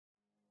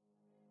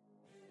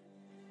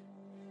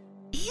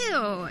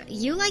Oh,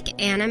 you like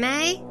anime?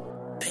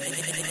 Who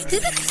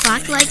the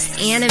fuck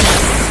likes anime?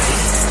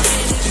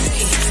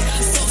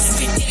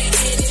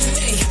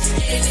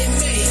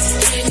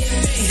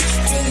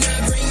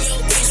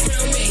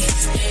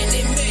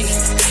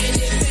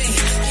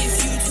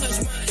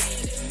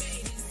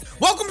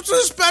 Welcome to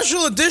the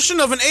special edition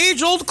of an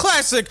age-old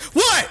classic.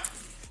 What?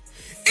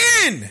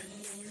 In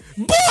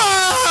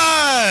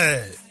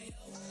Butt!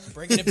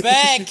 Bringing it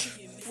back.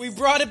 We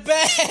brought it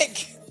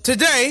back.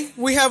 Today,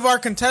 we have our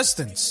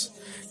contestants.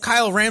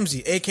 Kyle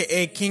Ramsey,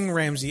 a.k.a. King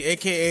Ramsey,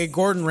 a.k.a.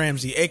 Gordon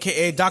Ramsay,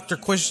 a.k.a. Dr.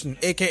 Question,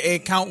 a.k.a.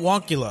 Count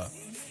Wonkula.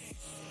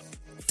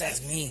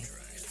 That's me.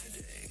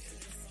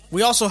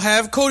 We also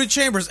have Cody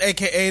Chambers,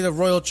 a.k.a. the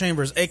Royal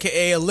Chambers,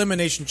 a.k.a.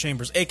 Elimination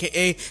Chambers,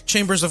 a.k.a.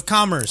 Chambers of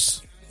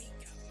Commerce.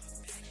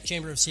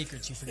 Chamber of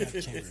Secrets. You forgot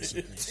the Chamber of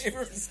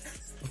Secrets.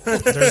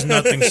 There's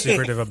nothing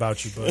secretive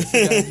about you, bud.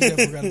 You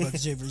forgot about the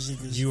Chamber of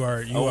Secrets.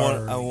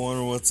 I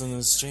wonder what's in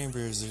those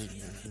chambers.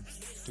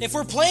 If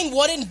we're playing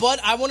What in Butt,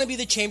 I want to be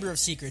the Chamber of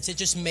Secrets. It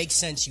just makes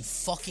sense, you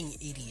fucking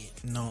idiot.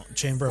 No,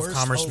 Chamber of Worst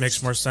Commerce host.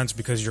 makes more sense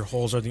because your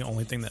holes are the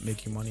only thing that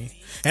make you money.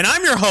 And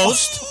I'm your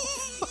host,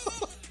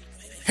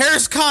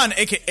 Harris Khan,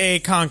 a.k.a.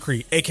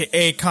 Concrete,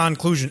 a.k.a.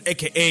 Conclusion,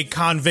 a.k.a.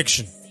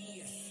 Conviction.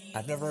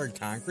 I've never heard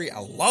concrete.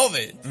 I love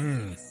it.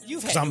 You've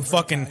Because had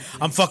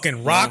I'm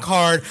fucking rock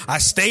hard. I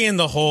stay in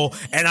the hole,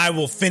 and I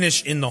will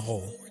finish in the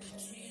hole.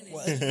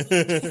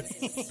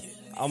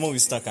 I'm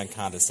always stuck on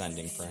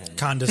condescending for him.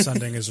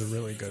 Condescending is a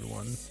really good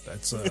one.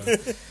 That's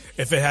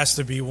if it has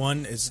to be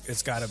one,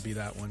 it's got to be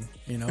that one.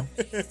 You know,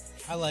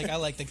 I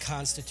like the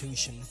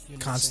Constitution. You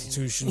know what I'm saying?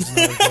 Constitution's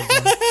another good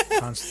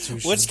one.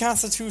 Constitution. Which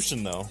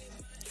constitution, though?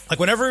 Like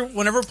whenever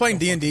we're playing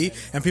D&D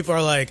and people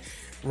are like,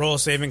 roll a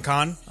saving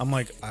con, I'm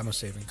like, I'm a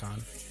saving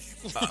con.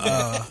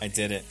 I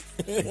did it.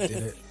 I did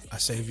it. I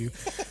save you.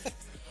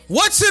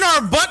 What's in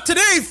our butt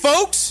today,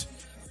 folks?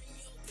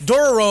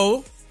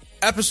 Dororo,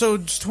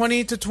 episodes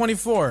 20 to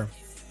 24.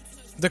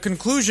 The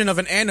conclusion of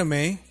an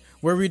anime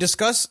where we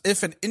discuss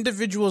if an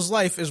individual's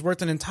life is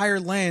worth an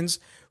entire land's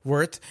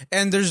worth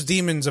and there's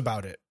demons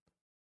about it.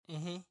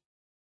 Mm-hmm.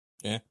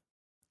 Yeah.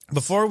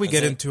 Before we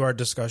get it. into our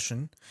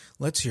discussion,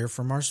 let's hear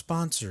from our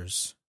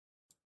sponsors.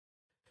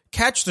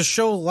 Catch the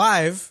show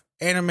live,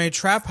 Anime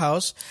Trap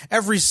House,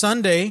 every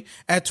Sunday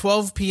at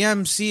 12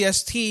 p.m.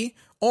 CST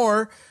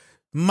or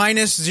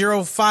minus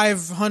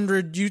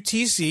 0500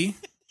 UTC.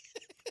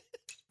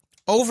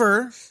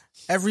 Over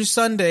every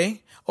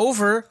Sunday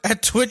over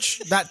at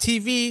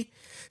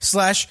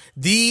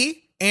twitch.tv/The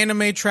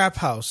Anime Trap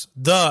House.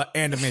 The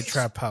Anime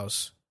Trap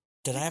House.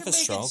 Did I have a Make it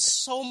stroke?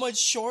 so much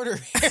shorter.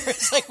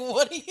 It's like,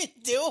 what are you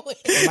doing?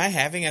 Am I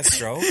having a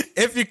stroke?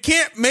 If you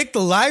can't make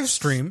the live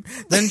stream,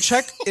 then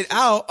check it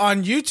out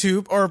on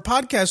YouTube or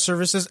podcast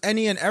services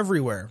any and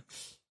everywhere.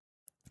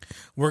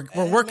 We're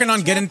working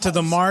on getting to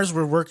the Mars.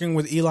 We're working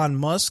with Elon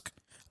Musk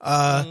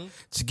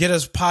to get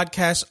us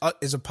podcast.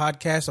 Is a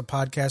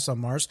podcast on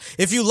Mars?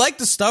 If you like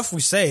the stuff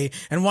we say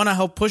and want to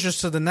help push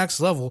us to the next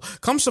level,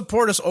 come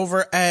support us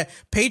over at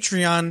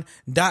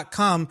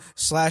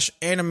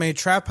patreon.com/anime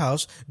trap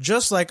house.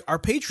 Just like our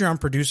Patreon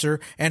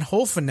producer and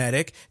whole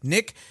fanatic,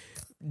 Nick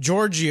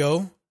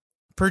Giorgio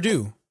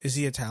Purdue. Is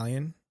he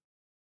Italian?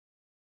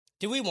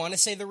 Do we want to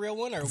say the real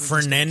one, or are we just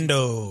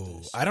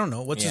Fernando. I don't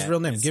know. What's his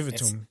real name? Give it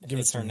to him. Give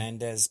it It's to him.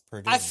 Hernandez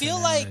Purdue. I feel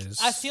Fernandez.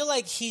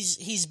 like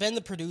he's been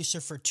the producer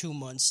for 2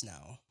 months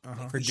now.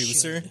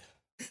 Producer?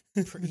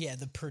 Yeah,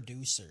 the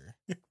producer.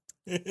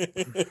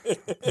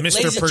 Mr.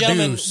 Ladies and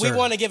gentlemen, Producer. we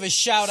want to give a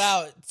shout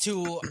out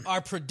to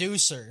our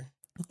producer,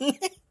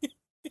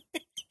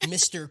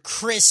 Mr.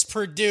 Chris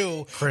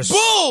Purdue. Chris.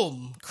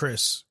 Boom!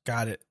 Chris.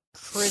 Got it.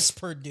 Chris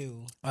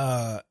Purdue.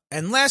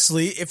 And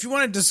lastly, if you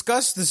want to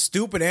discuss this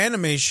stupid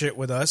anime shit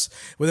with us,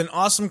 with an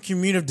awesome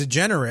community of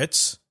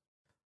degenerates,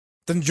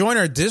 then join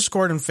our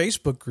Discord and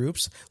Facebook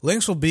groups.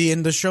 Links will be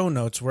in the show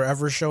notes,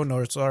 wherever show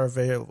notes are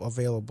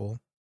available.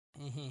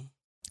 Mm-hmm.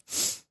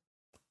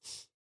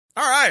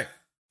 All right.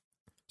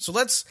 So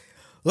let's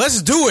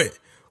do it.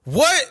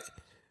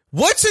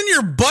 What's in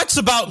your butts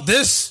about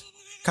this,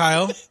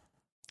 Kyle?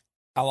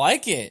 I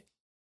like it.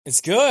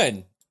 It's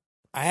good.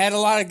 I had a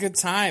lot of good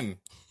time.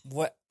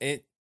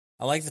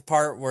 I like the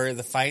part where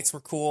the fights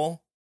were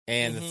cool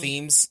and the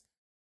themes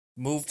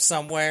moved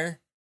somewhere,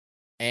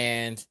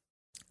 and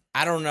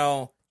I don't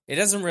know. It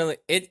doesn't really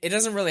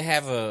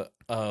have a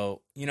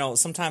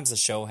sometimes the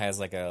show has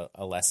like a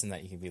lesson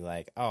that you can be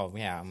like, oh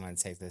yeah, I'm gonna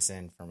take this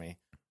in for me.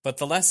 But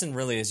the lesson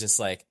really is just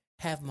like,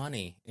 have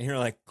money, and you're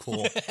like,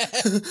 cool. Yep.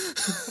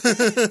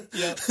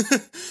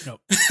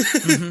 Nope.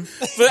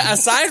 But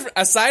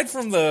aside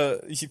from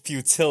the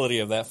futility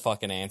of that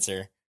fucking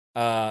answer,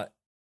 I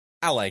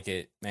like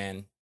it,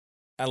 man.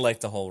 I like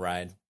the whole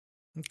ride.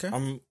 Okay.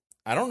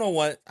 I don't know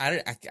what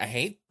I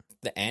hate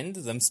the end,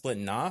 them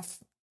splitting off.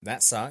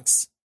 That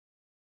sucks.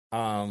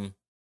 And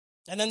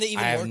then the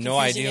even I more have no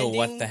confusing idea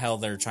what ending. the hell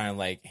they're trying to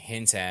like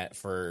hint at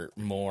for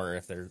more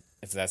if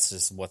that's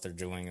just what they're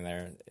doing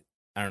there.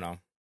 I don't know.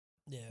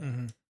 Yeah.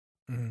 Mm-hmm.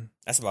 Mm-hmm.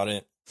 That's about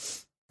it.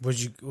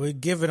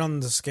 Would give it on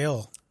the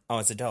scale? Oh,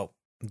 it's a dope.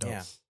 Dope.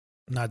 Yeah.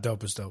 Not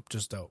dope is dope.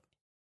 Just dope.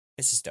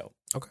 It's just dope.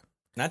 Okay.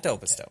 Not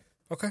dope, it's dope.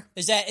 Okay.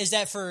 Is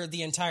that for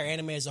the entire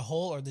anime as a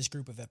whole or this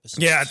group of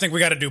episodes? Yeah, I think we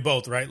got to do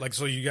both, right? Like,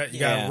 so you got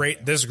Yeah. to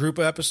rate this group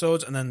of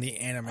episodes and then the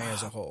anime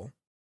as a whole.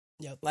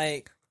 Yep.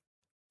 Like,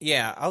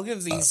 yeah, I'll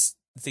give these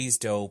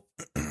dope.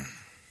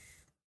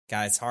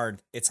 God, it's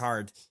hard. It's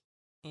hard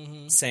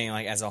Mm-hmm. saying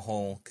like as a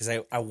whole because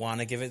I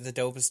want to give it the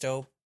dopest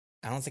dope.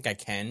 I don't think I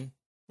can.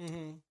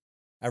 Mm-hmm.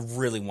 I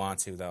really want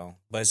to though,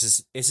 but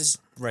it's just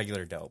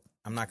regular dope.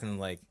 I'm not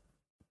gonna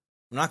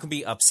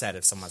be upset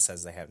if someone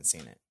says they haven't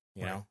seen it.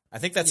 You know, I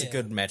think that's a Yeah.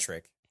 good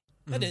metric.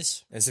 That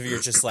is. As if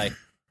you're just like,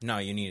 no,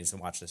 you need to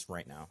watch this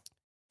right now.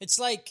 It's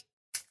like,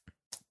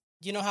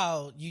 you know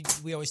how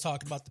we always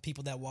talk about the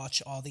people that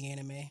watch all the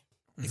anime.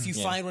 If you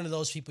Yeah. find one of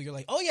those people, you're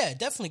like, oh yeah,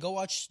 definitely go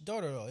watch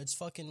Dororo.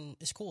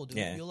 It's cool, dude.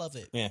 Yeah. You'll love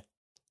it. Yeah.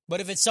 But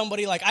if it's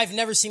somebody like, I've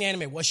never seen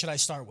anime, what should I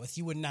start with?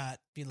 You would not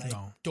be like,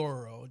 No.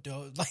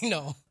 Dororo. Like,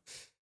 no.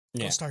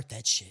 Yeah. Don't start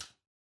that shit.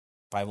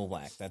 Bible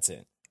Black. That's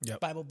it.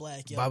 Bible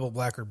Black, yeah. Bible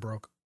Blacker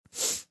broke.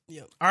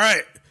 Yep. All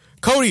right.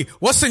 Cody,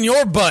 what's in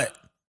your butt?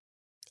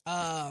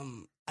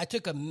 I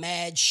took a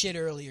mad shit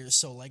earlier,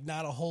 so like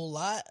not a whole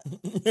lot.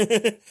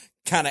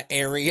 Kind of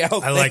airy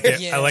out I like there.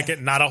 it. Yeah. I like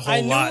it. Not a I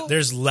whole knew- lot.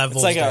 There's levels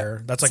It's like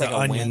there. That's like it's an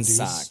onion wind juice.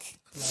 sock.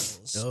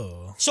 Levels.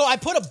 Oh. So I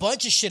put a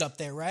bunch of shit up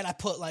there, right? I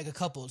put like a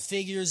couple of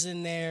figures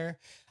in there.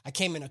 I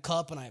came in a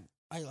cup and I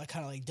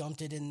kind of like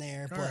dumped it in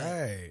there, All but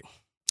right.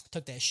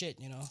 took that shit,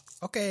 you know.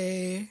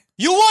 Okay.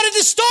 You wanted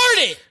to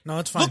start it. No,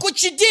 it's fine. Look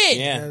what you did.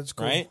 Yeah, it's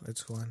cool. right?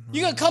 It's cool.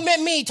 You gonna come at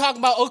me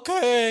talking about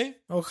Okay.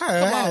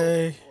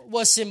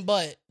 what's in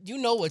butt? You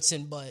know what's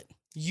in butt.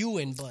 You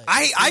in butt.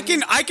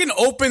 I can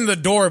open the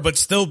door but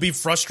still be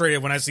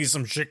frustrated when I see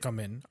some shit come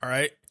in. All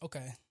right.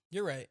 Okay,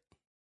 you're right.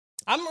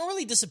 I'm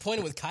really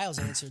disappointed with Kyle's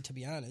answer, to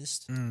be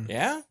honest.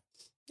 Yeah?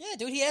 Yeah,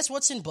 dude, he asked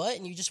what's in butt,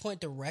 and you just went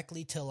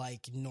directly to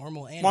like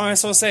normal anime. What am I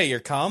supposed to say? Your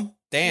cum?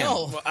 Damn.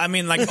 No, Well, I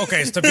mean, like,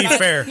 okay. To be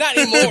fair, not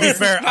anymore. to be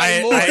fair, Not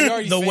anymore. You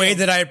already the way failed.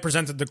 that I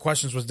presented the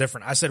questions was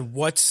different. I said,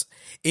 "What's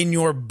in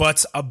your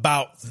butts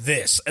about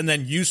this?" And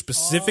then you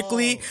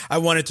specifically, I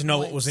wanted to know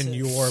what was in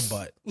Went to- your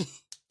butt.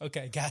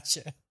 Okay,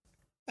 gotcha.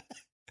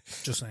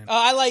 Just saying.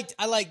 I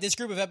like this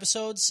group of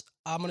episodes.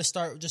 I'm gonna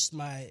start with just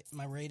my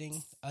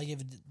rating. I'll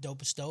give it the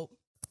dopest dope.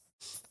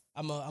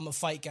 I'm a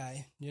fight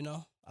guy, you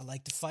know. I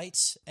like the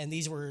fights, and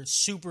these were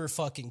super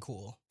fucking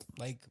cool.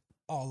 Like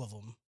all of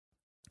them.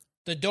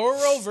 The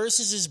Dororo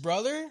versus his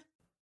brother.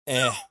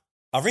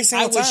 Every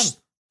single time.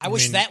 I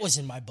wish mean- that was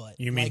in my butt.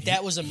 You mean like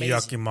that was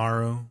amazing.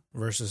 Yakimaru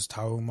versus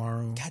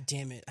Taomaru? God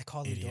damn it! I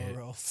called him Idiot.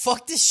 Dororo.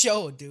 Fuck this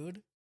show,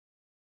 dude.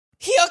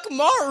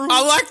 Hyakumaru.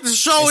 I like the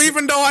show,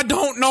 even though I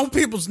don't know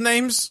people's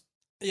names.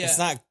 Yeah, It's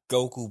not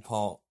Goku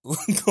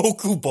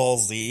Ball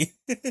Z.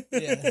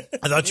 yeah.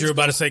 I thought you were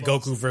about to say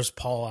Goku Goku versus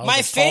Paul. I was My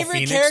like, Paul favorite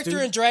Phoenix, character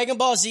dude? in Dragon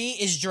Ball Z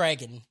is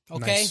Dragon.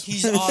 Okay, Nice.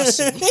 he's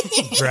awesome.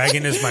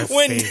 Dragon is my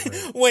when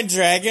favorite. when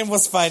Dragon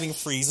was fighting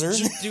Freezer.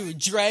 Dude,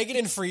 Dragon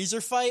and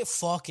Freezer fight,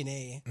 fucking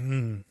A.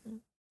 Mm.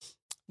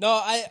 No,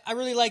 I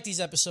really like these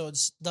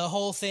episodes. The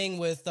whole thing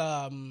with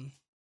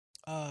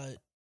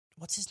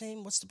what's his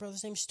name? What's the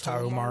brother's name?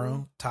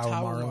 Taomaru.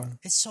 Taomaru.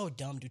 It's so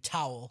dumb, dude.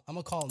 Towel. I'm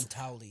gonna call him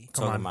Towley.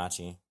 Come on.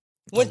 Togamachi.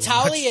 When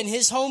Towley and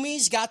his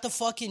homies got the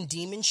fucking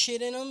demon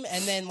shit in him,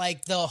 and then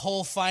like the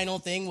whole final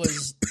thing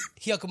was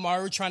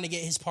Hyakumaru trying to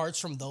get his parts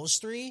from those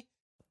three.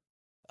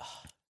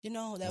 You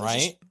know, that was Right?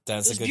 just,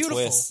 That's it a was good beautiful.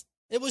 twist.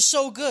 It was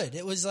so good.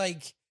 It was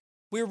like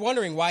we were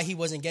wondering why he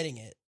wasn't getting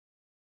it.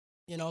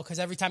 You know, because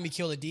every time he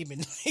killed a demon,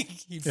 like,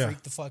 he'd Yeah.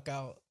 freak the fuck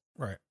out.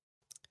 Right.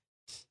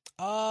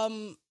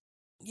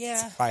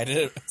 Yeah, Pride,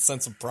 a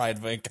sense of pride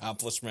of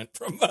accomplishment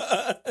from.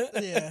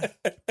 yeah.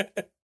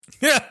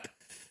 Yeah.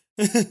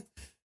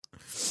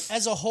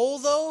 As a whole,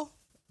 though,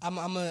 I'm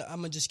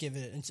gonna just give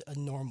it a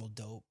normal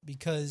dope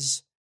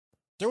because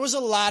there was a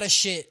lot of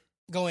shit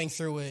going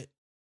through it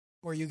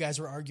where you guys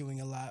were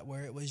arguing a lot.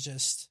 Where it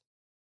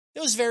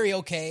was very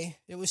okay.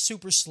 It was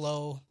super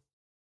slow.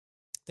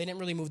 They didn't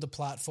really move the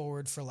plot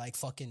forward for like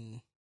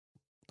fucking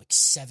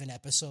 7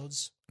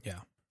 episodes. Yeah.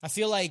 I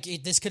feel like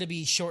this could have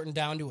been shortened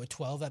down to a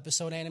 12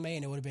 episode anime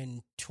and it would have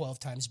been 12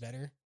 times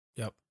better.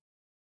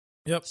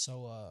 Yep.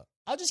 So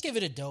I'll just give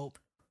it a dope.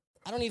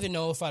 I don't even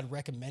know if I'd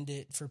recommend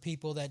it for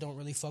people that don't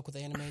really fuck with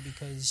anime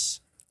because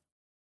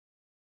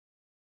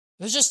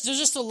there's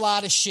just a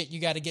lot of shit you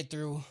got to get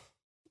through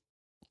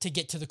to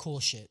get to the cool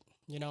shit,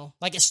 you know?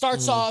 Like it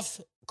starts off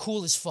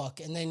cool as fuck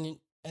and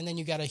then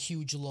you got a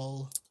huge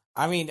lull.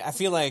 I mean, I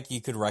feel like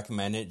you could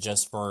recommend it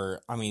just for,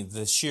 I mean,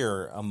 the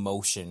sheer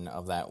emotion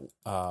of that,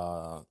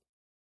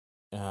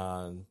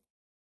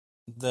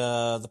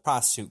 the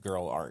prostitute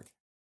girl arc.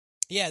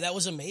 Yeah, that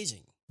was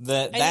amazing.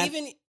 That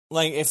Even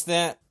like if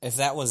that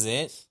was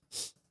it,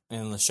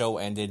 and the show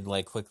ended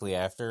like quickly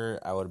after,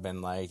 I would have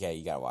been like, yeah,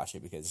 you gotta watch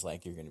it because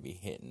like you're gonna be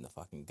hit in the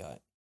fucking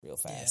gut real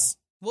fast.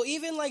 well,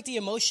 even like the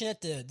emotion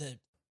at the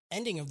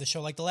ending of the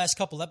show, like the last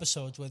couple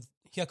episodes with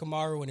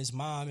Hyakumaru and his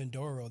mom and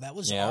Doro, that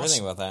was Yeah, awesome.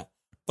 everything about that.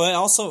 But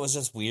also, it was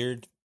just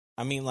weird.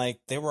 I mean, like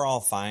they were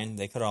all fine;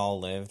 they could have all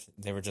lived.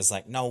 They were just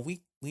like, no,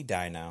 we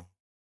die now.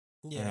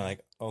 And you're like,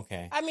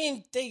 okay. I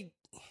mean, they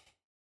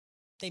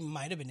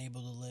might have been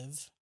able to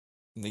live.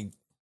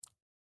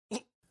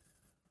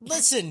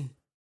 Listen.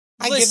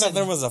 I get that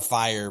there was a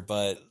fire,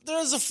 but... There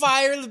was a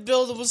fire, the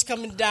building was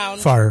coming down.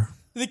 Fire.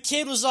 The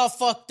kid was all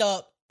fucked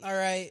up, all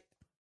right?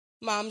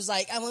 Mom's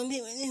like, I want to be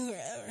with you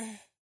forever.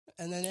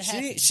 And then it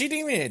happened. She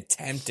didn't even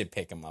attempt to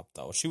pick him up,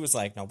 though. She was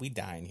like, no, we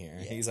dying here.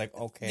 Yeah. He's like,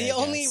 okay. The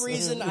only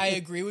reason I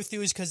agree with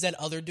you is because that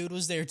other dude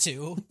was there,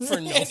 too, for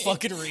no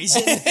fucking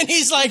reason. And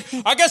he's like,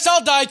 I guess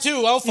I'll die, too.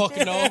 I don't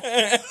fucking know.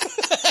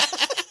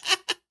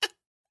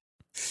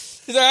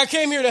 He's like, I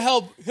came here to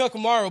help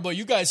Hyakkimaru, but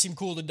you guys seem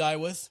cool to die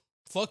with.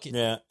 Fuck it.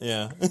 Yeah.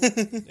 Yeah,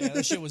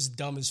 that shit was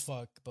dumb as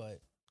fuck, but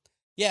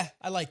yeah,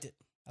 I liked it.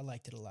 I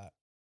liked it a lot.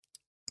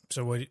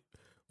 So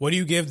what do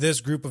you give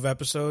this group of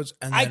episodes?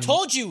 And I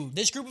told you,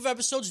 this group of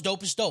episodes,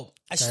 dope is dope.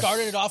 I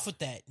started it off with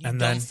that. You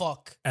dumb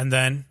fuck. And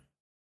then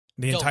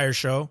the Dope. entire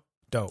show?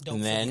 Dope. Dope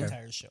And for then- the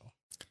entire show.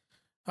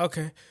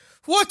 Okay.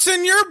 What's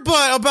in your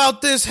butt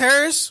about this,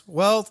 Harris?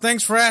 Well,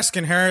 thanks for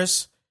asking,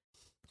 Harris.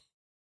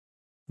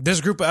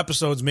 This group of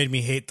episodes made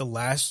me hate the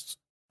last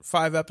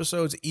 5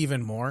 episodes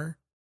even more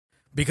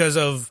because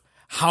of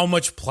how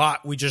much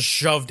plot we just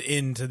shoved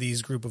into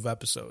these group of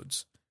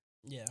episodes.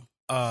 Yeah.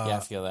 Yeah, I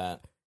feel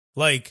that.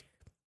 Like,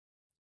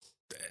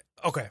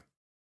 okay,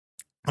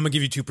 I'm going to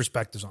give you 2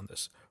 perspectives on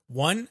this.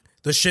 One,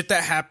 the shit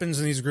that happens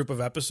in these group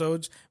of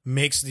episodes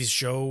makes the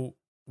show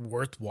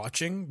worth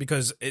watching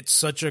because it's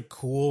such a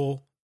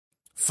cool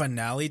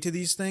finale to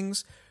these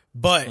things.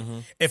 But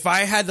if I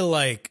had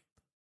to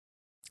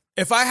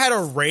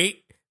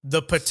rate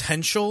the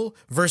potential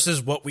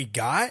versus what we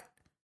got,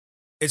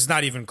 it's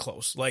not even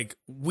close. Like,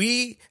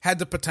 we had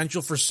the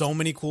potential for so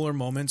many cooler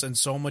moments and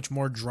so much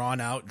more drawn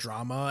out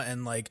drama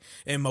and like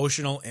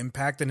emotional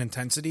impact and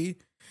intensity.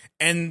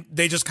 And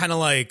they just kind of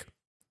like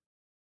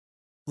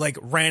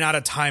ran out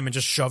of time and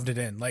just shoved it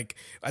in. Like,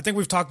 I think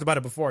we've talked about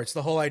it before. It's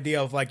the whole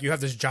idea of like, you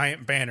have this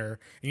giant banner and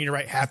you need to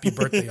write happy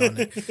birthday on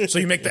it. So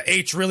you make the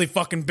H really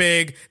fucking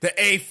big, the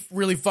A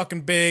really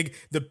fucking big,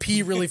 the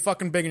P really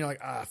fucking big. And you're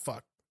like,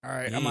 fuck. All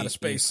right, I'm out of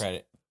space.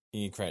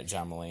 You need credit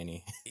John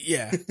Mulaney.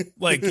 Yeah.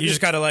 Like, you just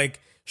got to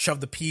like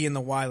shove the P and the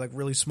Y like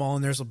really small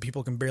in there so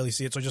people can barely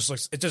see it. So it just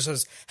looks, it just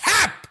says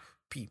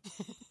happy,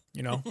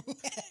 you know?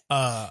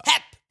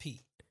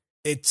 Happy.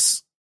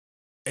 It's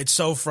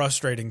so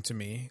frustrating to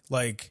me,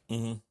 like,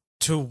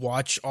 to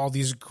watch all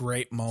these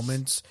great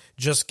moments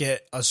just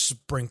get a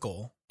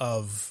sprinkle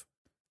of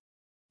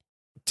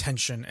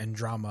tension and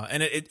drama.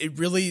 And it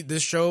really,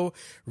 this show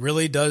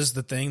really does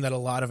the thing that a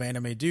lot of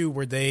anime do,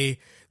 where they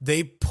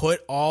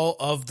put all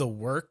of the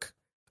work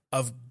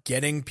of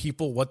getting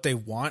people what they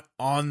want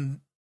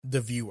on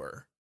the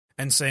viewer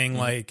and saying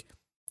like,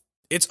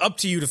 it's up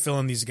to you to fill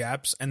in these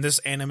gaps, and this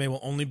anime will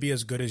only be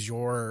as good as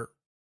your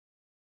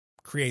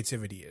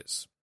creativity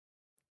is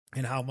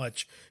and how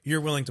much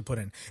you're willing to put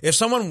in. If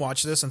someone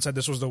watched this and said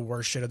this was the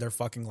worst shit of their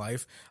fucking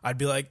life, I'd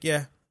be like,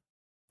 yeah,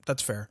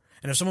 that's fair.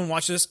 And if someone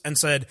watched this and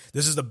said,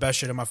 this is the best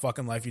shit of my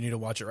fucking life, you need to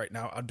watch it right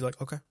now, I'd be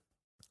like, okay.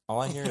 All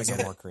I hear is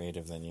I'm more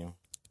creative than you.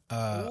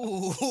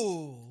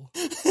 Ooh.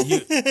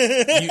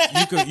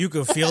 You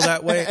could feel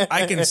that way.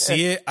 I can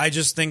see it. I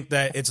just think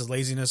that it's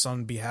laziness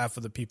on behalf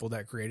of the people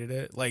that created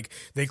it. Like,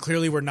 they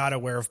clearly were not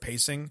aware of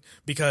pacing,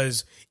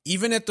 because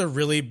even at the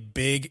really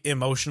big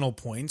emotional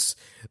points,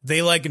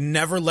 they like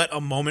never let a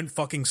moment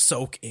fucking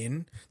soak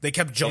in. They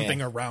kept jumping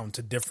around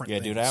to different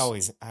things. Dude, I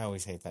always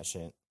hate that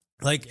shit.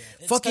 Like,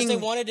 It's fucking,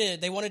 because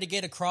they wanted to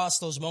get across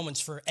those moments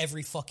for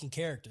every fucking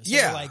character. So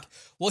Yeah. they're like,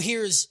 well,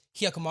 here's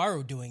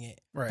Hyakkimaru doing it.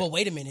 Right. But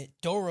wait a minute,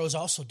 Doro's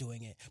also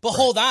doing it. But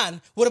hold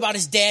on, what about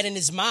his dad and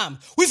his mom?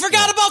 We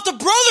forgot about the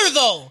brother,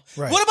 though.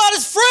 Right. What about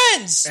his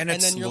friends? And And,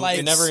 it's- then you're We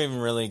like, never even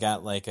really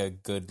got like a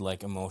good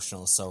like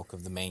emotional soak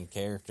of the main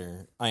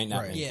character. I mean, not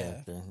Right. main Yeah.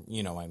 character.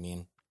 You know what I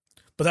mean?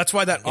 but that's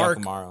why that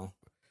Hyakkimaru.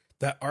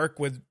 arc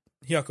with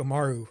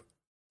Hyakkimaru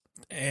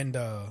and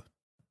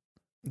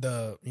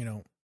the, you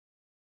know,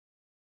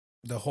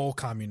 the whole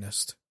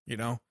communist, you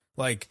know,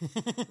 like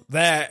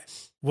that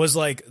was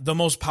like the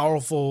most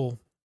powerful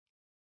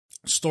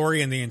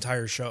story in the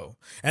entire show.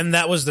 And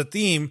that was the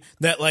theme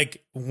that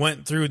like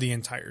went through the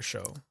entire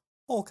show.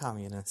 Whole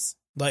communists.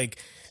 Like,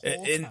 Whole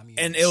and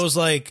communist. it was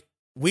like,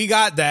 we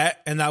got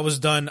that, and that was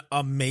done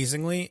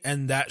amazingly,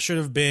 and that should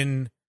have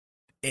been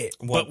it.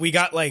 What- But we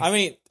got like, I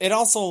mean, it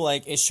also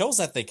like it shows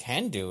that they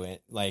can do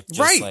it, like just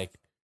Right. like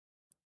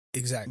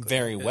exactly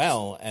very Yes.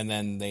 well, and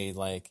then they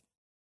like,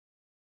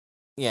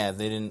 yeah,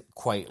 they didn't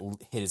quite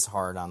hit as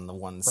hard on the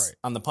ones Right.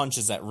 on the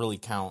punches that really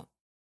count.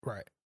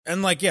 Right.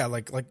 And like, yeah,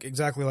 like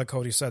exactly like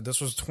Cody said, this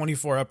was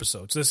 24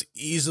 episodes. This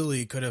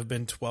easily could have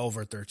been 12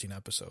 or 13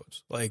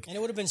 episodes. Like, and it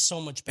would have been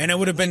so much better. and it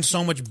would have been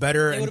so much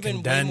better It and would have been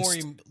way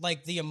condensed. more,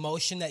 like, the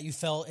emotion that you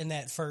felt in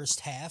that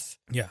first half.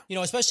 Yeah. You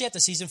know, especially at the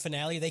season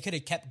finale, they could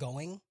have kept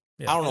going.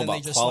 Yeah. I don't know And then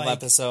about they just, 12 like-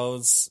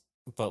 episodes,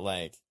 but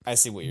like I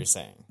see what you're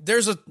saying. There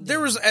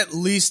was at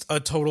least a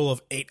total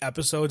of 8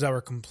 episodes that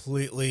were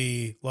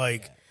completely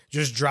like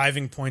just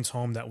driving points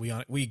home that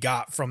we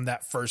got from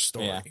that first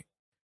story. Yeah.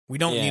 We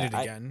don't Yeah, need it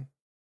again.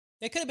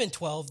 It could have been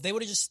 12. They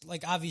would have just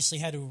like obviously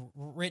had to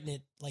written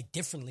it like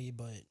differently,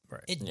 but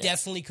it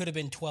definitely could have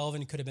been 12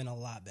 and it could have been a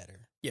lot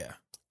better. Yeah.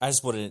 I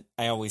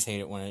always hate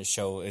it when a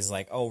show is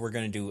like, oh, we're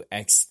going to do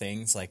X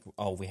things. Like,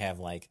 oh, we have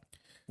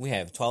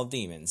 12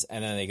 demons.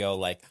 And then they go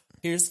like,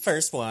 here's the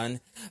first one,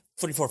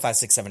 44, 5,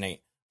 6, 7,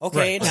 8.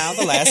 Okay, now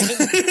the last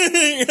one.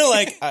 You're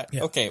like,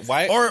 okay,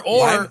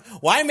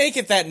 why make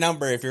it that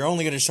number if you're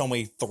only going to show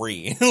me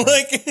 3?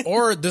 Like,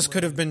 or this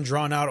could have been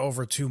drawn out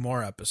over 2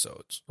 more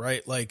episodes,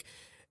 right? Like,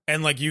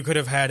 and like you could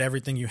have had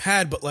everything you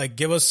had, but like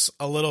give us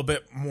a little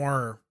bit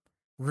more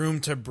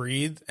room to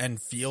breathe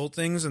and feel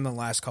things in the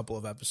last couple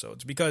of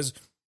episodes. Because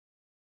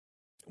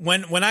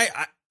when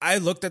I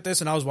looked at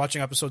this and I was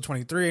watching episode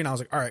 23 and I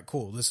was like, all right,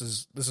 cool. This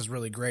is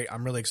really great.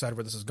 I'm really excited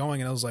where this is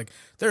going. And I was like,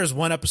 there's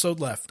 1 episode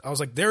left. I was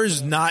like, there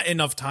is not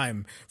enough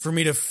time for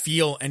me to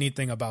feel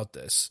anything about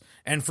this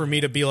and for me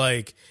to be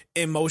like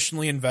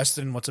emotionally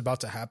invested in what's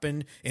about to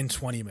happen in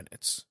 20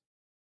 minutes.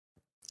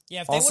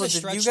 Yeah. If they would have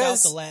stretched out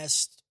the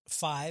last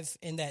 5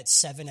 in that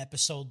 7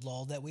 episode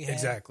lull that we had.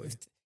 Exactly.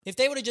 If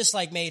they would have just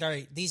like made, all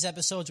right, these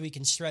episodes we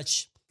can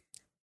stretch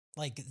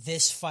like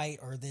this fight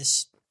or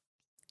this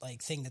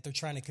like thing that they're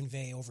trying to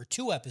convey over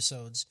 2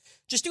 episodes,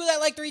 just do that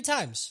like 3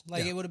 times.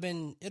 Like it'd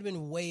have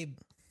been way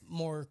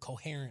more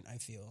coherent, I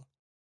feel.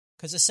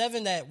 Because the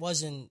 7 that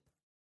wasn't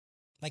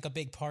like a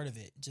big part of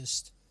it,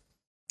 just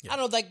I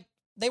don't know, like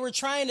they were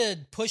trying to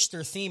push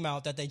their theme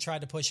out that they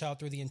tried to push out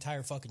through the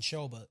entire fucking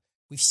show, but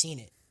we've seen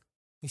it.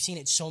 We've seen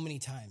it so many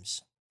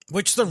times.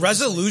 Which the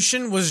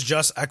resolution was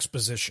just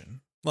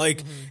exposition.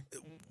 Like,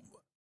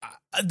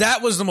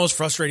 that was the most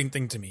frustrating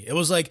thing to me. It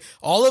was like,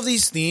 all of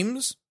these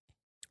themes,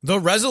 the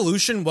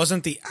resolution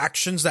wasn't the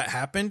actions that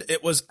happened,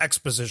 it was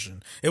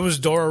exposition. It was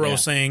Dororo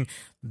saying,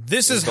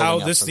 this is how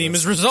this theme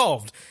is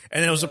resolved.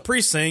 And it was a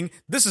priest saying,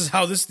 this is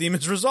how this theme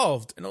is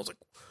resolved. And I was like,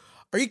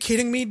 are you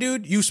kidding me,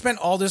 dude? You spent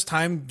all this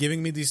time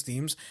giving me these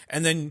themes,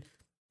 and then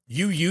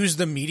you use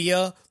the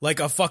media like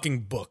a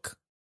fucking book.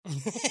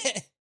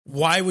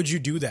 Why would you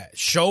do that?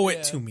 Show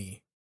it to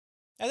me.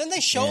 And then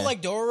they show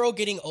like Dororo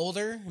getting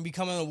older and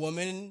becoming a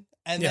woman,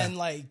 and then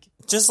like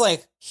just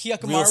like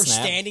Hyakkimaru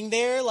standing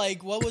there.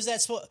 Like, what was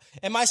that?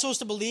 Am I supposed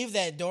to believe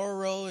that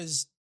Dororo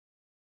is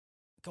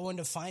going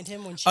to find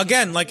him when she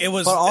again? Like it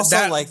was, but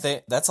also like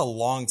that's a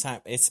long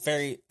time.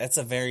 That's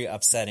a very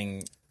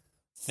upsetting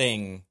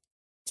thing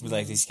to be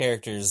like these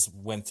characters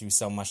went through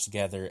so much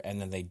together, and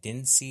then they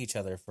didn't see each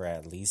other for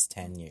at least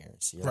 10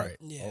 years. You're right?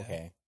 Like,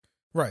 okay.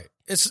 Right.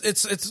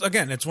 It's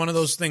again, it's one of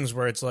those things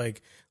where it's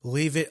like,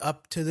 leave it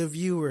up to the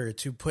viewer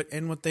to put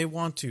in what they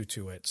want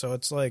to it. So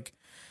it's like,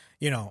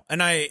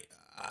 and I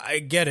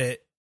get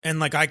it. And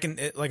like,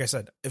 like I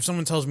said, if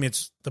someone tells me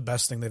it's the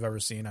best thing they've ever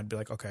seen, I'd be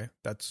like, okay,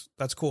 that's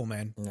cool,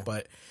 man. Yeah.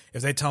 But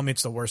if they tell me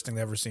it's the worst thing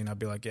they've ever seen, I'd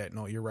be like, yeah,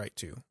 no, you're right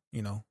too.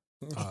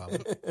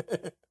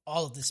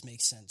 All of this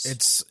makes sense.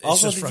 It's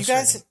also,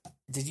 just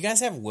did you guys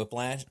have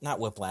whiplash? Not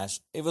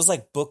whiplash. It was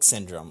like book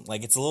syndrome.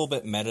 Like, it's a little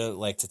bit meta,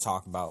 like, to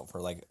talk about for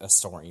like a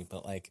story,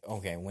 but like,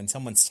 okay, when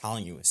someone's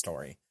telling you a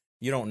story,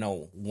 you don't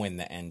know when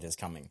the end is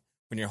coming.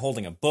 When you're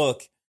holding a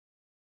book,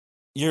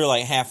 you're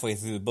like halfway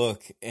through the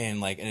book and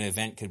like an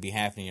event could be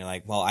happening. You're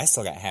like, well, I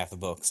still got half the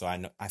book, so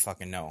I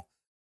fucking know.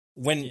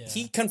 When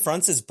he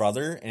confronts his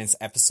brother and it's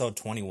episode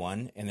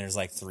 21 and there's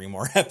like 3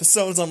 more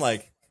episodes, I'm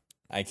like,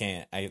 I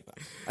can't. I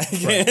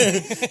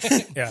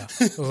can't. Yeah,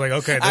 I was like,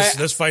 okay,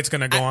 this fight's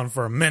gonna go on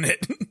for a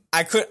minute.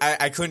 I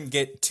couldn't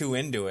get too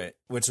into it,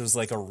 which was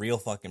like a real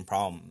fucking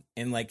problem.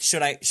 And like,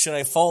 should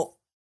I fault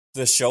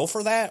the show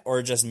for that,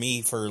 or just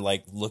me for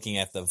like looking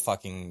at the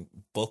fucking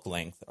book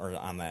length or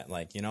on that,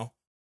 like,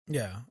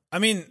 Yeah, I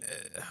mean,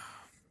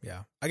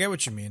 yeah, I get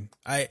what you mean.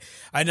 I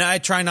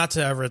try not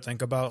to ever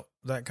think about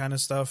that kind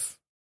of stuff.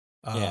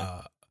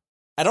 Yeah.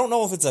 I don't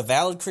know if it's a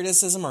valid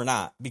criticism or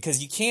not,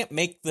 because you can't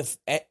make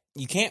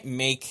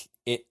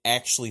it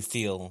actually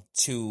feel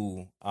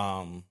too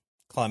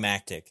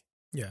climactic.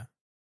 Yeah.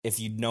 If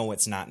you know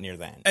it's not near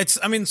the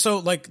end. So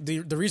like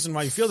the reason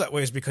why you feel that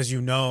way is because you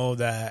know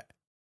that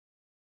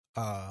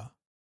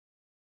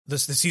the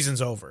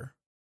season's over,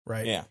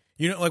 right? Yeah.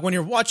 Like when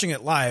you're watching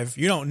it live,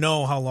 you don't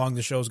know how long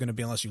the show is going to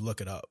be unless you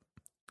look it up.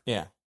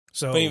 Yeah.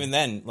 So, but even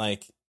then,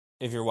 like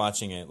if you're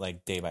watching it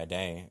like day by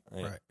day,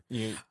 right?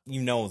 You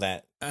know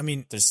that. I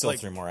mean, there's still like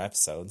 3 more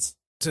episodes.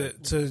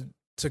 To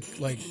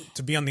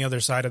be on the other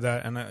side of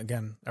that, and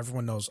again,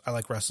 everyone knows I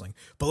like wrestling,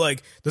 but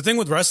like the thing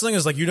with wrestling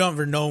is like you don't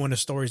ever know when a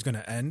story's going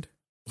to end.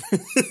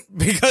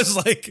 Because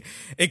like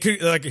it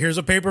could, like, here's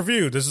a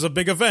pay-per-view, this is a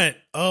big event,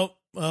 oh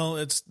well,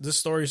 this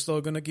story's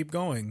still gonna keep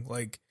going.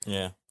 Like,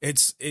 yeah,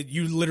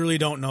 you literally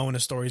don't know when a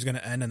story's gonna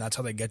end, and that's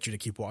how they get you to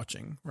keep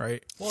watching,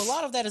 right? Well, a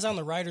lot of that is on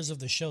the writers of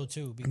the show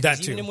too, because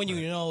that even too, when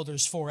you know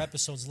there's 4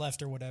 episodes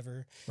left or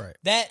whatever, right?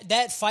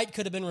 That fight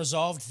could have been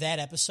resolved that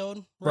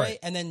episode, right?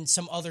 And then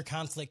some other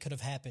conflict could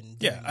have happened.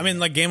 Yeah, I mean,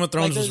 like Game of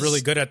Thrones was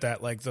really good at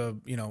that. Like the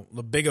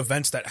big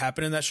events that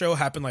happen in that show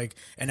happen like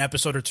an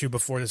episode or 2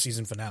 before the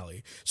season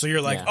finale. So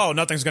you're like, oh,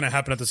 nothing's gonna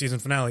happen at the season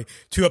finale.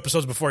 2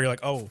 episodes before, you're like,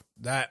 oh,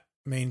 that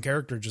main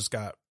character just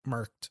got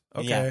murked.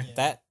 Okay,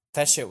 yeah,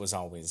 that shit was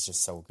always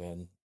just so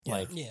good. Yeah.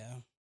 Like, Yeah.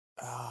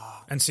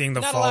 And seeing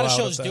the Not a fallout lot of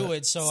shows that. do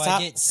it, so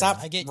stop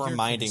I get your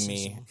reminding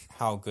me criticism.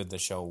 how good the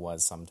show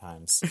was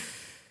sometimes.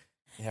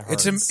 It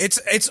It's hurts.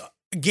 it's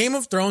Game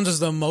of Thrones is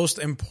the most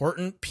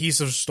important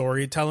piece of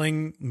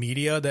storytelling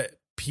media that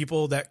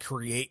people that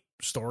create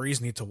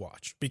stories need to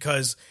watch,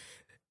 because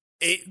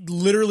it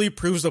literally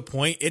proves the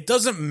point. It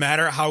doesn't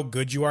matter how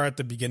good you are at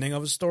the beginning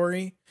of a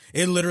story.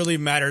 It literally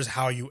matters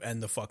how you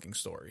end the fucking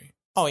story.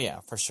 Oh yeah,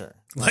 for sure.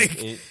 Like,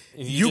 if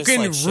you just, can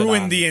like, shit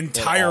ruin on the it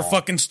entire all.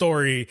 fucking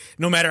story,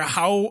 no matter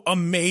how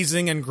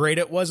amazing and great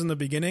it was in the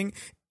beginning.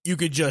 You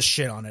could just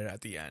shit on it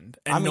at the end,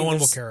 and I mean, no one will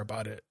there's- care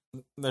about it.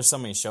 There's so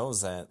many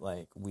shows that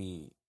like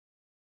we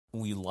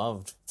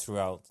loved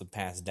throughout the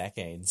past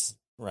decades,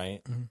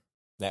 right? Mhm.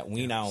 That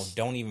we now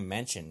don't even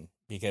mention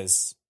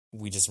because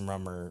we just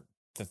remember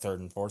the third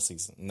and fourth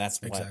season, and that's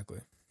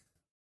Exactly.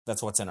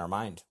 what's in our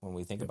mind when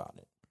we think about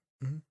it.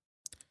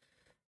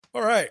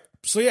 All right.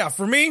 So yeah,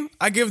 for me,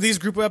 I give these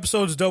group of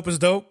episodes dope as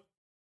dope.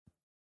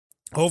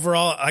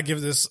 Overall, I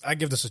give this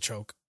a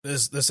choke.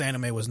 This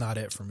anime was not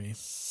it for me.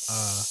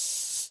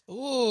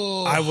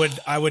 Ooh. I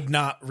would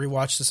not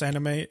rewatch this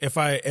anime. If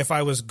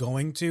I was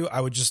going to,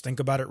 I would just think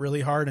about it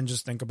really hard and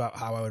just think about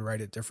how I would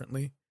write it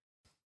differently.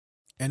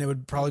 And it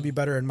would probably be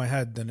better in my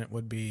head than it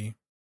would be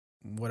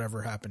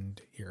whatever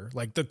happened here.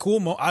 Like the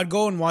cool I'd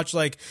go and watch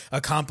like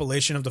a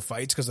compilation of the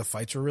fights because the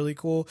fights were really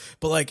cool.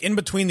 But like in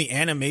between the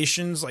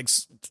animations, like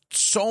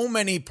so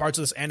many parts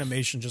of this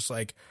animation just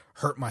like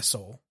hurt my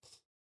soul.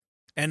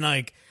 And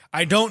like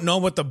I don't know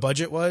what the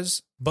budget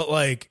was, but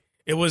like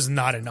it was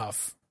not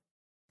enough.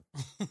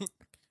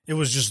 It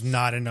was just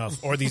not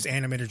enough, or these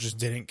animators just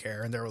didn't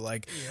care, and they were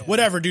like,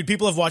 "Whatever, dude.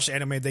 People have watched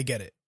anime; they get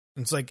it."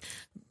 And it's like,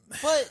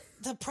 But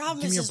the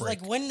problem Give me a is like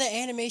break. when the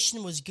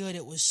animation was good,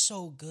 it was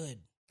so good.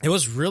 it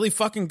was really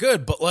fucking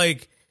good, but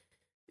like,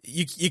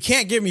 you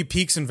can't give me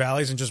peaks and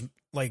valleys and just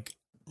like,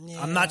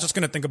 I'm not just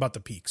gonna think about the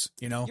peaks,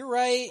 you know? You're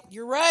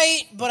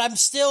right, but I'm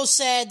still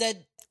sad that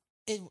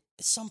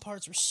some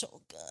parts were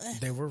so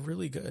good. They were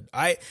really good.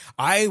 I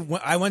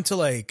went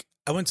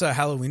to a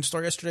Halloween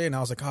store yesterday, and I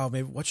was like, oh,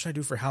 maybe what should I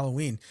do for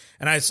Halloween?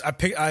 And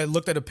I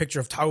looked at a picture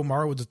of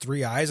Taumaru with the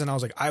 3 eyes, and I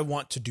was like, I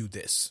want to do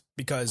this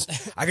because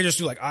I could just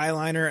do like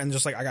eyeliner and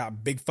just like I got a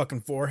big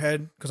fucking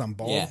forehead because I'm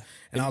bald, Yeah,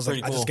 and I was it's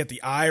like, pretty I just cool. get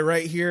the eye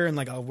right here, and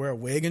like I'll wear a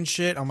wig and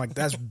shit. I'm like,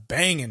 that's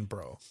banging,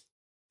 bro.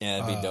 Yeah,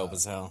 that'd be dope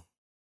as hell.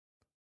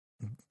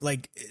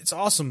 Like it's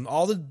awesome.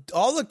 All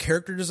the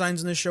character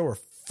designs in this show are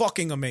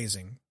fucking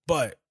amazing,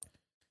 but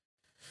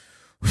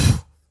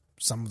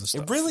some of the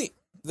stuff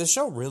The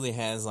show really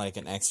has like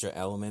an extra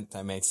element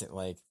that makes it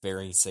like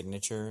very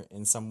signature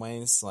in some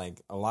ways.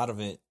 Like a lot of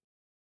it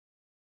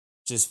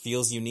just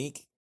feels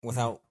unique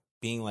without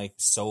being like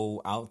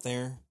so out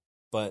there.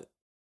 But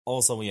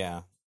also,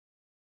 yeah,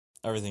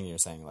 everything you're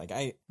saying. Like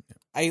I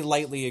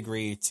lightly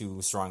agree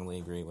to strongly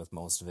agree with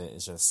most of it.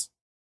 It's just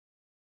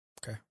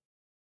Okay.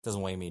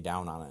 Doesn't weigh me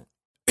down on it.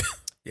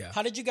 Yeah.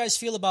 How did you guys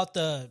feel about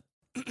the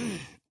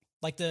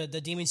like the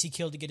demons he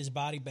killed to get his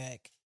body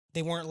back?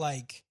 They weren't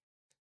like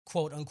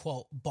quote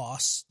unquote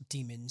boss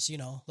demons, you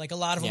know. Like a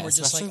lot of them Yeah, were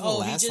just like, especially oh, the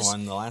last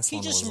one. The last he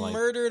one just was like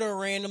murdered a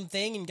random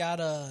thing and got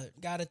a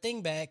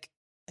thing back,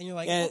 and you're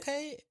like, Yeah.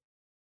 okay,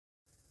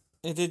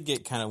 it did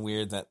get kind of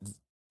weird that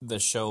the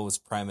show's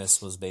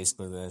premise was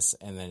basically this,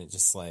 and then it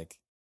just like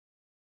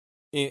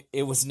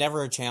it was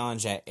never a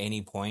challenge at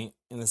any point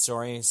in the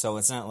story. So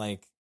it's not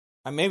like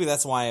maybe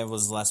that's why I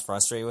was less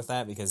frustrated with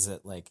that, because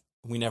it like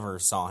we never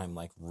saw him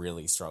like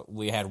really struggle.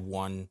 We had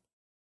one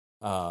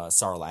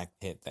Sarlacc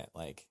pit that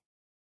like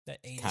that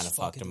ate Kinda his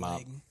fucked fucking him up.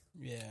 leg.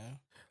 Yeah,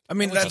 I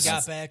mean, which he that's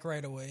got back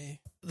right away.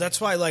 that's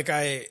why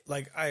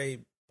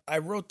I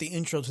wrote the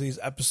intro to these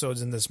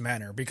episodes in this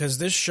manner, because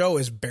this show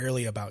is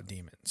barely about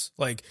demons.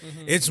 Like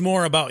it's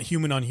more about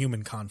human on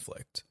human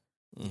conflict.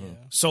 mhm. Yeah.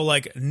 So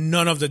like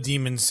none of the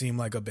demons seem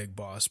like a big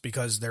boss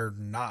because they're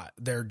not.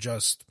 They're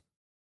just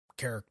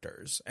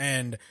characters,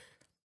 and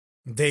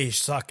they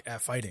suck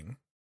at fighting.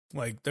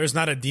 Like there's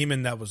not a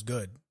demon that was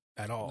good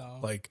at all. No.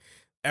 Like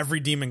every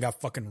demon got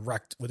fucking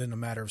wrecked within a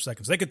matter of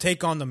seconds. They could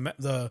take on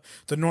the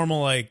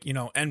normal like, you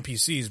know,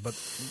 NPCs, but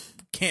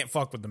can't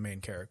fuck with the main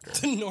character.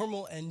 The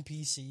normal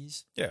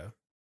NPCs. Yeah.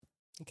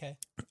 Okay.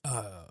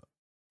 But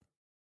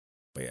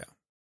yeah.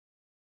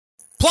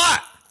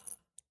 Plot.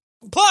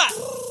 Plot.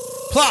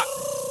 Plot.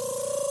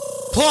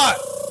 Plot.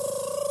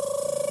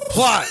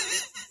 Plot.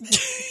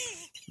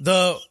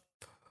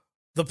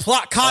 The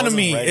plot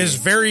economy ready. is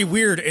very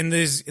weird in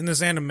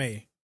this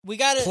anime. We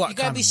gotta, Plot you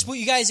gotta be, economy.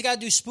 you guys gotta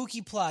do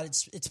spooky plot.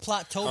 It's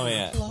plot tober. Oh,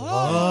 yeah.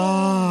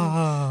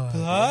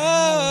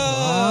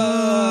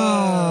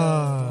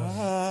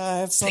 I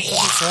have something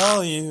to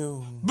tell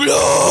you.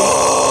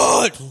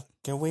 Blood.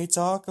 Can we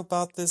talk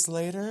about this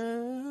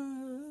later?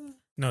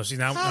 No, see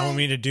now what I want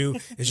me to do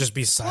is just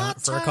be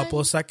silent for a couple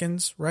of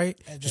seconds, right?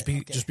 And Just then-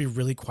 be okay. just be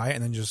really quiet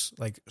and then just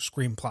like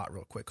scream plot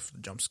real quick for the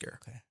jump scare.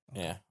 Okay.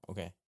 Yeah.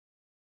 Okay.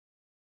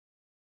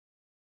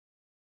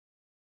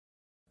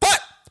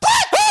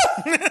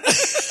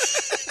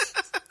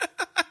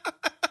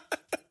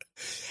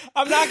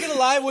 I'm not gonna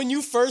lie. When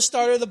you first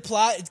started the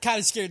plot, it kind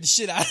of scared the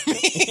shit out of me.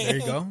 There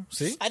you go.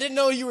 See? I didn't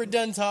know you were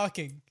done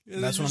talking. It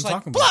was That's what just I'm like,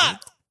 talking plot!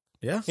 about.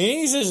 Yeah. He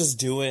needs to just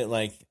do it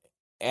like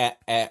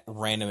at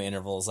random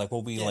intervals. Like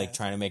we'll be Yeah. like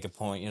trying to make a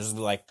point. You'll just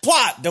be like,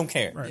 plot, don't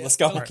care. Right. Let's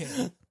go. Okay.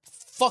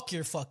 Fuck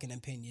your fucking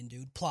opinion,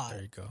 dude. Plot.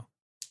 There you go.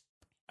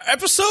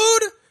 Episode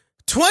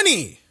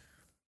 20.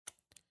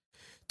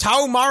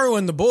 Taomaru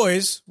and the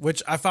boys,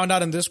 which I found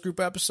out in this group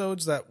of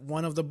episodes that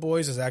one of the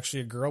boys is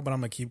actually a girl, but I'm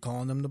going to keep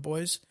calling them the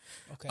boys.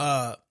 Okay.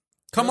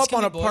 Come Girls up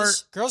can on be a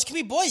boys. part. Girls can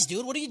be boys,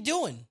 dude. What are you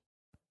doing?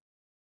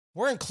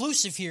 We're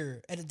inclusive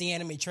here at the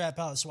Anime Trap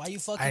House. Why you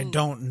fucking I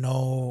don't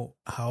know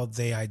how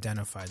they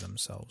identify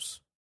themselves,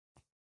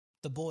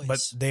 the boys?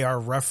 but they are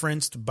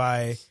referenced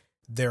by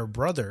their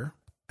brother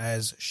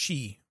as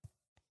she.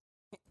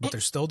 But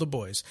they're still the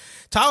boys.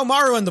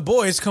 Taomaru and the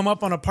boys come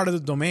up on a part of the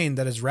domain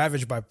that is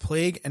ravaged by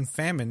plague and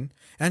famine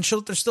and show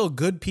that they're still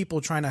good people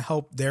trying to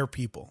help their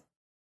people.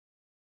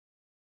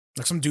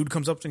 Like some dude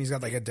comes up and he's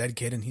got like a dead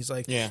kid and he's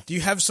like, Yeah. do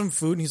you have some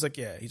food? And he's like,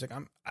 yeah. He's like,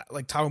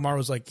 like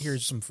Taomaru's like,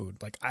 here's some food.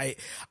 Like I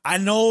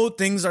know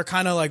things are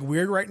kind of like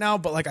weird right now,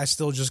 but like I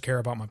still just care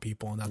about my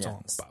people and that's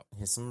all I'm about.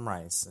 Here's some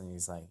rice, and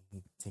he's like,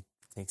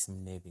 take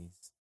some nibbies.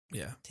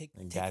 Yeah. The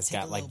guy's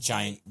got a like little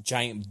giant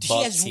bite. buck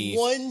She has teeth.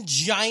 one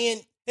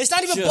giant. It's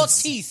not even Just- buck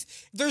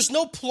teeth. There's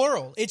no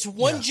plural. It's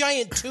one Yeah.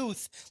 giant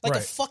tooth, like a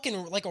Right.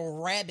 fucking like a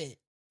rabbit.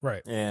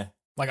 Right. Yeah.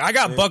 Like I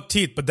got buck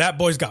teeth, but that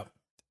boy's got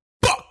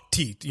buck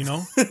teeth, you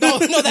know? No,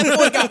 that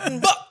boy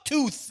got buck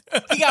tooth.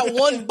 He got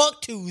one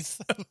buck tooth.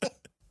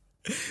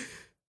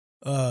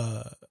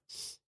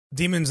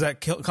 Demons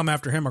that come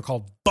after him are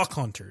called buck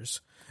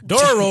hunters.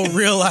 Dororo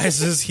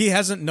realizes he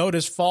hasn't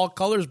noticed fall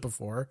colors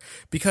before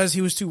because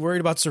he was too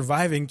worried about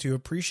surviving to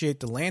appreciate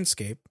the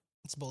landscape.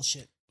 It's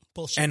bullshit.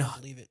 Bullshit. And- I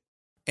don't believe it.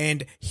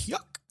 And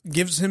Hyuk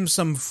gives him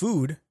some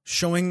food,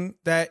 showing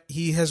that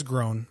he has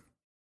grown.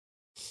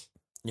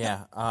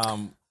 Yeah.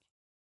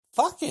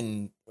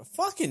 Fucking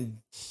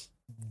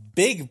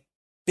big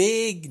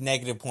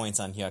negative points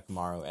on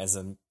Hyakumaru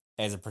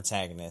as a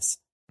protagonist.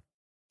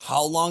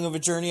 How long of a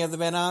journey have they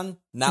been on?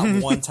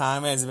 Not one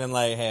time has it been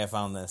like, hey, I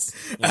found this.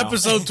 You know?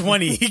 Episode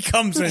 20, he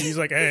comes in, he's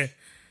like, hey,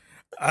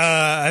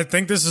 I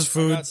think this is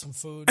food. Got some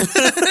food.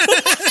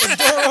 And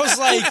Doro's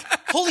like,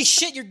 holy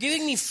shit, you're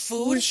giving me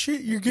food? Holy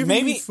shit, you're giving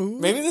me maybe food?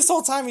 maybe this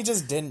whole time he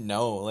just didn't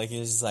know. Like he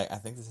was just like, I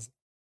think this is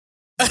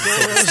a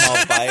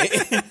small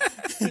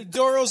bite.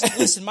 Doro's like,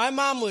 listen, my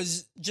mom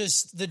was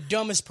just the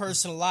dumbest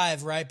person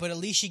alive, right? But at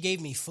least she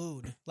gave me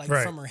food, like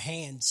Right. from her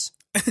hands.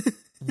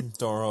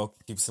 Doro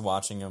keeps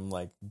watching him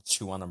like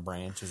chew on a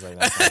branch. He's like,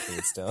 that's not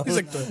food still. He's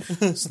like,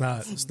 it's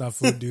not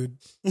food, dude.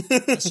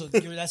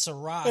 That's a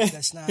rock.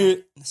 That's not.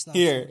 That's not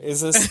Here, food.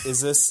 is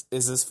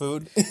this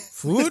food?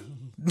 Food?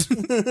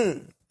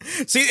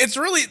 See, it's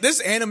really, this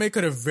anime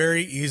could have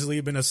very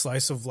easily been a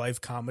slice of life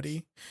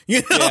comedy.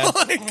 You know, Yeah,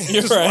 like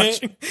you're just right.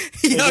 watching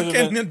could've Hyuk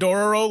been- and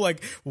Dororo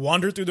like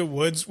wander through the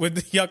woods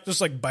with Hyuk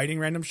just like biting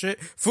random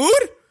shit. Food?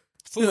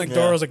 Like Yeah.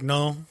 Dororo's like,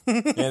 no.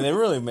 Yeah, they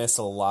really missed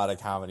a lot of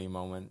comedy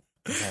moment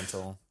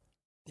potential.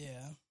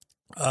 Yeah.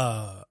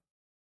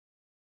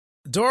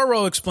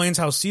 Dororo explains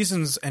how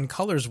seasons and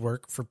colors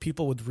work for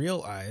people with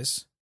real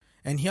eyes.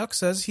 And Hyuk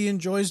says he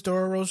enjoys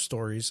Dororo's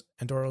stories.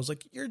 And Dororo's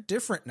like, you're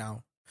different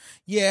now.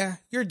 Yeah,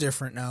 you're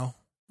different now.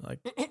 Like,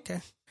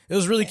 okay. It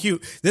was really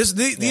cute.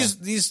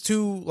 These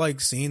two like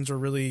scenes were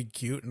really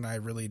cute and I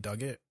really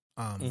dug it.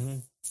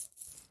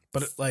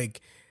 But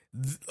like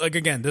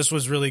again, this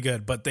was really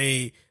good, but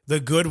the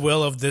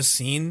goodwill of this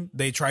scene,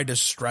 they tried to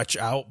stretch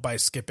out by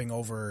skipping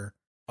over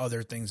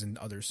other things in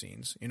other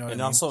scenes. You know what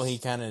And I mean? also, he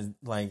kind of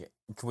like,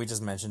 can we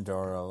just mention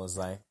Doro was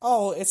like,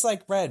 oh, it's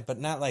like red, but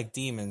not like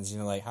demons. You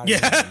know, like how do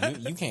Yeah.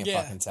 you can't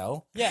Yeah. fucking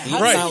tell. Yeah. He- How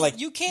it's do not you, like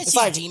you can't it's see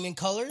like- demon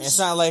colors. It's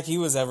not like he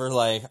was ever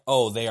like,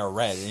 oh, they are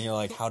red, and you're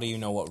like, how do you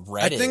know what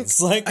red I think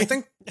is? Like, I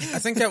think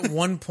at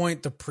one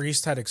point the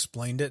priest had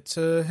explained it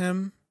to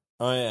him,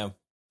 oh yeah,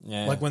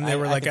 yeah. like when they I-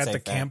 were I like could at the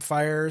take that.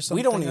 campfire or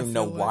something. We don't I even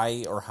know feel like.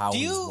 why or how Do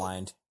he's you-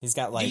 blind. He's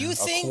got like you a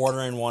think-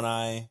 quarter in one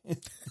eye.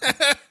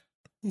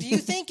 Do you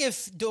think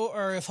if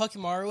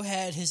Hakimaru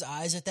had his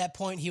eyes at that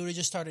point, he would have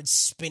just started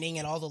spinning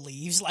at all the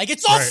leaves, like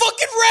it's all Right.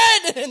 fucking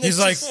red? And He's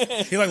it's like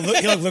just-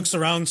 he looks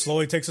around,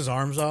 slowly takes his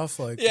arms off,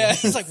 like yeah, what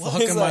he's the like, what,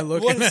 fuck is am that? I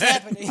looking What is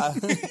at? happening?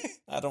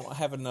 I don't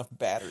have enough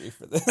battery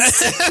for this.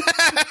 There's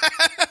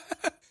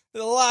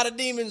a lot of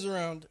demons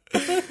around.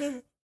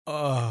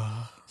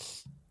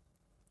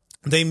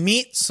 They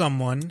meet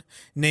someone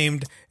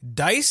named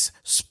Dice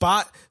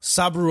Spot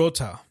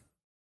Saburoto,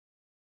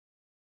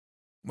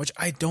 which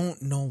I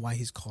don't know why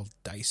he's called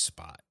Dice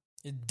Spot.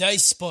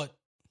 Dice spot.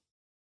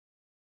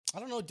 I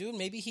don't know, dude.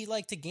 Maybe he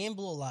liked to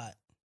gamble a lot.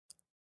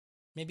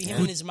 Maybe him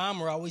and his mom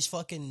were always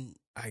fucking.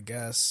 I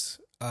guess.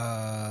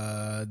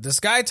 This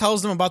guy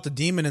tells them about the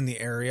demon in the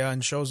area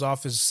and shows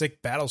off his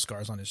sick battle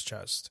scars on his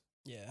chest.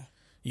 Yeah.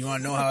 You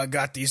want to know how I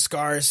got these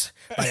scars?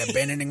 By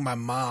abandoning my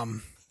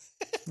mom.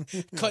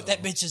 Cut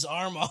that bitch's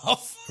arm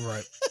off.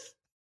 Right.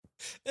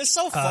 It's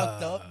so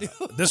fucked up, dude.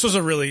 This was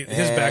his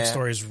Yeah.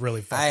 backstory is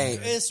really fucking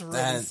good. It's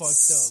really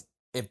fucked up.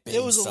 It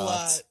It was a sucked.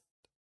 lot.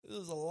 It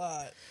was a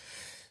lot.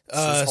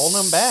 She's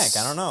holding him back.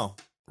 I don't know.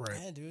 Right.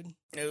 Yeah, dude.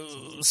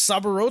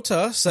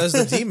 Saburota says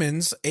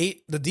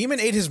the demon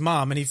ate his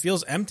mom and he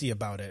feels empty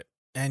about it.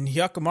 And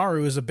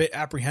Hyakkimaru is a bit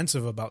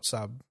apprehensive about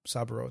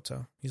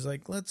Saburota. He's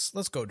like, let's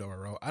go,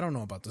 Dororo. I don't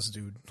know about this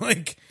dude.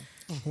 Like,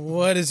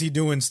 what is he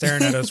doing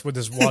staring at us with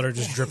this water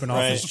just dripping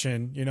off his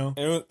chin, you know?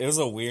 It was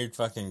a weird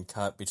fucking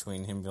cut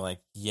between him being like,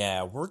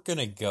 yeah, we're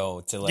gonna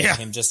go, to like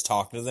him just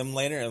talking to them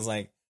later. It was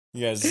like,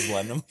 you guys just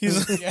letting him?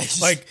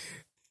 He's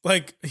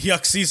like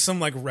Hyuk sees some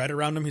like red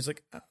around him. He's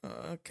like,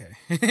 okay,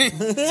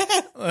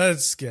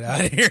 let's get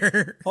out of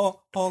here. Oh,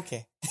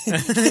 okay.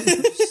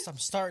 I'm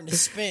starting to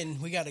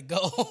spin. We gotta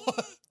go.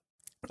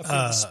 I feel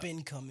the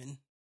spin coming.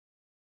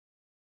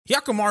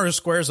 Hyakkimaru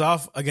squares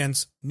off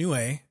against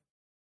Nue,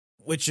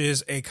 which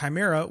is a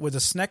chimera with a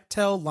snake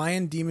tail,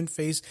 lion demon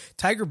face,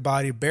 tiger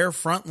body, bear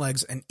front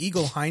legs, and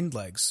eagle hind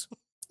legs.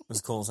 It was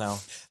cool as hell.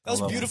 That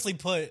was beautifully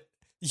put.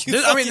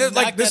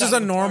 This is a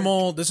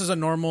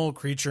normal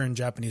creature in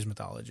Japanese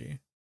mythology.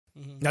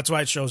 Mm-hmm. That's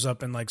why it shows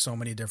up in like so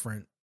many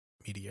different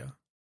media.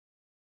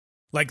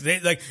 Like this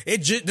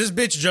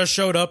bitch just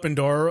showed up in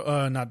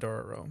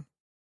Boruto.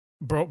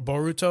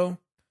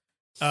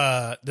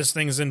 This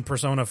thing's in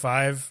Persona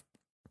 5.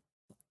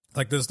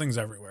 Like this thing's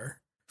everywhere.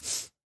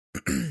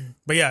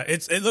 But yeah,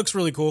 it looks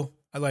really cool.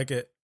 I like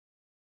it.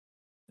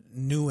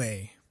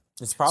 Nue.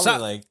 It's probably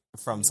like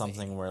from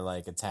something where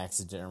like a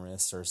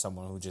taxidermist or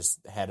someone who just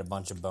had a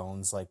bunch of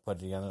bones like put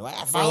together. Like,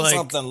 I found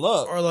something.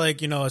 Look, or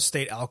like a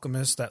state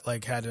alchemist that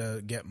like had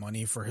to get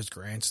money for his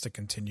grants to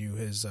continue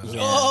his. Okay.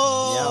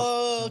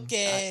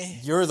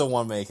 You're the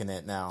one making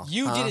it now.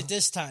 You did it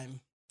this time.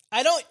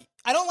 I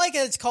don't like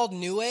that it's called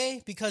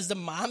Nue because the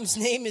mom's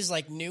name is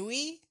like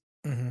Nui.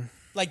 Mm-hmm.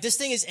 Like this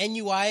thing is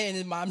Nui and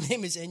the mom's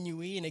name is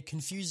Nui and it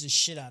confused the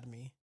shit out of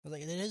me. I was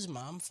like, it is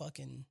mom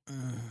fucking.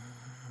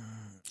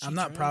 I'm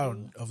not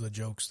proud of the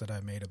jokes that I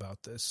made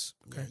about this.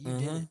 Okay, yeah, you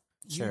did it.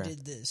 You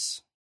did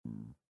this.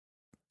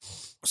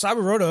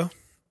 Saburota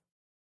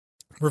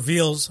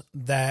reveals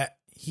that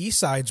he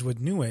sides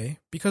with Nue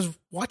because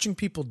watching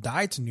people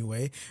die to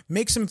Nue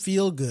makes him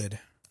feel good.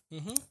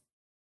 Mm-hmm.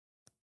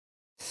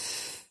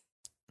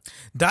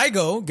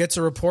 Daigo gets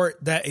a report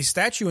that a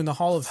statue in the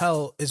Hall of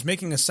Hell is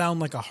making a sound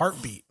like a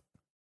heartbeat.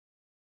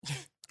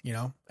 You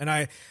know, and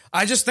I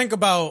think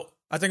about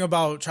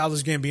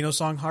Childish Gambino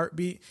song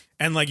Heartbeat,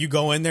 and like you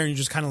go in there and you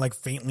just kind of like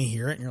faintly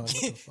hear it, and you're like,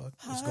 what the fuck?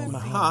 What's going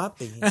on?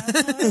 Heartbeat.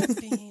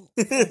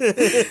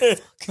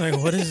 Like,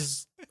 what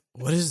is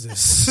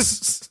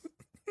this?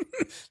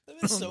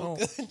 That is so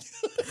good.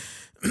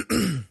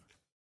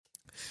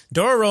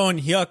 Dororo and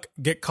Hyuk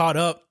get caught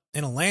up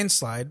in a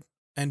landslide,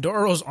 and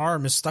Dororo's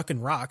arm is stuck in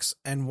rocks,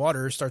 and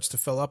water starts to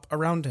fill up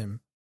around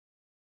him.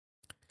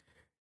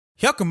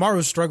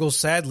 Hyakkimaru struggles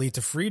sadly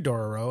to free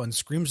Dororo and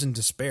screams in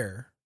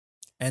despair.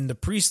 And the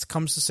priest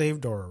comes to save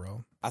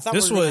Dororo.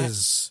 This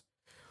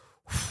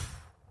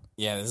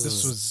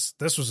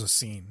was a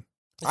scene.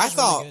 I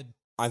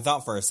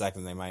thought for a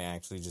second they might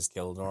actually just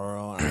kill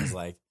Dororo, and I was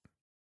like,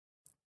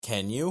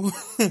 "Can you?"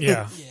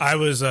 Yeah. I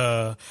was.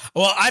 I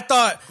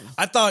thought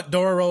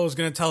Dororo was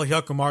gonna tell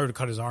Hyakkimaru to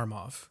cut his arm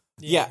off.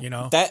 Yeah, you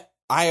know that.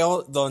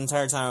 The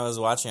entire time I was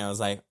watching, I was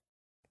like,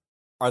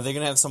 "Are they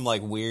gonna have some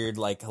like weird,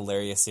 like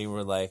hilarious scene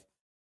where like?"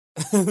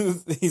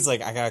 He's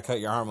like, I gotta cut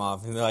your arm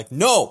off, and they're like,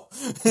 no.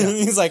 Yeah.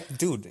 He's like,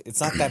 dude, it's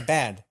not that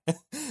bad.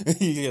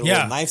 You get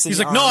little knives in He's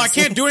your like, no, arms. I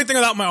can't do anything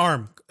without my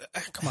arm.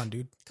 Come on,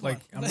 dude. I'm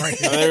right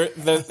here.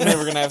 They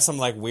were gonna have some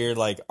like weird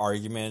like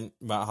argument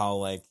about how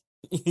like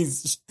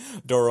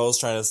Dororo's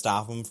trying to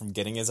stop him from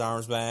getting his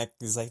arms back.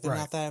 He's like, they're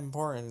not that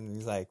important. And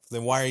he's like,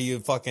 then why are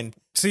you fucking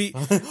see?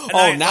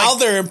 Now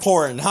they're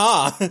important,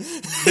 huh?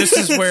 This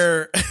is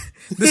where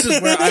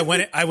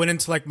I went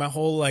into like my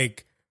whole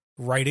like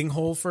writing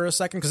hole for a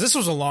second, because this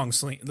was a long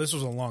scene.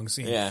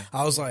 Yeah.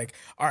 I was like,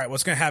 all right,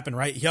 what's gonna happen,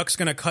 right? Hyuk's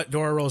gonna cut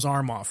Dororo's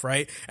arm off,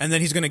 right? And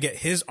then he's gonna get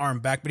his arm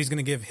back, but he's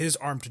gonna give his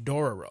arm to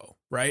Dororo,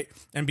 right?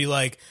 And be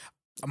like,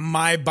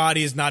 my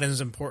body is not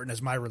as important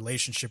as my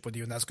relationship with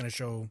you, and that's gonna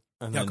show.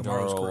 And then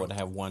Dororo would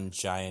have one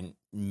giant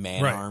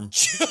man arm.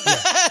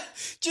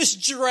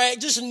 Just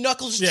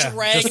knuckles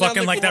dragging. Just fucking on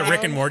the like ground. that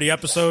Rick and Morty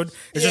episode.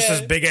 It's just this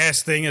big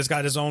ass thing has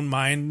got his own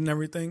mind and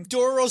everything.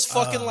 Dororo's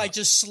fucking like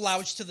just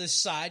slouched to the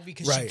side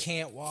because she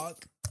can't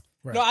walk.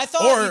 Right. No, I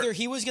thought either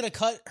he was gonna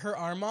cut her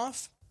arm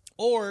off,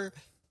 or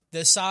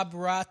the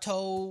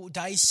Saburato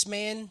Dice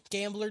Man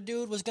gambler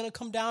dude was gonna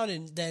come down,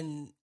 and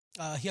then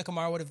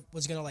Hyakkimaru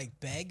was gonna like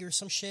beg or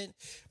some shit.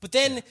 But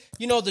then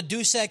the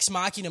Deus Ex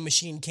Machina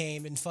machine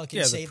came and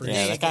fucking saved the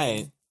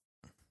day.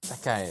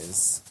 That guy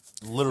is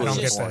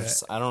literally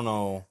horse. I don't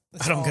know.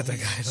 I don't get that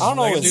guy. I don't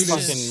know his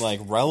fucking like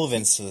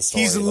relevance to the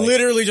story. He's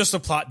literally just a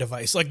plot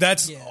device. Like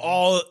that's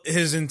all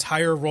his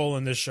entire role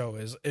in this show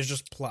is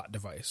just plot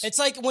device. It's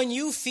like when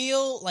you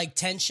feel like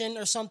tension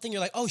or something,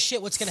 you're like, oh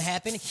shit, what's gonna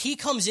happen? He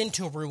comes in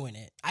to ruin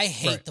it. I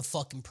hate the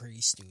fucking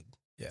priest, dude.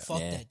 Yeah. Fuck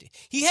that dude.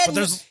 He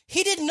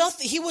did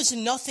nothing. He was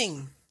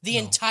nothing the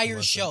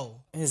entire show.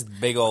 His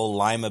big old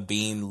lima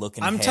bean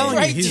looking I'm head. telling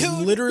Right, you, he's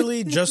dude?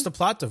 literally just a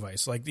plot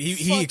device. Like he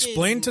Fucking-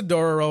 explained to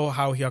Dororo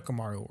how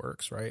Hyakkimaru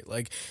works, right?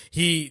 Like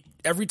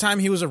every time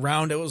he was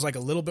around, it was like a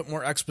little bit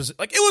more exposition.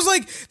 Like it was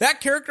like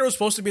that character was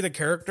supposed to be the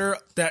character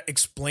that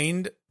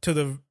explained to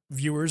the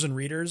viewers and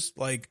readers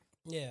like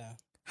Yeah.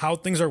 how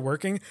things are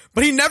working,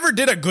 but he never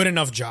did a good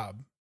enough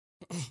job.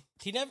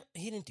 He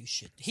didn't do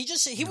shit.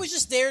 He was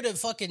just there to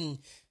fucking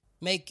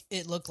make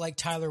it look like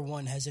Tyler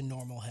 1 has a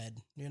normal head,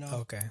 you know?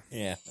 Okay.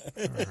 Yeah.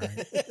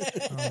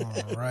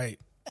 All right.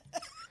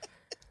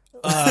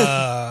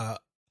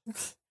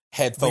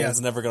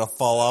 Headphones never gonna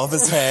fall off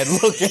his head.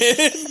 Look at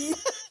it.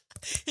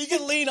 He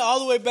could lean all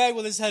the way back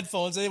with his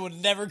headphones and it would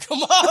never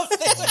come off.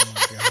 Oh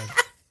my god.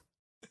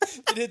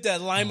 It hit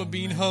that lima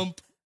bean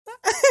hump.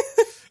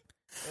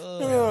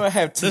 Oh, I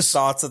have two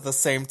thoughts at the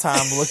same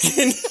time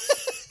looking.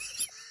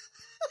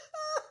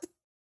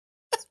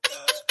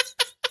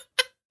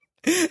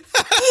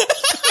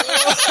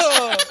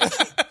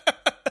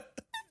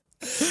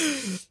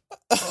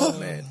 Oh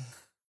man.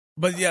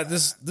 But yeah,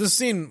 this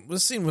scene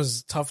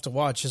was tough to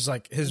watch. His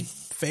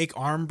fake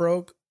arm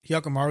broke.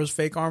 Hyakkimaru's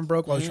fake arm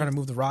broke while he was trying to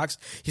move the rocks.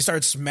 He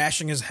started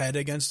smashing his head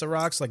against the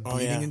rocks, like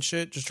bleeding yeah. and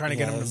shit, just trying to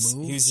get him to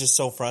move. He was just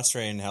so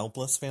frustrated and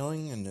helpless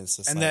feeling, and it's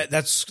just And like,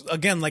 that's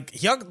again like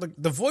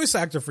the voice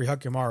actor for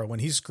Hyakkimaru when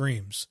he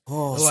screams,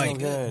 oh, so like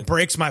good.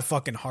 breaks my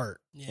fucking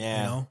heart. Yeah.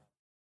 You know?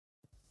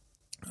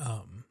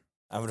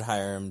 I would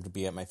hire him to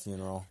be at my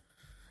funeral.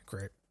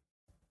 Great.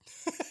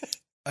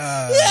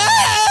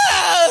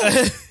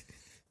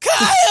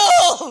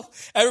 Kyle!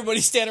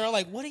 Everybody's standing around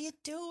like, what are you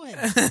doing?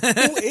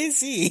 Who is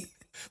he?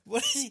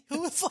 What is he?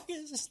 Who the fuck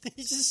is this?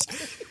 He's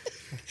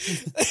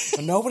just...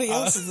 Nobody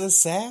else is this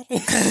sad.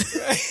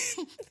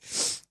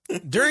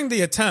 During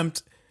the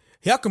attempt,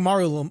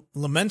 Hyakkimaru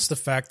laments the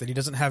fact that he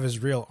doesn't have his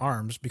real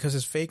arms because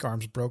his fake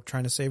arms broke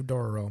trying to save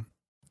Dororo.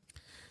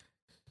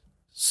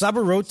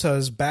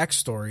 Saburota's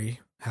backstory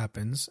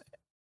happens,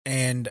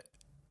 and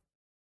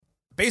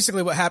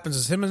basically what happens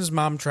is him and his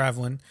mom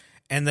traveling,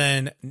 and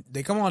then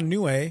they come on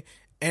Nue,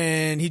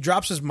 and he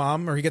drops his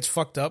mom, or he gets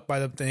fucked up by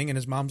the thing, and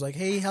his mom's like,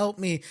 hey, help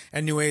me,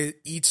 and Nue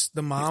eats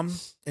the mom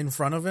in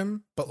front of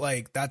him, but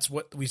like that's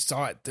what we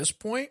saw at this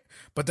point,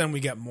 but then we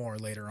get more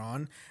later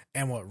on,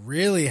 and what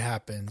really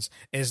happens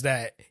is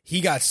that he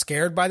got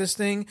scared by this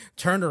thing,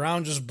 turned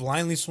around, just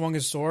blindly swung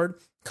his sword,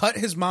 cut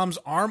his mom's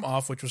arm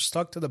off, which was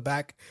stuck to the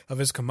back of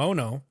his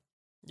kimono.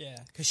 Yeah,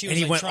 because she And was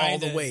he like, went trying all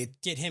the to way-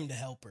 get him to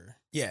help her.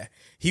 Yeah.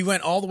 He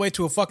went all the way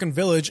to a fucking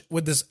village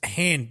with this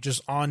hand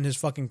just on his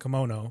fucking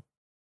kimono.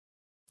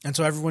 And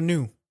so everyone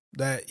knew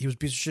that he was a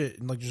piece of shit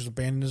and like just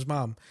abandoned his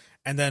mom.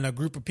 And then a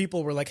group of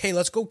people were like, hey,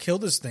 let's go kill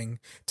this thing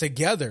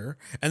together.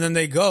 And then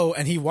they go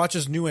and he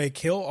watches Nue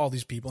kill all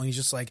these people. And he's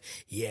just like,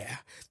 yeah,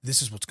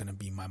 this is what's going to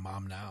be my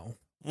mom now.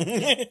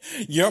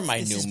 You're my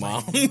This new is my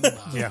mom. new mom.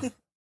 Yeah.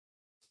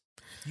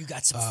 You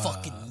got some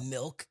fucking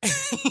milk.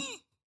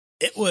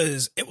 It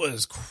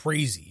was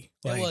crazy.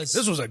 Like, was.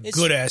 This was a It's-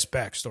 good ass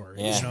backstory.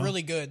 Yeah. You know?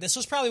 Really good. This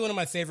was probably one of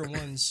my favorite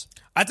ones.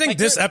 I think like,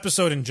 this there-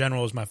 episode in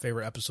general is my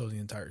favorite episode of the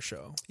entire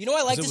show. You know why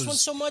I like 'Cause it this one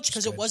was- so much?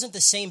 Because it good. wasn't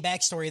the same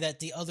backstory that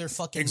the other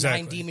fucking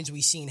Exactly. 9 demons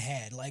we seen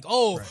had. Like,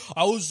 oh,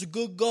 I was a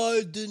good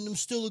guy, then I'm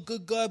still a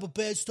good guy, but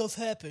bad stuff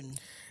happened.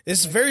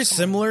 It's very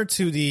similar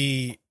to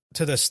the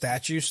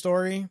statue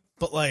story,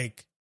 but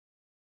like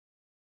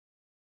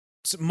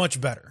it's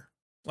much better.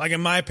 Like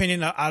in my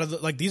opinion, out of the,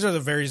 like these are the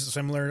very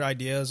similar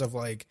ideas of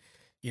like,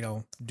 you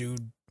know,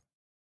 dude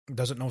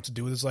doesn't know what to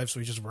do with his life, so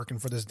he's just working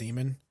for this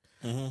demon.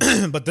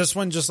 But this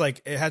one just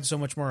like it had so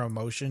much more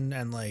emotion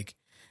and like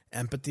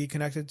empathy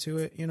connected to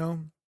it, you know.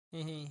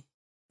 Mm-hmm.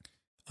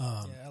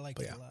 Yeah, I like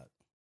but it yeah. a lot.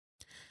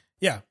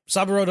 Yeah,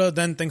 Saburota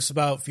then thinks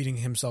about feeding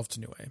himself to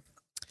Nue.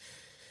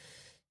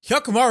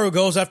 Hyakkimaru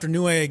goes after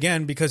Nue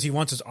again because he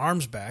wants his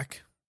arms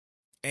back.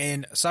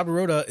 And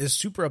Saburota is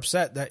super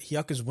upset that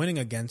Hyuk is winning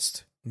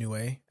against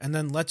Nue and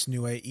then lets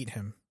Nue eat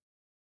him.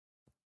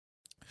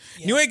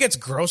 Yeah. Nue gets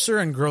grosser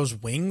and grows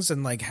wings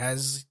and like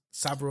has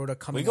Saburota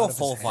coming We go out of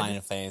full his head.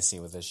 Final Fantasy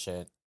with this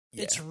shit.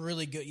 Yeah. It's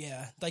really good,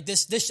 yeah. Like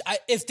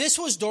if this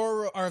was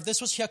Dora or if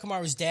this was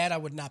Hyakkimaru's dad, I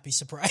would not be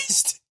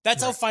surprised.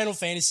 That's how Final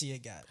Fantasy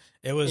it got.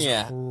 It was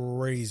Yeah.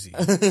 crazy.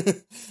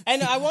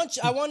 And I want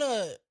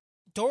to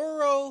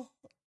Dororo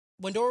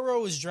when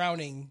Dororo was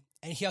drowning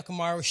and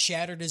Hyakkimaru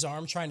shattered his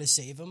arm trying to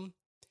save him.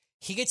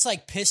 He gets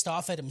like pissed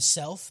off at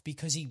himself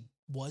because he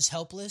was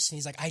helpless and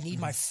he's like, I need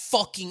my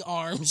fucking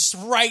arms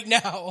right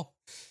now.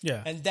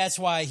 Yeah. And that's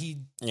why he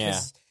Yeah.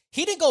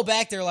 he didn't go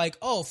back there like,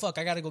 oh fuck,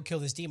 I gotta go kill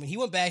this demon. He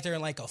went back there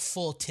in like a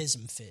full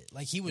tism fit.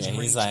 Like he was And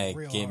he's raging like,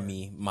 real give hard.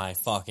 me my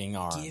fucking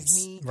arms. Give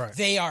me Right.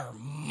 they are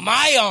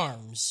my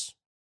arms.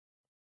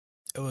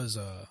 It was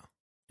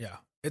yeah.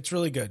 It's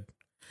really good.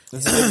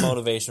 It's a good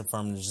motivation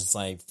for him to just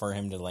like, for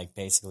him to like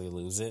basically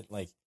lose it.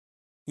 Like,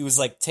 he was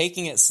like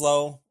taking it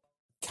slow,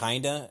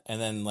 kinda,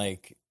 and then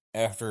like,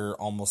 after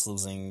almost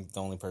losing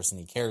the only person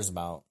he cares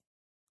about,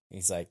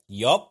 he's like,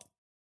 yup.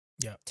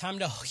 Time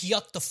to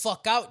yuck the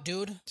fuck out,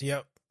 dude.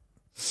 Yep.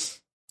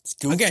 It's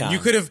goof Again, time.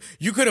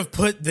 you could have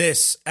put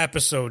this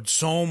episode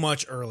so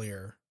much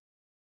earlier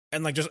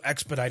and like just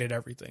expedited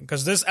everything.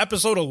 Because this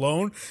episode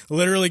alone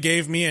literally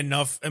gave me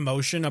enough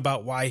emotion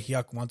about why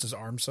Hyuk wants his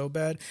arm so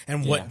bad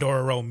and what Yeah.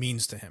 Dororo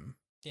means to him.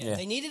 Yeah,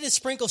 they needed to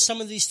sprinkle some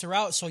of these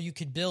throughout so you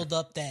could build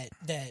up that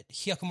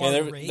Hyakumaru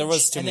there- rage. there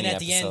was too and then many at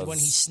the end when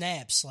he episodes.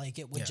 snaps, like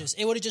it would Yeah.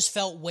 it would have just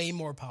felt way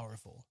more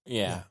powerful.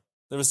 Yeah.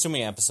 There was too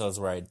many episodes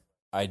where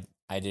I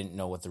didn't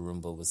know what the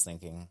Roomba was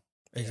thinking.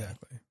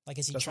 Exactly. Like,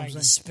 is he That's what I'm trying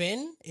to saying.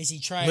 spin? Is he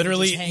trying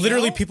Literally, to just hang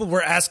literally, out? people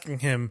were asking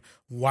him,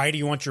 "Why do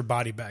you want your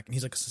body back?" And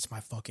he's like, "'Cause it's my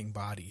fucking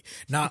body."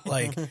 Not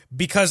like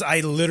because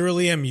I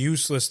literally am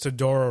useless to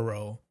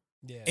Dororo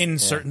Yeah. in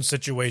certain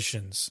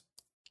situations.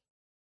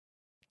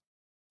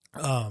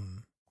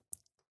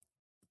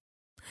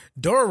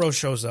 Dororo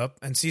shows up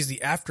and sees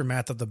the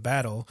aftermath of the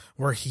battle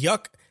where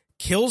Hyuk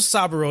kills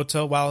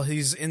Saburota while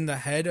he's in the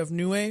head of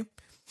Nue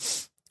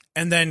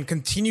and then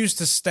continues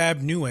to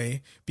stab Nue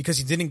because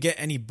he didn't get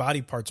any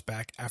body parts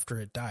back after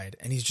it died.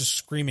 And he's just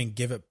screaming,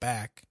 "Give it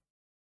back,"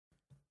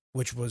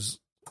 which was,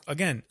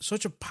 again,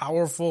 such a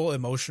powerful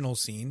emotional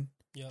scene.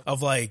 Yep.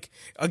 Of like,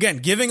 again,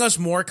 giving us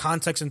more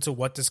context into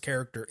what this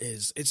character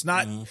is. It's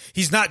not,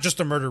 he's not just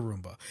a murder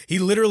Roomba. He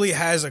literally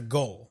has a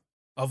goal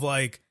of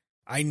like,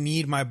 I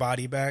need my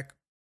body back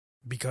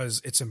because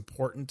it's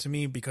important to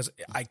me because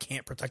I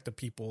can't protect the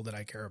people that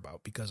I care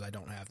about because I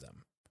don't have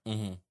them.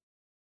 Mm-hmm.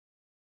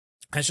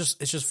 And it's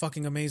just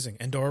fucking amazing.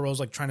 And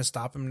Dororo's like trying to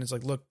stop him and it's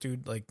like, look,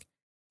 dude, like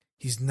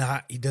he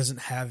doesn't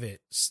have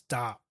it.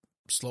 Stop.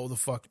 Slow the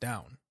fuck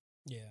down.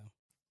 Yeah.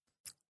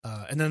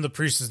 And then the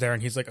priest is there,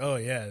 and he's like, "Oh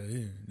yeah,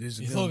 this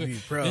is gonna be a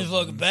problem. He's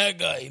like a bad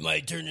guy. He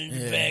might turn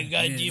into a bad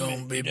guy He's demon.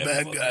 gonna be a You never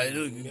bad fucking-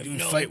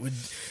 guy.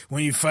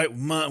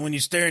 When you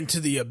stare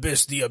into the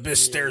abyss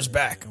stares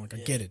back." I'm like, I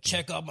get it. Dude.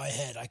 Check out my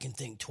head. I can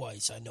think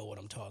twice. I know what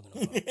I'm talking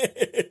about.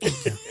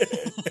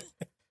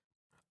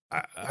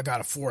 I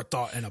got a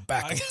forethought and a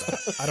backup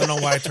thought. I don't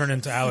know why I turned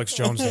into Alex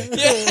Jones. Like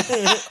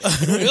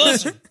that. Hey,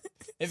 listen,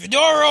 if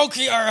Dororo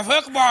or if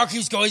Hyakumaru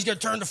keeps going, he's gonna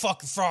turn to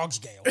fucking frog's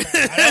gay.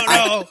 Okay? I don't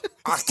know.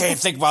 I can't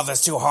think about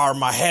this too hard.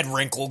 My head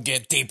wrinkle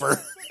get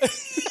deeper. You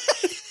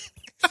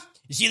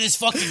see this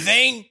fucking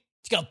vein?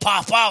 It's gonna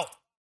pop out.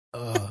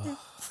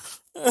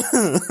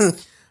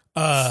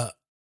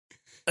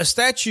 A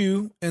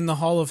statue in the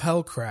Hall of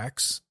Hell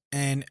cracks,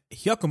 and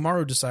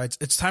Hyakumaru decides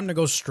it's time to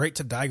go straight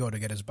to Daigo to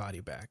get his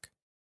body back.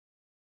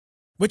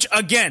 Which,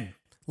 again,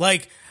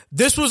 like,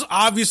 this was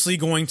obviously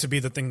going to be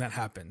the thing that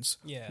happens.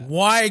 Yeah.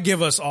 Why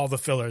give us all the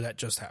filler that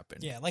just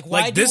happened? Yeah, like,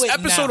 why do this it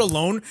episode now?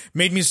 alone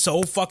made me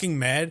so fucking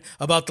mad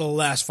about the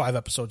last 5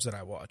 episodes that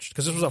I watched.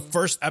 Because this was a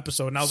first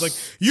episode, and I was like,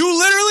 you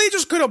literally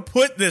just could have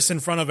put this in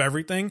front of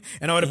everything,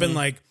 and I would have been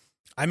like,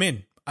 I'm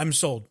in. I'm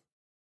sold.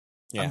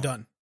 Yeah. I'm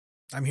done.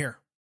 I'm here.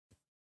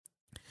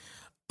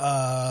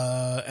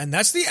 And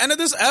that's the end of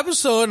this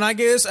episode, and I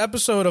gave this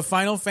episode of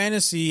Final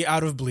Fantasy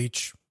out of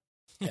Bleach.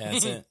 Yeah,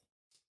 that's it.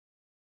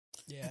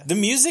 Yeah. The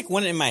music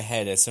went in my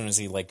head as soon as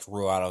he like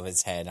grew out of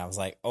his head. I was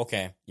like,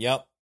 okay,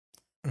 yep.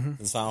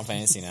 It's Final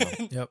Fantasy now.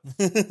 Yep.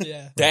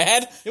 Yeah.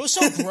 Dad? It was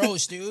so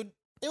gross, dude.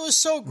 It was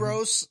so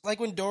gross. Like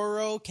when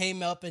Dororo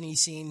came up and he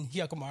seen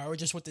Hyakumaru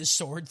just with his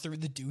sword through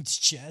the dude's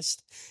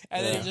chest,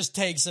 and then he just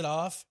takes it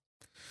off.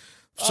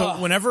 So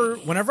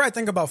whenever I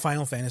think about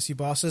Final Fantasy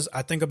bosses,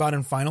 I think about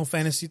in Final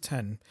Fantasy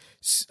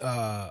X,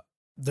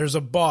 there's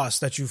a boss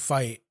that you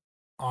fight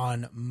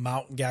on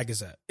Mount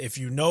Gagazet. If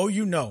you know,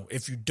 you know.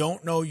 If you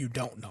don't know, you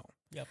don't know.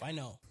 Yep, I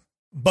know.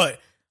 But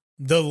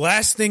the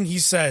last thing he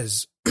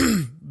says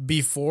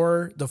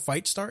before the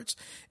fight starts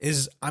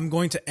is, "I'm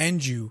going to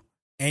end you,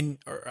 and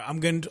or I'm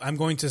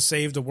going to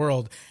save the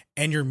world."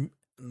 And you're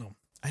no,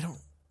 I don't.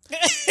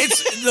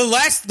 It's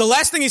the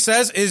last thing he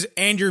says is,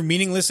 "And your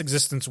meaningless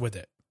existence with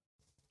it."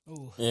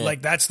 Ooh. Yeah.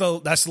 Like that's the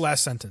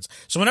last sentence.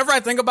 So whenever I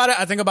think about it,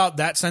 I think about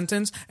that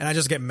sentence, and I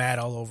just get mad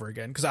all over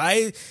again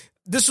because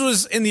this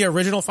was in the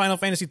original Final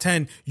Fantasy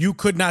X. You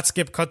could not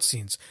skip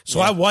cutscenes, so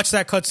I watched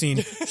that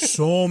cutscene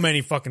so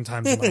many fucking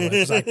times in my life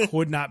because I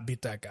could not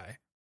beat that guy.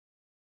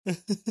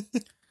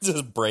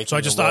 Just breaking So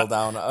I just the world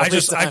thought, down.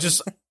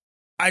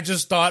 I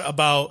just thought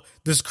about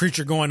this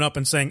creature going up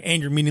and saying,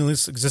 "And your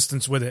meaningless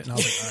existence with it," and I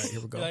was like, all right,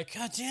 here we go. You're like,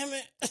 God damn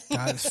it.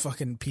 God, it's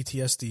fucking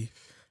PTSD.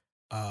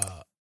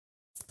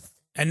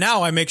 And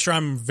now I make sure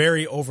I'm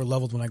very over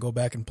leveled when I go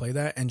back and play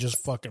that and just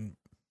fucking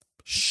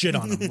shit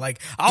on him. Like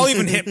I'll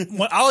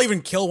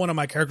even kill one of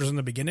my characters in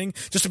the beginning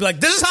just to be like,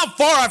 this is how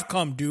far I've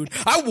come, dude.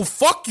 I will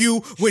fuck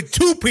you with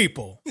 2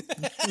 people.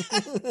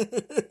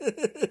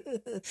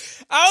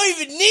 I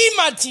don't even need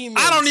my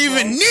teammates. I don't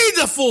even bro. need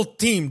the full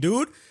team,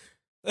 dude.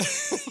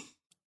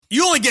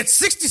 You only get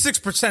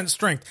 66%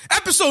 strength.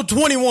 Episode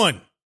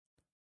 21.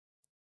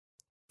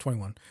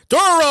 21.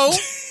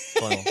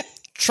 Dororo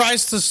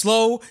tries to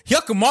slow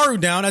Hyakumaru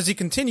down as he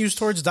continues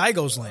towards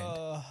Daigo's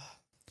land.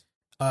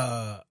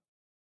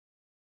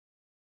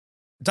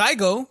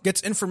 Daigo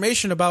gets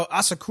information about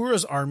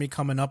Asakura's army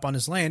coming up on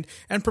his land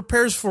and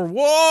prepares for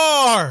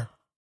war.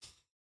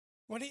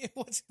 What?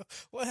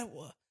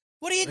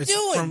 What are you It's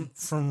doing?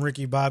 from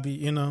Ricky Bobby,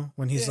 you know,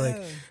 when he's like,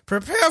 Yeah.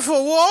 prepare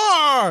for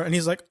war. And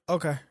he's like,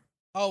 okay.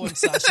 Oh, when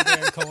Sacha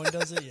Baron Cohen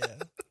does it,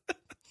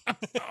 yeah.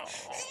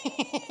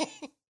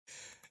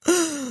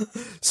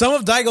 Some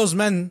of Daigo's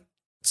men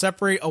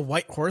separate a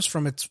white horse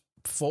from its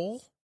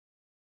foal.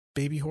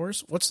 Baby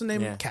horse. What's the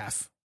name? Yeah.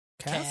 Calf.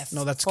 Calf.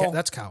 No, that's Foal.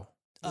 that's cow.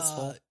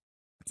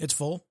 It's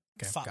full.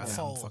 Okay, got it. I'm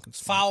Foul. fucking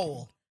smart.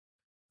 Foul.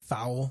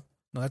 Foul.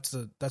 No, that's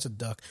a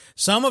duck.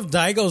 Some of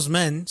Daigo's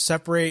men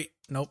separate.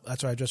 Nope,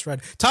 that's what I just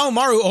read.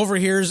 Taomaru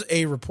overhears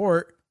a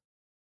report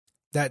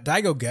that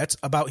Daigo gets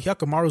about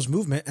Hyakkimaru's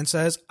movement and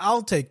says,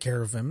 "I'll take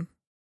care of him."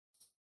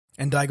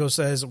 And Daigo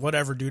says,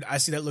 "Whatever, dude. I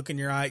see that look in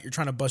your eye. You're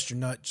trying to bust your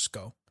nut. Just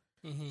go."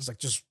 Mm-hmm. He's like,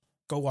 "Just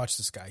go watch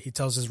this guy." He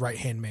tells his right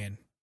hand man,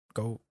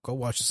 "Go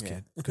watch this Yeah.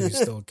 kid because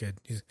he's still a kid.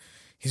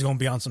 He's gonna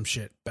be on some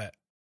shit." Bet.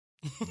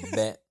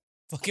 Bet.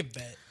 Fucking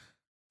bet.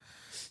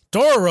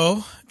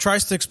 Dororo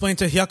tries to explain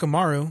to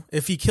Hyakkimaru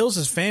if he kills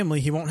his family,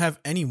 he won't have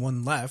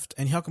anyone left.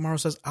 And Hyakkimaru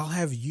says, "I'll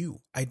have you.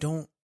 I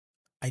don't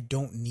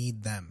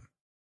need them.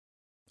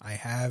 I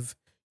have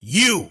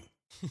you.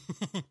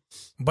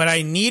 But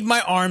I need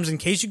my arms in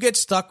case you get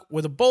stuck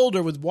with a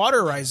boulder with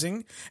water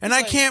rising, and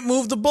I can't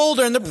move the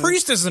boulder, and the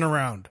priest isn't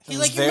around." He's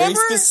like, you Very remember?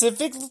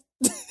 specific.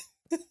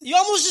 You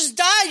almost just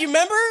died, you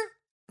remember?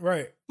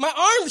 Right. My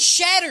arm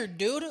shattered,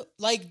 dude.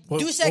 Like, What-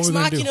 Deus what Ex we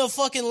gonna do? Machina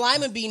fucking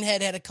Lima Bean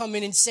Head had to come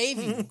in and save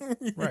you.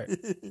 Right.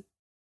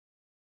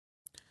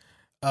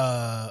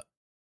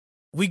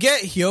 We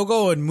get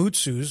Hyogo and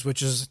Mutsu's,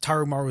 which is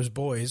Tarumaru's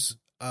boys,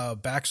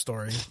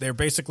 backstory. They're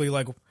basically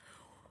like,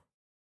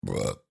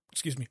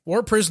 excuse me,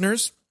 war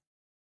prisoners,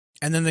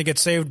 and then they get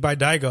saved by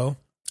Daigo,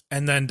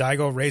 and then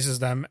Daigo raises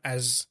them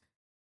as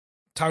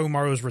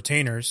Tarumaru's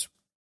retainers.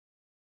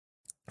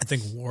 I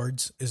think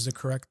wards is the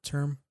correct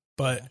term,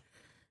 but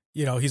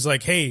you know, he's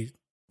like, "Hey,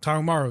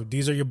 Tarumaru,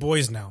 these are your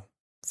boys now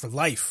for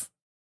life."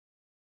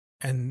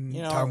 And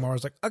You know-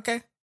 Tarumaru's like,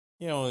 "Okay."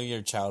 You know,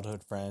 your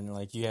childhood friend,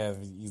 like you have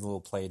you little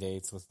play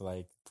dates with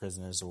like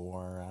prisoners of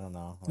war. I don't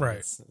know. Like, Right,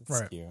 It's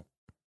right. cute.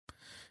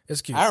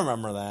 It's cute. I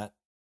remember that.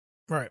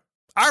 Right.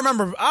 I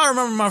remember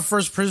my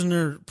first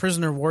prisoner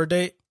war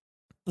date.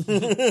 They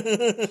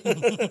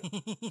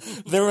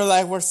were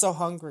like, "We're so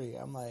hungry."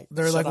 I'm like,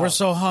 They're "Shut like, up." "We're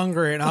so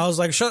hungry," and I was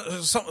like,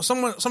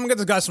 someone get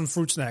this guy some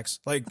fruit snacks.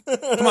 Like,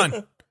 come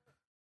on."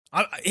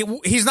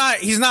 He's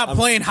not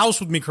playing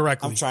house with me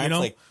correctly. I'm trying you know?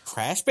 to play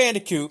Crash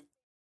Bandicoot.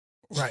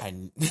 Right. I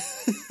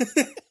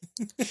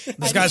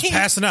This guy's need-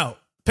 passing out.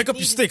 Pick up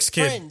your need sticks,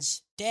 kid.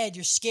 Friends. Dad,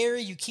 you're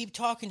scary. You keep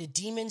talking to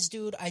demons,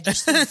 dude. I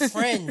just need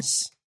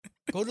friends.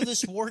 Go to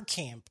this war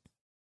camp.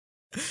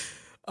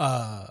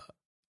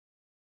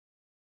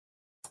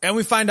 And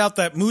we find out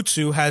that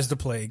Mutsu has the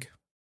plague.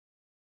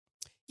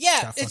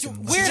 Yeah, Got it's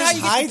fucking- weird He how just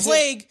you get hides the it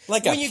plague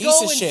like a when you piece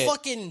go of and shit.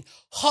 fucking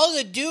hug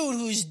a dude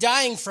who's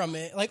dying from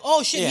it. Like,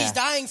 oh shit, Yeah. he's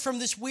dying from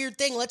this weird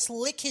thing. Let's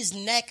lick his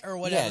neck or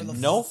whatever. Yeah, the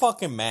no fuck.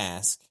 fucking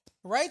mask.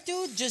 Right,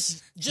 dude?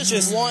 Just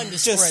Just- one to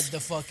just- spread the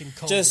fucking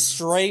COVID. Just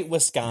straight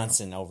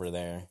Wisconsin over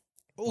there.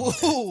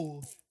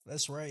 Ooh,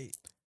 that's right.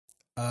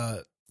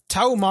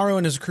 Taomaru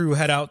and his crew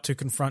head out to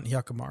confront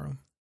Hyakkimaru.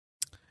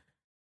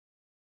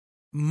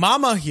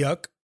 Mama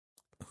Hyuk,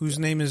 whose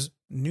name is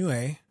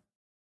Nui,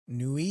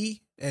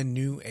 I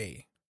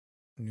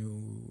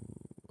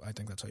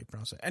think that's how you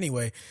pronounce it.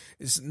 Anyway,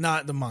 it's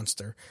not the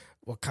monster.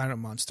 What kind of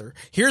monster?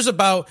 Hears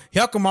about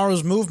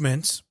Hyakkimaru's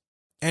movements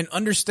and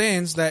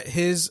understands that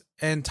his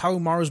and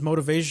Taomaru's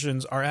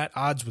motivations are at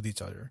odds with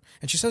each other.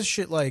 And she says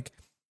shit like,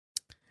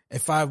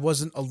 "If I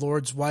wasn't a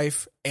lord's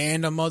wife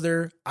and a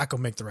mother, I could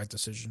make the right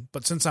decision.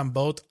 But since I'm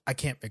both, I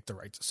can't make the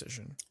right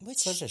decision." Which,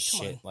 Such a come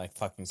shit, on. like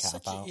fucking cop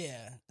Such a, out.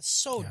 yeah,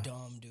 so Yeah.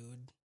 dumb,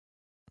 dude.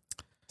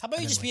 How about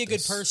you didn't just be like a good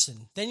this.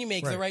 person? Then you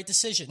make the Right. right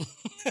decision.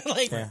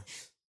 Like, Yeah.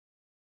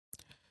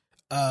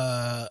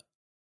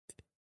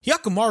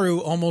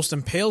 Hyakkimaru almost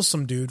impales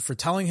some dude for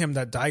telling him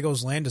that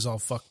Daigo's land is all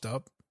fucked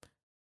up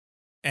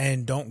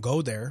and don't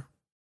go there.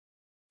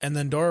 And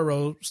then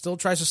Dororo still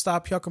tries to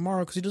stop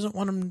Hyakkimaru because he doesn't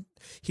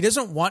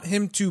want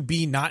him to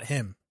be not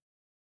him.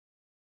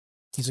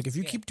 He's like, if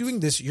you keep doing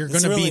this, you're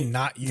This gonna really- be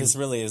not you. This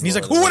really is. And he's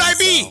Lord like, of who the would I Rings,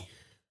 be?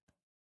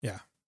 though. Yeah.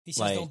 he says,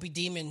 Like- don't be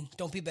demon,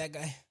 don't be bad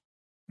guy.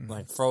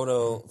 Like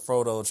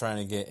Frodo trying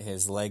to get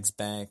his legs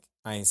back.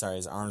 His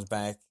arms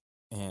back,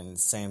 and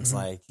Sam's Mm-hmm.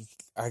 like,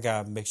 "I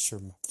gotta make sure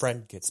my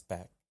friend gets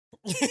back."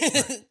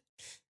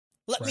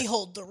 Let me Right.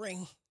 hold the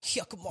ring,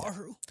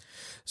 Hyakkimaru.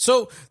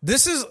 So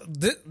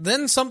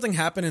then something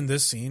happened in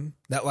this scene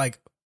that like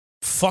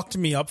fucked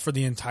me up for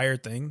the entire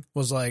thing.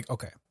 Was like,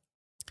 okay,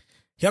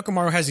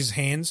 Hyakkimaru has these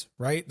hands,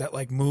 right, that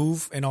like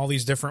move in all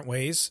these different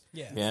ways,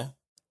 Yeah. Yeah.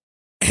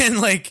 and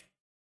like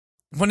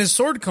when his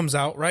sword comes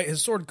out, right,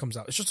 his sword comes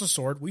out. It's just a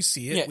sword. We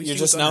see it. Yeah. We You see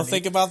just what's now underneath.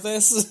 think about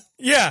this.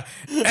 Yeah,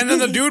 and then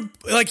the dude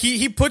like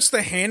he puts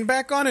the hand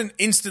back on and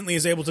instantly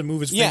is able to move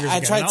his Yeah, fingers. I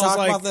again. tried And to talk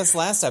was about this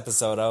last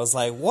episode. I was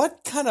like,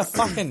 "What kind of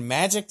fucking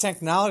magic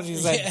technology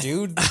is that, Yeah.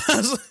 dude?"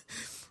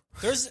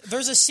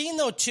 There's a scene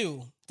though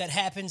too that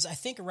happens, I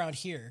think, around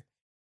here,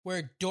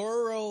 where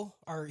Dororo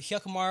or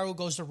Hyakkimaru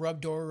goes to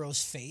rub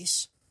Dororo's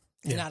face,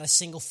 and Yeah. not a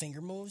single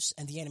finger moves,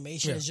 and the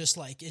animation Yeah. is just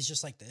like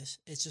this.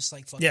 It's just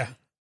like fucking. Yeah.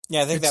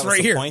 Yeah, I think It's that was right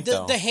the here. point, The,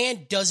 though. the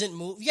hand doesn't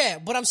move. Yeah,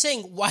 but I'm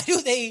saying, why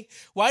do they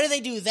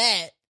do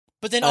that?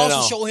 But then I also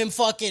know. show him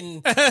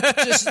fucking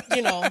just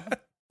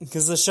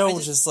Because the show I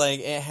was just like,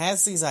 it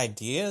has these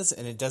ideas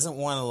and it doesn't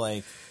want to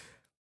like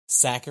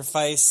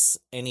sacrifice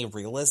any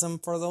realism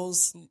for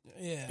those.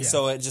 yeah.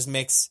 So it just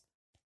makes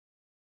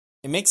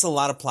a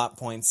lot of plot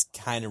points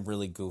kind of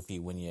really goofy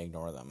when you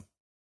ignore them.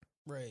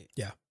 Right.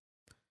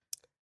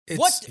 It's,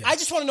 What? yeah. I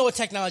just want to know what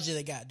technology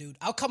they got, dude.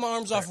 I'll cut my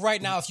arms off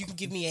right now if you can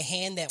give me a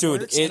hand that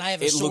Dude, works and I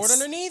have a it sword looks-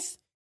 underneath.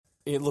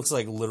 It looks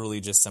like literally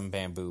just some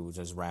bamboo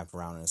just wrapped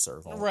around in a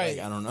circle. Right.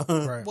 Like, I don't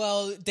know. Right.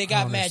 Well, they I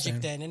got don't magic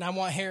understand. then, and I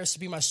want Harris to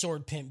be my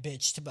sword pimp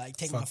bitch to like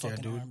take my Fuck yeah,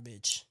 fucking dude. arm,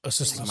 bitch.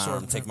 Assistant My sword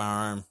arm, take pimp. my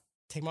arm.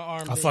 Take my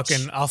arm. I'll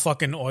bitch.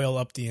 fucking oil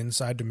up the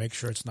inside to make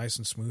sure it's nice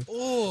and smooth.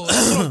 Oh,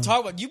 that's what I'm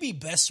talking about. You be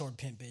best sword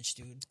pimp, bitch,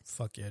 dude.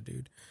 Fuck yeah,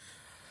 dude.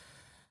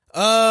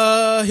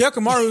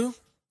 Hyakkimaru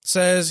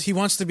says he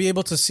wants to be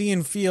able to see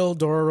and feel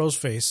Dororo's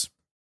face.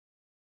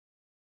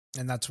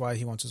 And that's why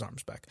he wants his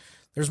arms back.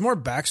 There's more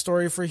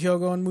backstory for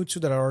Hyogo and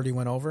Mutsu that I already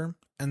went over.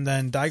 And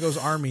then Daigo's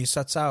army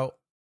sets out.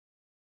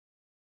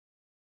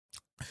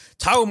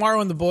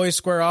 Taomaru and the boys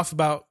square off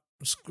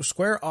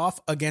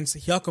against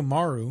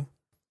Hyakkimaru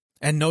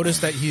and notice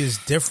that he is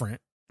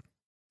different.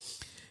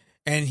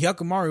 And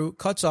Hyakkimaru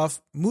cuts off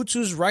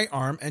Mutsu's right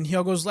arm and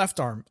Hyogo's left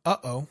arm.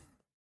 Uh-oh.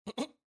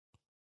 I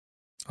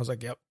was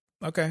like, yep.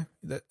 Okay.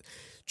 That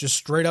just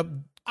straight up,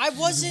 I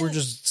wasn't. we're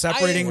just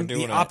separating We're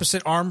doing the it.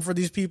 opposite arm for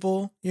these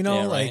people. You know, Yeah,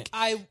 right. like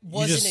I you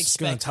wasn't just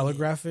expecting. gonna it.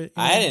 telegraph it.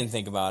 you I know? didn't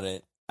think about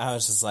it. I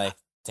was just like,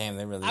 damn,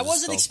 they really I just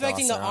wasn't both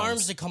expecting the lost their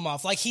arms to come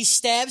off. Like he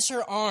stabs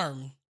her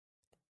arm,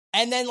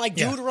 and then like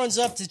Yeah. dude runs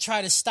up to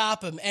try to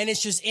stop him, and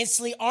it's just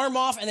instantly arm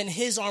off, and then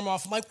his arm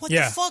off. I'm like, what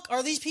Yeah. the fuck?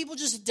 Are these people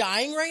just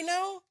dying right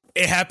now?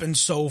 It happened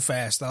so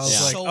fast. I was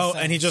Yeah. like, So oh,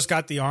 and he fast. just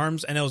got the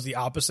arms, and it was the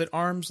opposite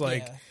arms.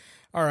 Like, Yeah.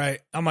 all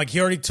right. I'm like, he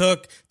already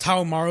took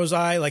Taomaru's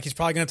eye. Like, he's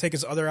probably gonna take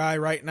his other eye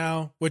right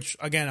now. Which,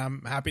 again,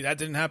 I'm happy that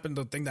didn't happen.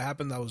 The thing that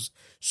happened that was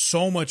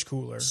so much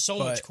cooler. So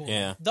But, much cooler.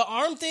 yeah. The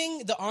arm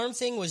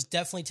thing was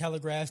definitely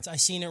telegraphed. I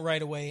seen it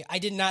right away. I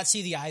did not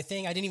see the eye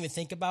thing. I didn't even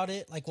think about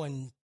it. Like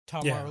when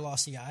Tamaru Yeah.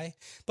 lost the eye.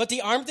 But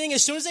the arm thing,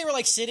 as soon as they were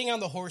like sitting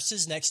on the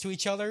horses next to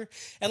each other,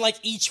 and like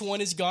each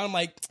one is gone, I'm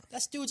like,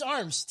 that's dude's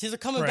arms. They're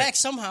coming Right. back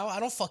somehow. I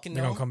don't fucking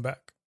know. They're gonna come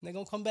back. They're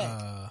gonna come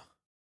back.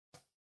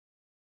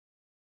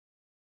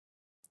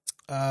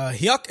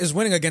 Hyuk is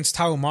winning against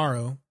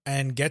Taomaru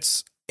and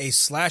gets a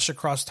slash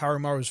across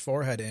Taomaru's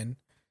forehead in,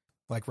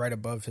 like right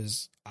above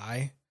his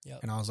eye. Yep.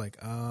 And I was like,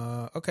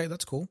 okay,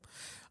 that's cool.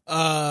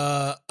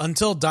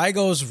 Until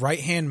Daigo's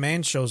right-hand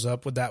man shows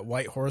up with that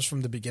white horse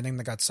from the beginning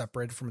that got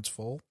separated from its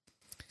foal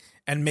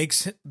and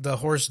makes the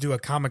horse do a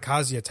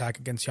kamikaze attack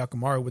against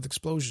Hyakkimaru with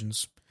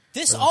explosions.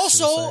 This Or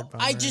also, suicide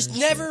bomber I just and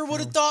never shit, would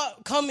have yeah.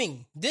 thought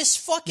coming. This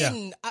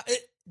fucking,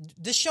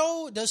 this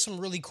show does some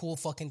really cool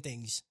fucking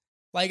things.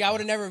 Like, I would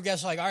have never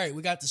guessed, like, all right,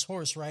 we got this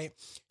horse, right?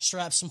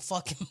 Strap some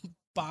fucking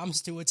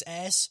bombs to its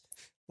ass,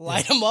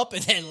 light them up,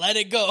 and then let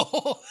it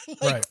go.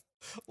 Like, Right.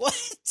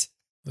 what?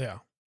 Yeah.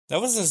 That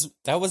was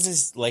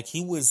his, like,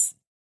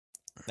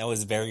 that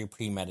was very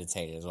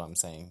premeditated, is what I'm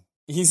saying.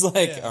 He's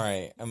like, Yeah. all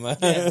right,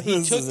 Yeah, he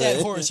this took is that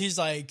it. horse. He's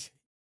like,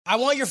 I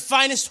want your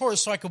finest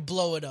horse so I could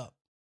blow it up.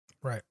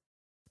 Right.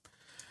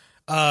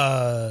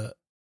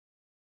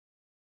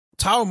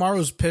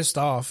 Taomaru's pissed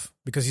off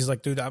because he's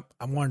like, dude, I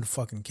wanted to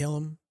fucking kill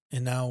him,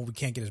 and now we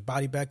can't get his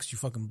body back because you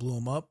fucking blew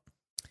him up.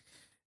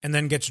 And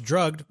then gets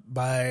drugged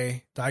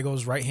by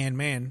Daigo's right-hand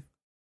man.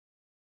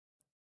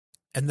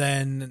 And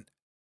then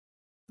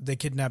they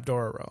kidnap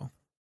Dororo.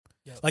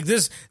 Yep. Like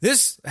this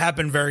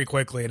happened very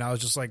quickly, and I was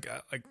just like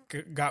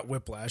got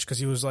whiplash because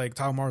he was like,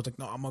 Taomaru's like,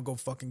 no, I'm gonna go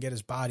fucking get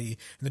his body,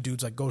 and the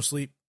dude's like, go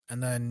sleep,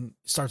 and then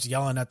starts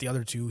yelling at the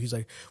other two. He's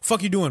like,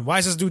 fuck you doing? Why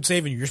is this dude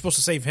saving you? You're supposed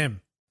to save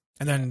him.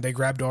 And then they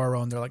grab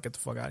Dororo and they're like, get the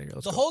fuck out of here.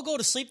 Let's The go. whole go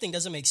to sleep thing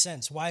doesn't make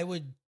sense. Why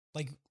would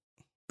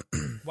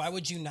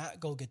you not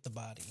go get the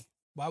body?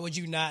 Why would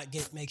you not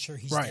make sure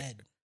he's Right.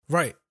 dead?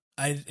 Right.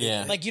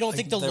 Yeah. Like, you don't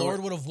think the they Lord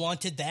were- would have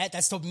wanted that?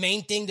 That's the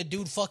main thing the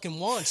dude fucking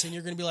wants, and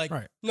you're gonna be like,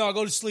 Right. no,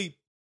 go to sleep.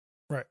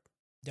 Right.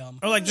 Dumb.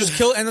 Or like just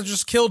kill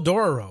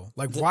Dororo.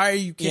 Like, why are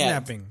you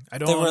kidnapping? I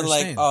don't They were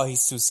understand. like, oh,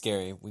 he's too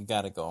scary. We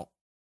gotta go.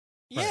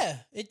 Yeah,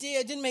 it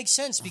didn't make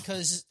sense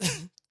because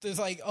they're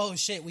like, oh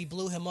shit, we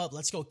blew him up.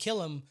 Let's go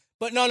kill him.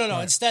 But no.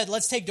 Right. Instead,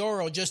 let's take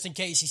Dororo just in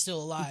case he's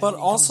still alive. But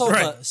when he comes also to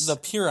Right. us. the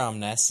pure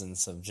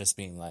omniscience of just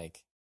being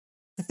like,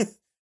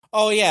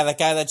 oh yeah, that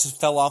guy that just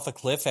fell off a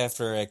cliff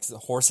after a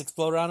horse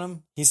exploded on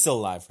him, he's still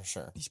alive for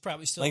sure. he's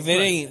probably still Like alive.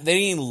 they didn't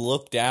even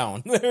look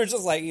down. They were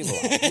just like, he's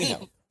alive. We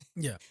know.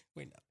 Yeah.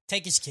 We know.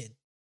 Take his kid.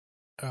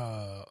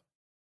 Child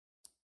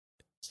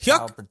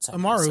Protective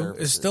Hyakkimaru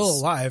is still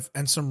Services. alive,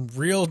 and some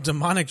real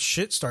demonic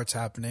shit starts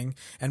happening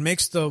and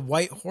makes the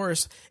white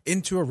horse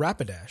into a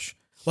Rapidash.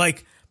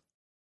 Like,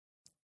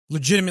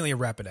 legitimately a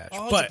Rapidash.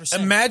 But 100%.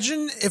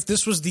 imagine if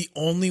this was the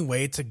only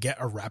way to get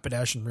a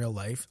Rapidash in real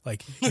life.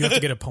 Like, you have to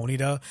get a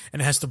Ponyta,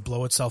 and it has to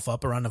blow itself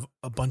up around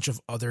a bunch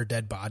of other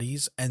dead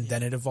bodies, and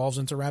then it evolves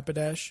into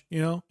Rapidash,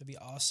 you know? It'd be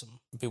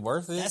awesome. It'd be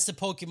worth it. That's the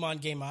Pokemon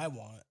game I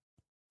want.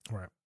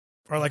 Right.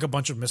 Or like a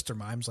bunch of Mr.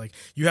 Mimes. Like,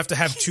 you have to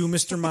have 2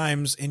 Mr.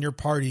 Mimes in your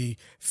party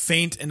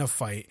faint in a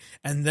fight,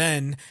 and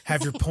then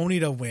have your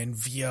Ponyta win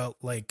via,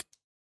 like,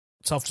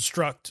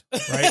 self-destruct,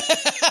 right?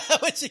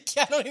 Which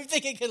I don't even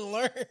think it can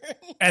learn.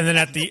 And then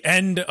at the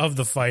end of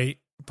the fight,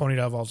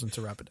 Ponyta evolves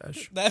into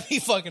Rapidash. That'd be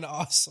fucking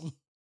awesome.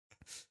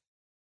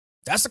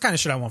 That's the kind of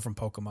shit I want from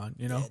Pokemon,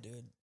 you know? Yeah,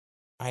 dude.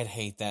 I'd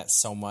hate that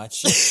so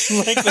much.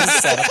 Like the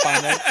setup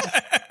on it.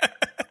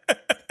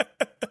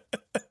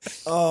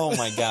 Oh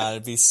my god,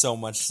 it'd be so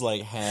much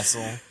like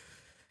hassle.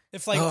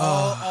 If like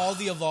all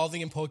the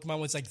evolving in Pokemon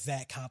was like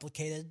that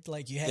complicated,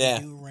 like you had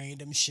to do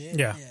random shit.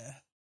 Yeah. Yeah.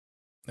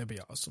 That'd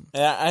be awesome.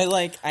 Yeah,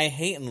 I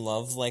hate and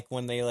love like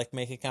when they like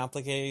make it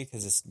complicated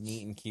because it's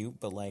neat and cute,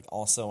 but like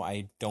also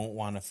I don't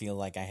want to feel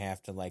like I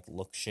have to like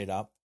look shit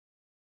up.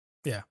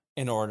 Yeah.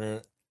 In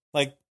order,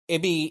 like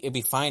it'd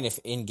be fine if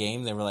in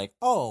game they were like,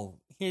 oh,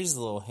 here's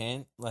a little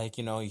hint, like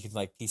you know you could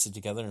like piece it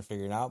together and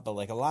figure it out. But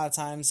like a lot of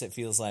times it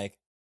feels like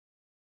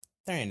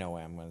there ain't no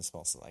way I'm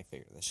supposed to like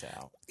figure this shit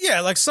out. Yeah,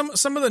 like some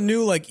of the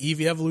new like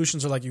Eevee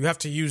evolutions are like you have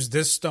to use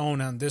this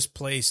stone on this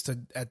place to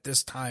at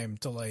this time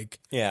to like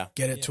get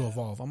it to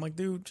evolve. I'm like,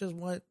 dude, just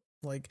what?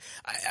 Like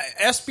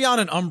Espeon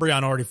and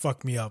Umbreon already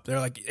fucked me up. They're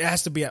like it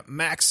has to be at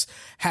max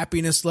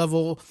happiness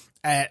level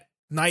at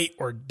night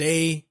or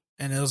day,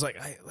 and it was like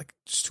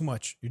just too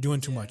much. You're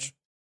doing too much.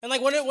 And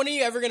like when are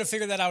you ever gonna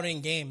figure that out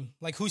in game?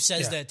 Like who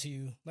says that to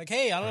you? Like,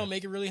 hey, I don't know,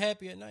 make it really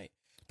happy at night.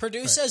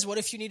 Purdue says, what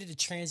if you needed to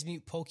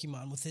transmute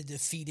Pokemon with the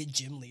defeated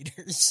gym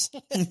leaders?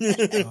 I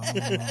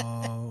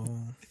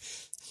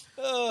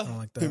don't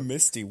like that.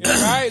 Misty, all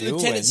right,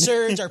 Lieutenant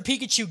Surge, our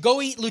Pikachu,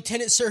 go eat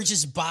Lieutenant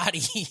Surge's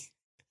body.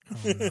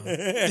 And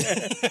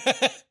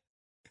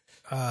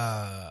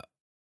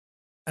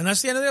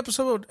that's the end of the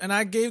episode. And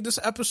I gave this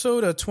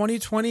episode a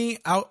 2020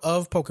 out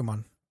of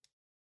Pokemon.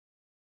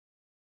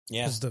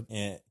 Yeah, Because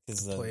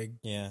the plague.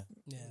 Yeah,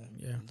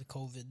 the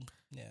COVID.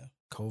 Yeah,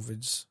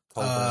 COVIDs.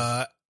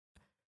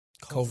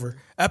 Cover.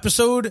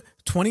 Episode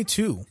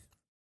 22.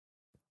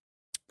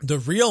 The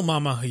real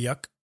Mama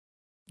Hyuk,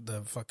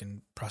 the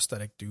fucking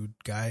prosthetic dude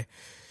guy,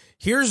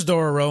 hears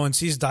Dororo and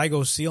sees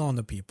Daigo's seal on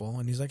the people.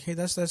 And he's like, hey,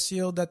 that's that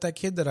seal that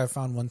kid that I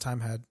found one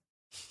time had.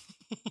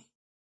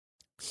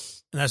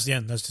 And that's the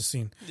end. That's the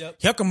scene. Yep.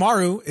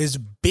 Hyakkimaru is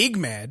big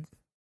mad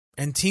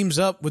and teams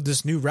up with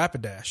this new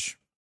Rapidash.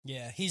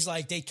 Yeah, he's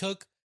like, they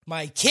took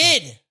my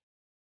kid.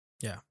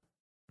 Yeah.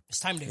 It's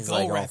time to he's go,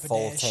 like Rapidash. a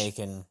full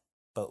taken,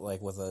 but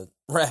like with a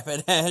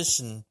Rapidash.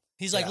 And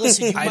he's like,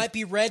 listen, you might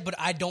be red, but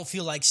I don't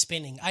feel like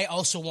spinning. I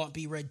also want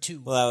be red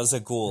too. Well, that was a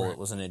ghoul. Right. It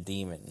wasn't a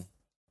demon.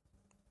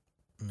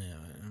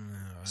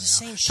 It's the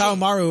same shit.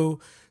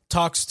 Taomaru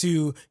talks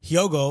to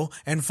Hyogo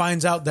and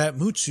finds out that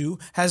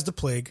Mutsu has the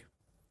plague.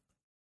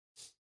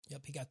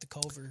 Yep, he got the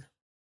cover.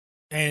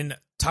 And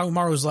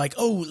Taomaru's like,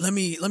 "Oh, let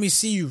me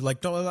see you."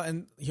 Like,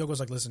 and Hyogo's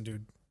like, "Listen,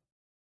 dude,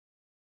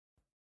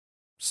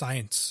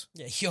 science."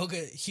 Yeah,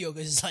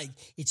 Hyoga's like,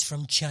 "It's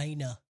from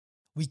China.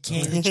 We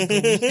can't let you go."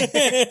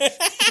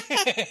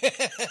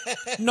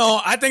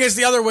 No, I think it's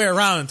the other way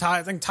around.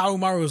 I think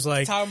Taomaru's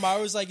like,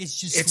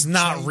 it's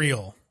not China.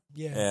 real.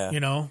 Yeah, you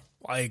know,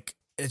 like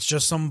it's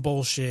just some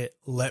bullshit.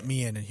 Let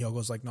me in. And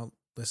Hyogo's like, "No,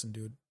 listen,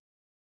 dude,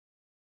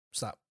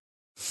 stop."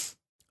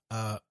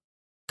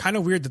 Kind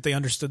of weird that they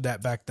understood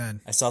that back then.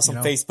 I saw some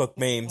Facebook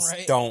memes.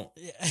 Right? Don't.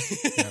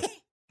 Yeah.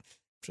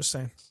 Just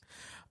saying.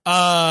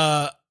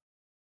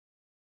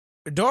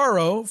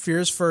 Dororo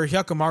fears for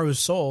Hyakkimaru's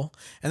soul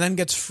and then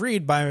gets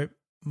freed by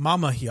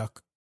Mama Hyuk.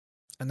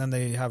 And then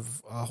they have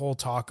a whole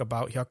talk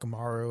about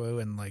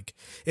Hyakkimaru and like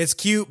it's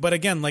cute, but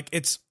again, like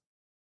it's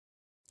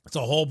a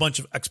whole bunch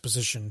of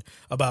exposition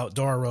about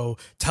Dororo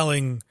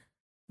telling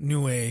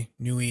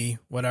Nui,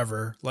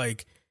 whatever,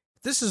 like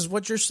this is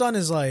what your son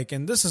is like,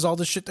 and this is all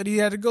the shit that he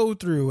had to go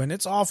through, and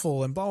it's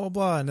awful, and blah, blah,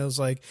 blah. And it was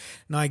like,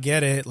 no, I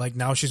get it. Like,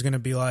 now she's going to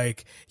be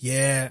like,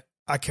 yeah,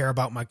 I care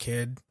about my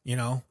kid, you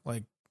know?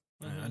 Like,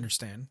 I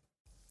understand.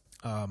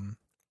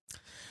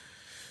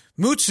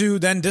 Mutsu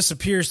then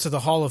disappears to the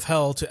Hall of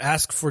Hell to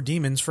ask for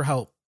demons for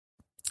help.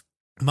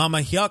 Mama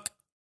Hyuk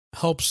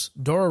helps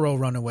Dororo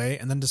run away,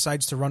 and then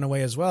decides to run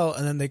away as well,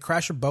 and then they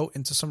crash a boat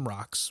into some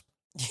rocks.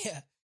 Yeah.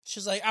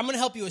 She's like, I'm going to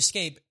help you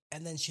escape.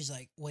 And then she's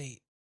like,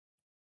 wait.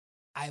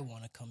 I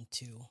want to come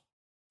too.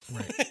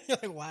 Right. You're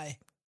like, why?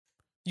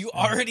 You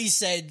already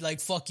said, like,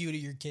 fuck you to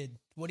your kid.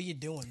 What are you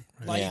doing?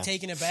 Why are you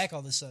taking it back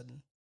all of a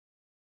sudden?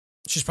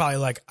 She's probably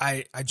like,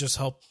 I just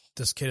helped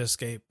this kid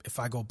escape. If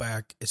I go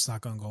back, it's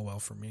not going to go well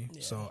for me.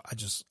 Yeah. So I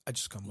just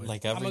come with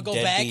like it. I'm going to go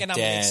back and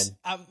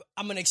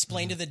I'm going to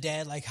explain to the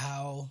dad, like,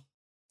 how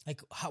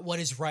what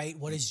is right,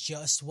 what is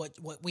just, what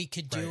we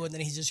could do. Right. And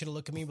then he's just going to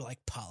look at me and be like,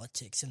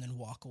 politics, and then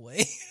walk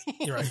away.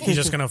 You're right. He's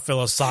just going to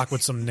fill a sock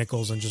with some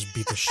nickels and just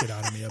beat the shit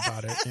out of me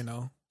about it, you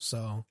know?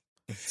 So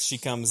She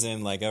comes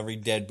in like every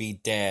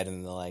deadbeat dad,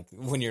 and like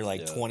when you're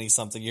like 20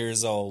 something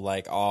years old,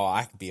 like, oh,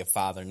 I could be a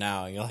father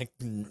now. And you're like,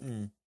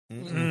 Too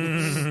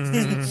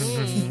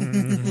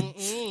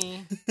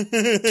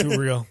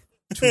real.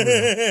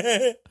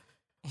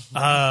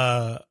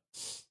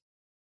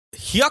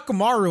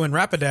 Hyakkimaru and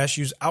Rapidash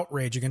use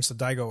outrage against the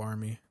Daigo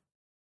army.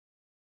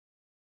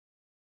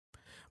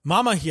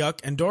 Mama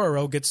Hyuk and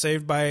Dororo get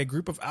saved by a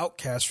group of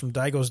outcasts from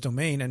Daigo's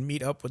domain and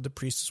meet up with the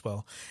priest as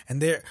well.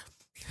 And they're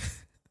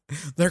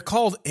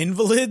called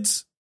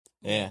invalids.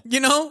 Yeah. You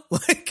know?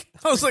 Like,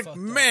 I was like,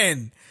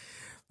 man,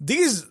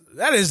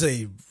 that is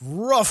a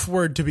rough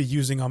word to be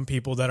using on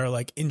people that are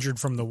like injured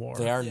from the war.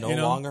 They are no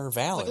longer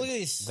valid. Look at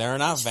these. They're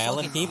not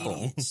valid people.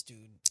 Idiots,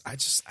 dude.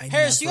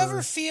 Harris, do you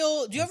ever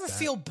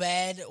feel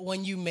bad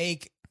when you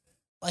make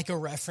like a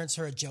reference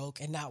or a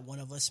joke and not one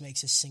of us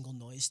makes a single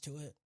noise to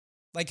it?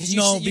 Like, cause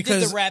you did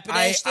the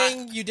Rapidash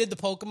thing, you did the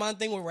Pokemon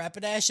thing with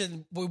Rapidash,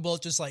 and we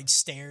both just like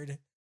stared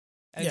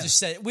and just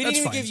said we didn't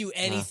even give you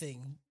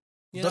anything.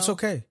 You That's know?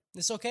 okay.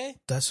 It's okay.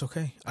 That's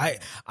okay. I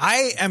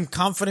am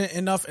confident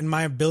enough in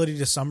my ability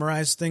to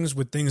summarize things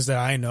with things that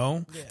I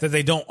know that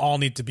they don't all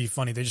need to be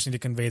funny. They just need to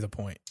convey the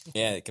point.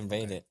 Yeah, it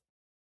conveyed it.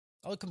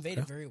 Oh, it conveyed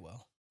it very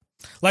well.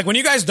 Like when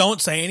you guys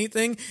don't say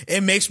anything,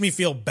 it makes me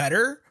feel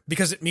better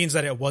because it means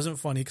that it wasn't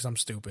funny because I'm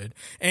stupid.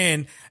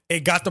 And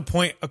it got the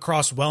point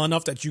across well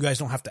enough that you guys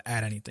don't have to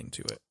add anything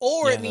to it.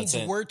 Or it means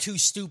we're too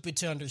stupid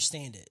to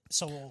understand it.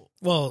 So,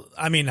 well,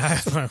 I mean,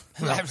 I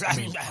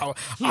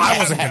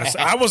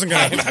wasn't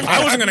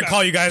gonna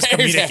call you guys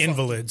comedic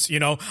invalids. You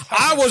know,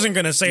 I wasn't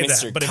gonna say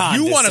Mr. that. But if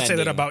you want to say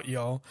that about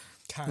y'all,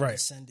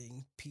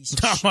 condescending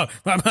piece of shit.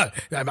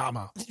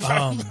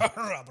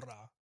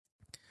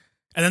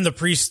 And then the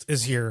priest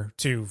is here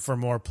too for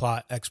more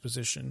plot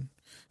exposition.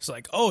 It's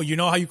like, oh, you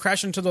know how you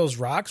crash into those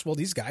rocks? Well,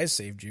 these guys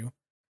saved you.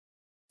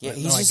 Yeah,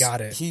 I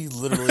got it. He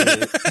literally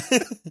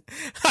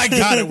I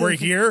got it. We're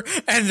here,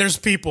 and there's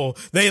people.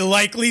 They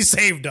likely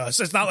saved us.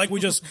 It's not like we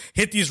just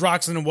hit these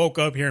rocks and then woke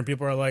up here, and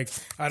people are like,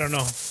 I don't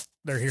know.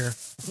 They're here.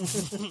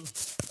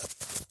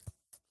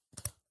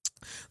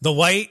 The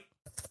white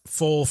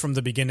foal from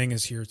the beginning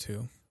is here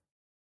too.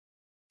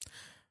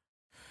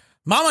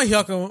 Mama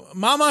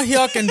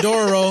Hyuk and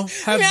Dororo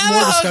have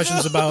more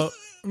discussions about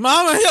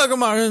Mama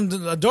Hyakkimaru and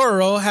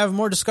Dororo have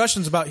more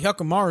discussions about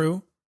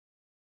Hyakkimaru,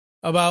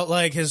 about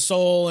like his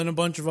soul and a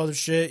bunch of other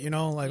shit. You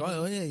know, like,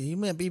 oh yeah, he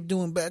might be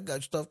doing bad guy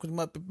stuff because he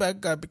might be bad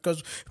guy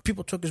because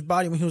people took his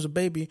body when he was a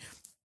baby.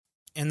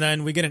 And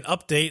then we get an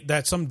update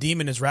that some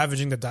demon is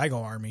ravaging the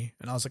Daigo army,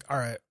 and I was like, all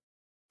right,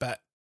 bet.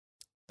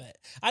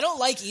 I don't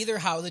like either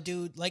how the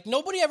dude, like,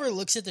 nobody ever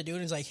looks at the dude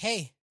and is like,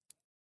 hey,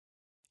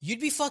 you'd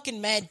be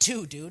fucking mad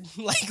too, dude.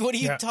 Like, what are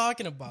you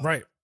talking about?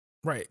 Right.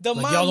 The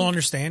like, mom, y'all don't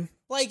understand?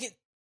 Like,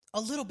 a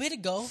little bit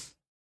ago,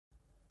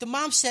 the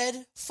mom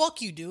said,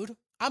 fuck you, dude.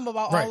 I'm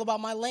all about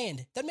my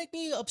land. That make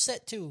me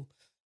upset too.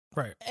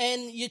 Right.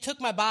 And you took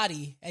my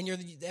body, and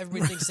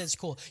everybody thinks that's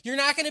cool. You're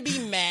not going to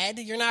be mad.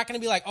 You're not going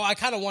to be like, oh, I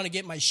kind of want to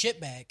get my shit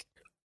back.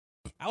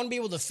 I want to be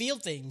able to feel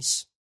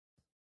things.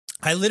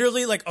 I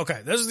literally, like,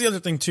 okay, this is the other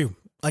thing too.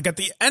 Like, at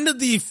the end of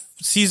the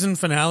season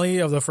finale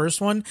of the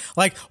first one,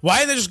 like, why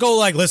did they just go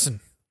like,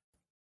 listen,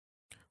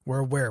 we're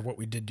aware what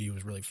we did to you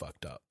was really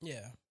fucked up.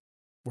 Yeah.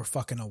 We're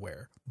fucking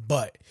aware.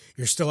 But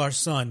you're still our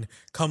son.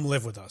 Come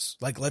live with us.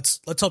 Like,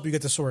 let's help you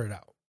get this sorted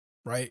out.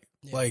 Right?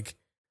 Yeah. Like,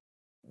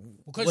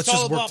 because let's it's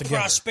all just work about together.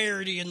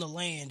 prosperity in the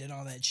land and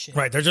all that shit.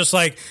 Right. They're just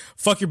like,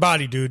 fuck your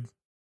body, dude.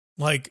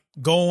 Like,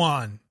 go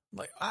on.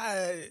 Like,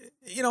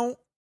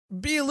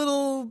 be a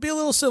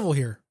little civil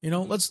here. You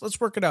know, let's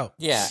work it out.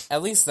 Yeah,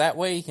 at least that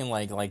way you can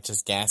like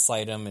just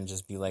gaslight him and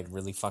just be like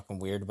really fucking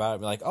weird about it.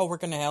 Be like, oh, we're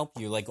gonna help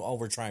you. Like, oh,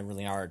 we're trying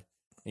really hard.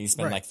 And you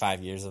spend like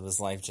 5 years of his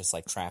life just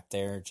like trapped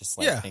there, just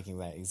like thinking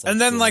that he's. Like, and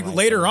then like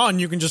later on,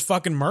 you can just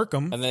fucking murk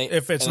him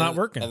if it's not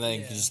working. And then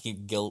you can just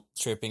keep guilt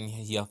tripping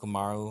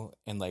Hyakkimaru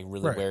and like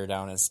really wear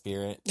down his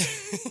spirit.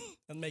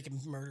 And make him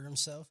murder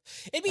himself.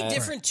 It'd be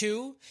different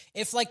too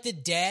if like the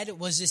dad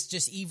was this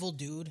just evil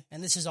dude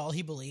and this is all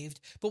he believed.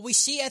 But we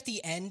see at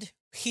the end,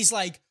 he's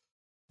like,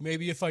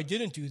 maybe if I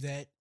didn't do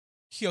that,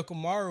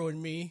 Hyakkimaru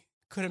and me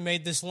could have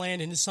made this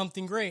land into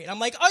something great. And I'm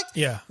like,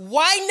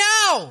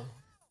 why now?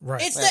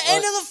 Right. It's the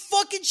end of the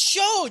fucking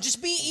show.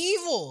 Just be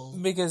evil.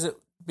 Because it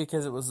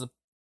was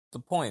the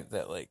point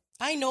that like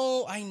I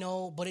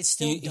know, but it's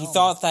still he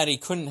thought that he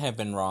couldn't have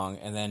been wrong,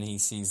 and then he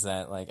sees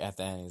that like at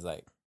the end he's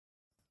like,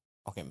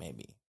 okay,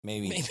 maybe.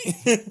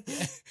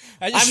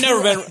 I've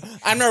never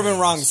been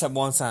wrong except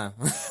one time.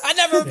 I've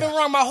never been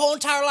wrong my whole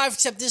entire life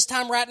except this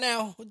time right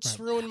now. It just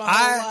ruined my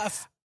whole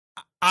life.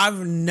 I've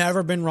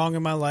never been wrong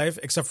in my life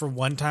except for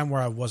one time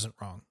where I wasn't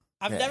wrong.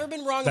 I've never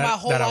been wrong in my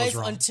whole life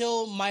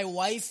until my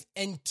wife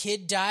and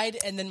kid died,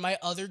 and then my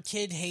other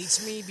kid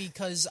hates me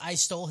because I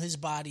stole his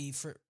body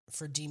for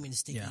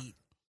demons to eat.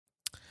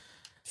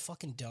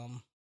 Fucking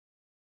dumb.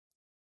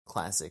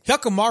 Classic.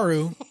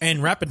 Hyakkimaru and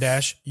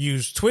Rapidash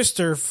use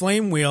Twister,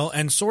 Flame Wheel,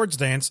 and Swords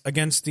Dance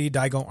against the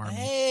Daigo army.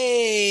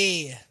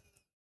 Hey!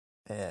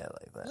 Yeah, I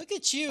like that. Look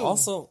at you.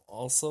 Also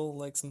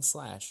like some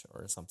Slash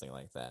or something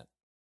like that.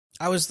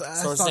 I Swords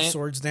thought dance?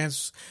 swords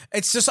dance.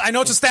 It's just I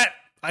know it's a stat.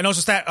 I know it's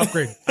a stat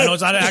upgrade. I know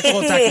it's not an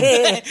actual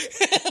attack.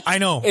 I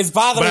know It's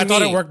bothering but I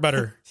thought me. it worked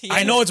better. Yeah.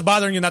 I know it's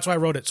bothering you, and that's why I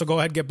wrote it. So go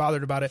ahead, and get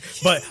bothered about it.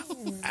 But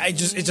it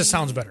just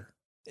sounds better.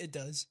 It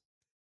does.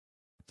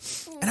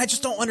 And I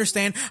just don't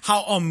understand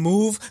how a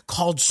move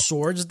called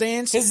swords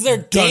dance Because they're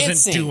doesn't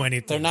dancing. do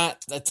anything. They're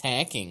not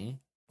attacking.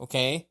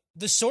 Okay,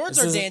 The swords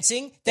This are isn't-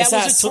 dancing. That it's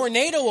not was a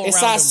tornado around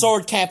It's not them.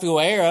 sword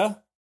capoeira.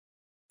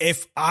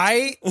 If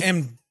I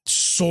am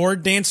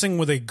sword dancing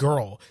with a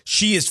girl,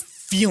 she is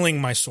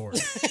feeling my sword.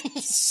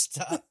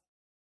 Stop.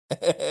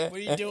 What are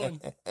you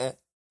doing?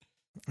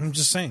 I'm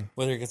just saying.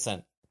 With her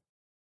consent.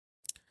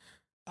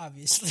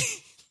 Obviously.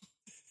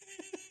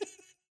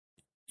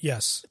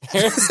 Yes.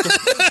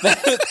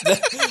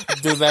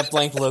 Dude, that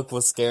blank look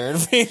was scaring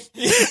me.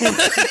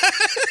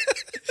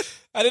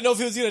 I didn't know if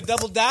he was going to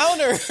double down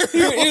or what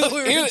we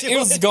were He doing.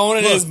 was going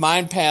in his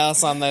mind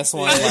palace on this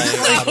one.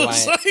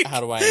 Like, how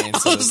do I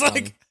answer I was this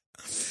like, one?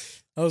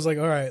 I was like,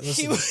 all right,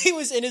 listen. He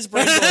was in his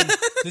brain going,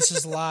 this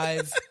is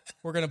live.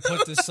 We're going to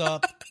put this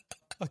up.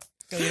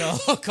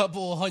 A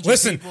couple hundred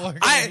Listen, people are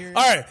going to hear it.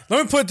 all right.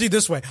 Let me put it to you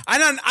this way: I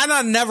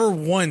not never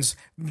once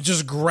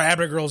just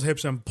grabbed a girl's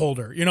hips and pulled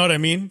her. You know what I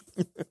mean?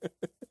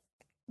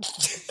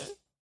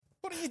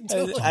 What are you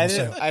doing?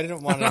 I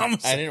didn't want I'm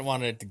it. I didn't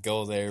want it to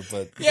go there,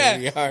 but Yeah.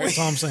 here we are. That's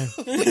all I'm saying.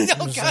 Oh,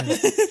 God.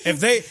 If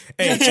they, hey,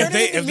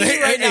 if they,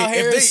 right now, hey,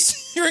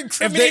 Harris. You're if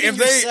they, incriminating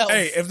yourself.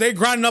 if they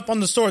grind up on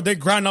the sword, they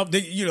grind up.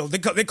 They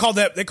call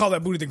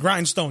that booty the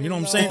grindstone. You know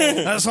what I'm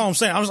saying? That's all I'm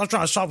saying. I'm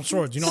trying to sharpen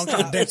swords. You know, I'm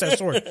trying to dance that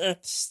sword.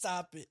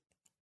 Stop it.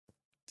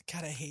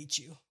 God, I hate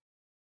you.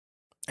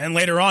 And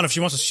later on, if she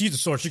wants to sheath the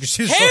sword, she can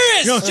sheath the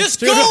Harris, sword. just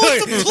go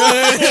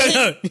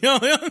with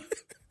the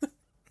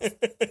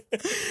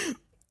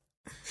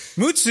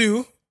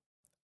Mutsu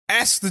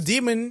asks the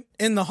demon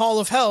in the Hall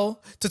of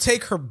Hell to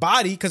take her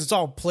body because it's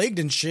all plagued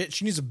and shit.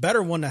 She needs a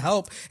better one to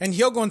help. And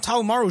Hyogo and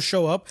Taomaru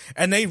show up,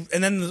 and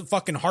then the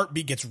fucking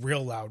heartbeat gets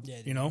real loud. Yeah,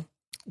 you know,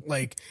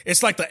 like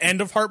it's like the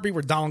end of Heartbeat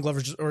where Donald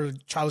Glover or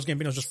Childish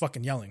Gambino's just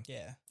fucking yelling.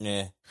 Yeah.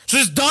 Yeah.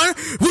 She's done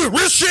with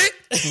real shit.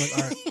 I'm like,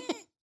 all right.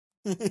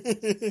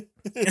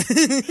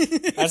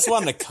 I just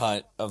wanted a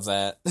cut of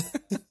that.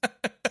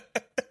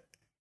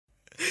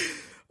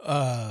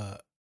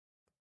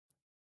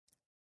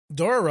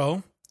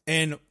 Dororo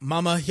and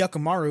Mama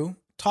Hyakamaru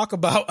talk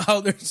about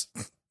how there's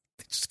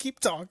they just keep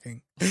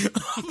talking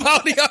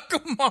about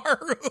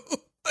Hyakamaru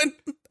and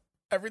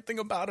everything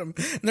about him.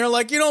 And they're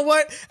like, you know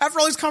what? After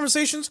all these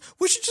conversations,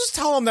 we should just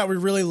tell him that we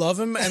really love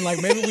him and like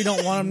maybe we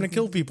don't want him to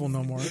kill people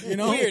no more. You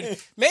know? Weird.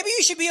 Maybe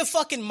you should be a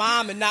fucking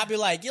mom and not be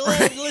like,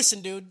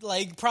 listen, dude,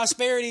 like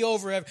prosperity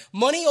over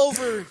money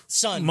over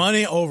son.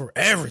 Money over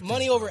everything.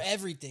 Money over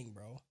everything,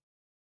 bro.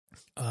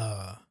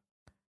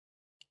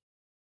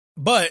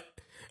 But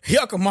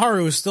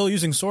Hyakamaru is still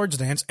using Swords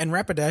Dance, and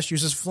Rapidash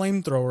uses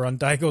Flamethrower on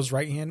Daigo's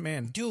right-hand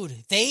man. Dude,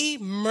 they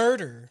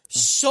murder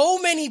so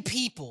many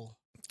people.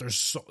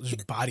 There's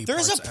body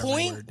There's parts a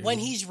point everywhere, dude. when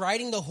he's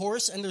riding the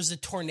horse and there's a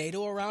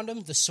tornado around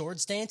him, the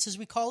Swords Dance as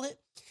we call it,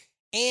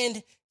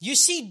 and you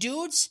see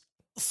dudes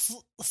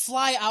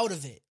fly out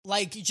of it,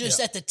 like just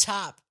at the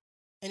top,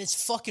 and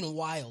it's fucking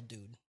wild,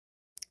 dude.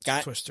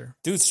 Twister.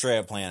 Dude straight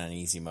up playing on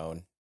easy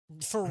mode.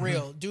 For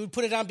real. Dude,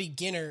 put it on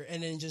beginner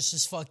and then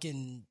just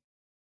fucking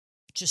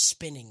just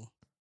spinning.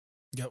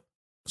 Yep.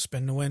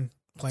 Spin to win.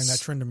 Playing that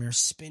Tryndamere.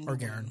 Spin Or to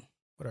Garen. win.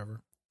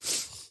 Whatever.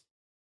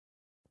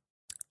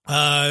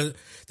 The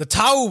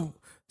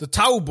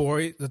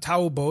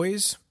Tao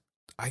boys.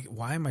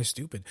 Why am I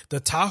stupid? The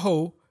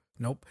Tahoe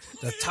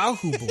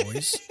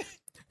boys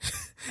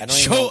I don't even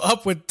show know,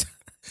 up with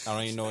I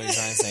don't even know what you're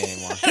trying to say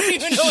anymore. I don't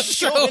even know what's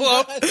show going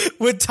up on.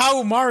 with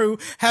Taomaru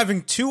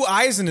having two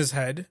eyes in his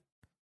head,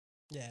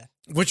 Yeah.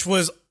 which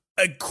was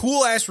a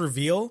cool ass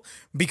reveal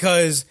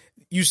because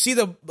you see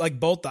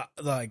both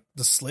the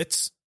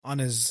slits on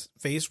his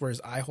face where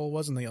his eye hole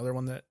was and the other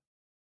one that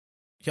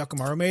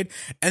Hyakamaru made,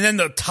 and then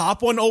the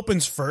top one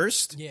opens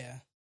first, Yeah.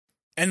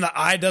 and the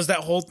eye does that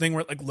whole thing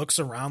where it like looks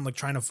around like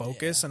trying to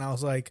focus, and I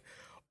was like,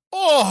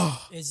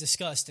 oh, It's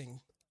disgusting.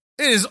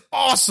 it is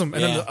awesome.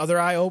 And then Yeah. the other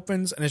eye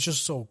opens, and it's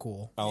just so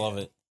cool. I love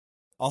it.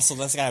 Also,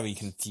 that's gotta be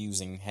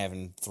confusing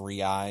having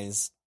three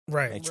eyes,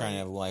 Right. like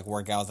trying to like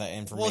work out that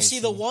information. Well, see,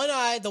 the one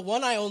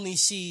eye only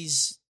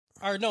sees,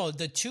 or no,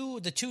 the two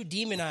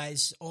demon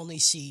eyes only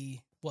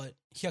see what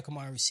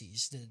Hyakamaru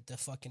sees, the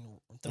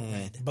fucking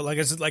red. But like,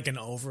 is it like an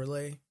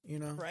overlay, you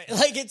know? Right?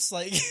 Like, it's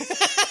like,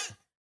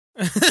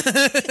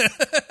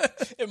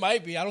 it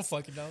might be. I don't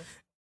fucking know.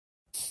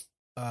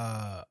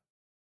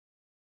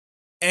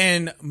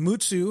 And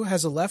Mutsu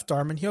has a left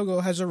arm and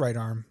Hyogo has a right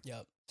arm.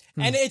 Yep.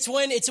 And it's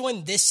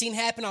when this scene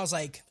happened, I was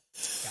like,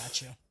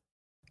 gotcha.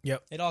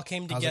 Yep. It all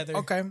came I was like, together.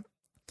 okay.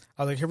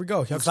 I was like, here we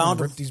go. Hyakumaru found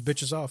him. rip these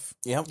bitches off.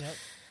 Yep. Yep.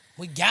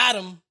 We got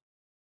him.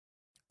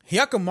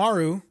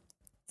 Hyakamaru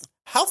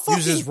How fucking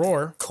uses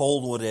roar.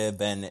 cold would it have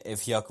been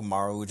if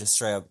Hyakamaru would just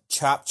straight up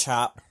chop,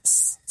 chop,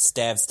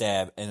 stab,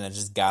 stab, and then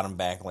just got him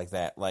back like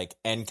that, like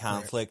end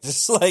conflict,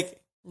 just like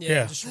Yeah.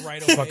 Yeah. Just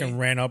right away. Fucking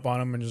ran up on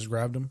him and just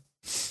grabbed him.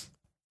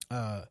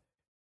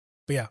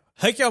 But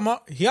yeah,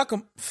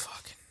 Hyakamaru,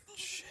 fucking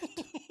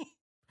shit.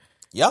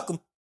 Yuck 'em.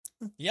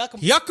 Yuck.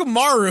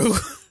 Hyakamaru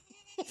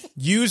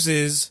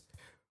uses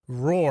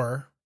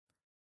roar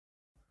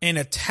and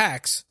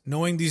attacks,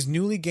 knowing these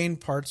newly gained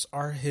parts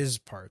are his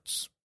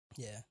parts.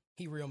 Yeah,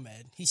 he real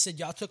mad. He said,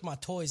 "Y'all took my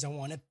toys. I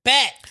want it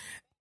back."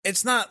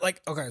 It's not like,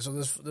 okay, so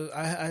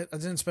I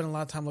didn't spend a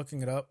lot of time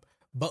looking it up,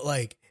 but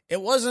like it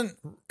wasn't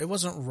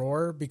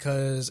roar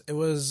because it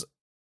was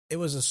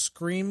a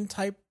scream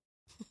type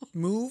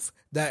move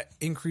that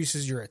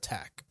increases your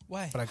attack.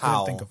 Why? But I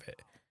couldn't think of it.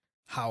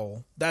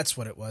 Howl. That's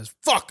what it was.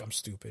 Fuck, I'm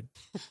stupid.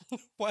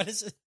 Why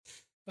does it?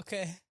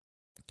 Okay.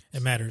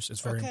 It matters.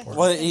 It's very Okay. important.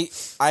 Well,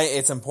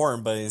 it's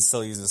important, but he's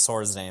still using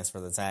Swords Dance for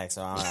the attack,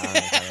 so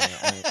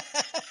I don't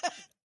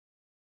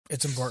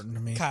It's important to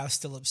me. Kyle's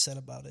still upset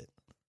about it.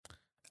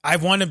 I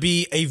want to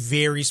be a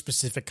very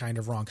specific kind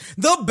of wrong.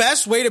 The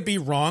best way to be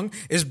wrong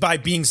is by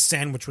being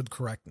sandwiched with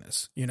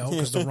correctness,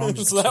 because the wrong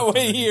just so that stuck way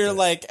underneath you're it.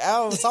 like,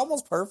 oh, it's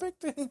almost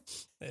perfect. Yeah.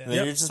 Then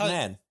you're just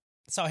mad.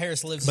 That's how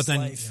Harris lives But his then,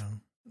 life.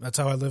 that's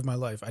how I live my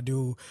life. I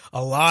do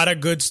a lot of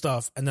good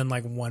stuff and then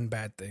like one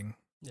bad thing.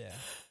 Yeah.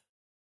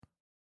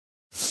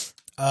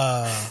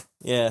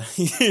 Yeah,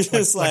 you're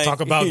just like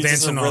talk about you're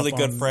just dancing a really up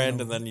good on, friend,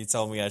 and then you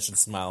tell me I should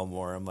smile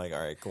more. I'm like, all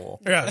right,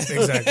 cool. Yeah,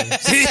 exactly.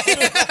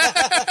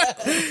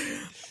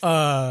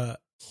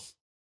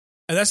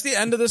 And that's the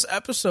end of this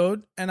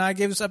episode. And I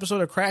gave this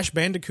episode a Crash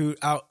Bandicoot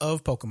out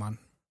of Pokemon.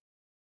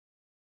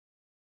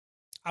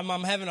 I'm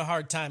having a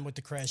hard time with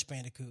the Crash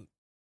Bandicoot.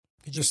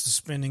 Just the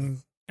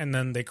spinning, and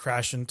then they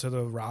crash into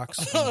the rocks.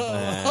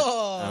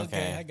 Oh, okay.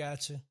 okay. I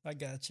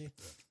got you.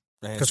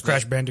 Because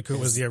Crash Bandicoot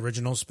was the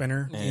original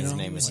spinner. And his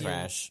name is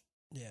Crash.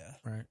 Yeah.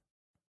 Right.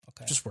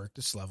 Okay. Just worked.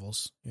 It's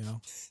levels, like an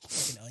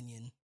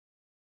onion.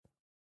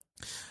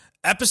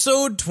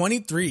 Episode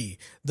 23.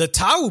 The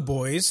Tau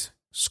Boys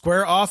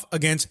square off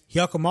against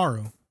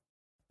Hyakamaru.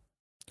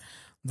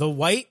 The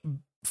white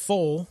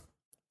foal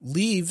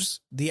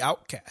leaves the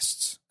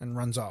outcasts and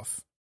runs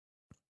off.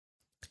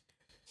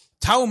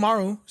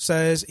 Taumaru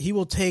says he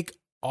will take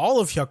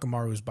all of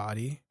Hyakamaru's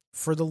body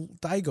for the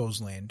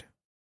Daigo's land.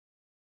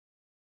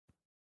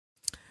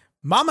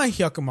 Mama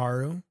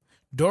Hyakamaru,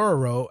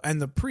 Dororo,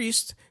 and the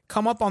priest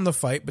come up on the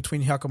fight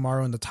between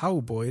Hyakamaru and the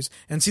Tau Boys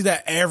and see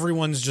that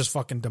everyone's just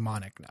fucking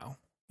demonic now,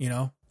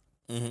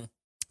 Mm-hmm.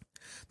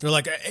 They're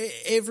like,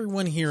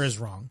 everyone here is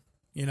wrong,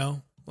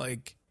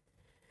 like,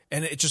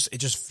 and it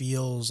just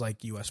feels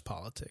like U.S.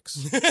 politics,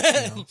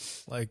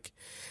 like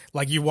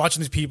you're watching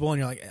these people and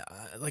you're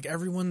like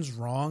everyone's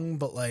wrong,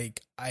 but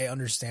like I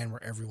understand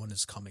where everyone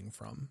is coming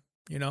from,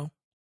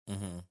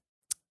 Mm-hmm.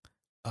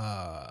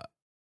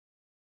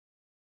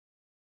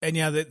 And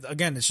yeah,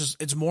 again,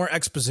 it's more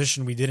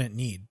exposition we didn't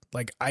need.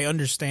 Like, I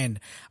understand.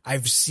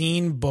 I've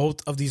seen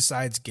both of these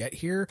sides get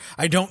here.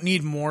 I don't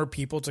need more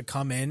people to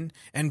come in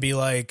and be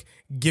like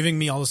giving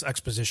me all this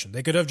exposition.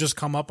 They could have just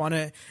come up on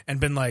it and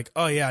been like,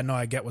 "Oh yeah, no,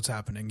 I get what's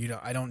happening."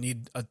 I don't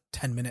need a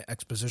 10-minute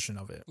exposition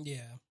of it.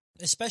 Yeah.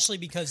 Especially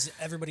because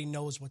everybody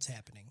knows what's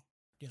happening,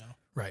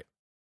 Right.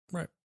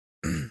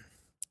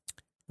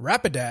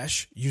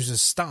 Rapidash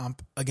uses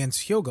Stomp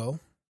against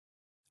Hyogo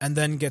and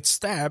then gets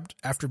stabbed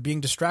after being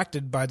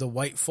distracted by the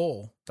white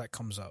foal that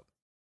comes up.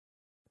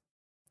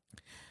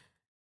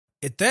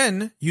 It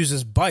then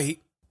uses Bite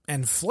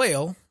and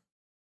Flail.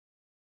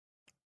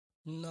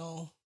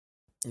 No.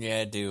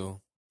 Yeah, it do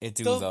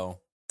though.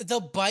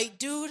 The bite,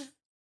 dude.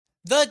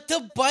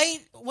 The bite,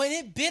 when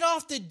it bit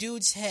off the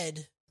dude's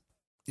head,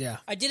 Yeah.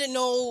 I didn't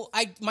know,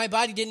 my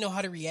body didn't know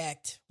how to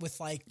react with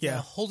like, Yeah.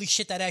 holy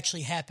shit, that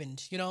actually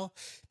happened,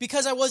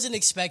 because I wasn't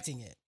expecting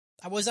it.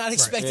 I was not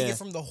expecting Yeah. it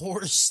from the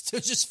horse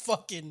to just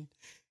fucking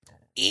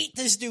eat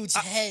this dude's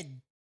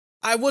head.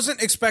 I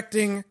wasn't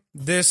expecting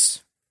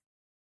this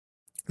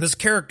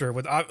character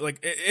with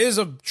like, it is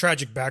a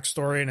tragic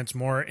backstory and it's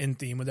more in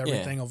theme with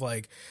everything of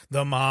like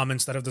the mom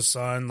instead of the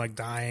son like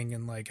dying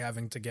and like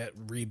having to get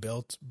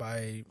rebuilt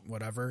by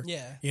whatever.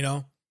 Yeah.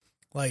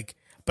 Like,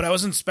 but I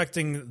wasn't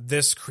expecting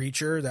this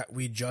creature that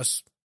we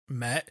just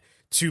met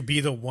to be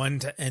the one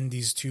to end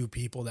these two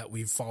people that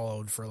we've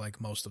followed for like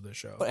most of the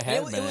show. But it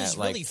had It been was at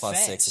like really +6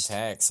 fast.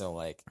 attack, so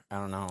like I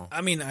don't know.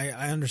 I mean,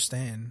 I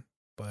understand,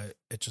 but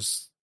it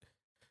just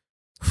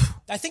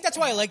I think that's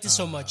why I liked it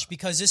so much,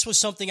 because this was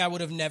something I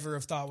would have never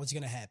have thought was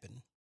going to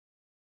happen.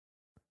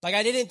 Like,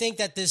 I didn't think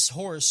that this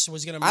horse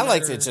was going to I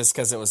liked it just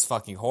because it was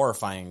fucking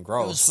horrifying and It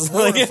gross. was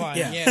Like,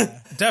 horrifying, yeah.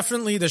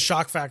 definitely the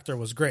shock factor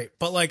was great.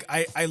 But like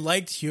I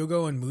liked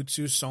Hyogo and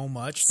Mutsu so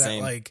much that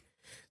Same. like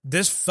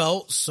this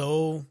felt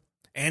so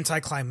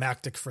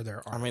anticlimactic for their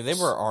arcs. I mean, they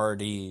were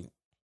already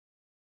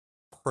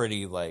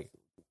pretty like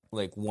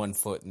 1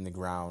 foot in the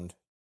ground.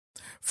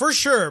 for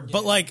sure,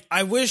 but Yeah. like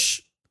I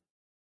wish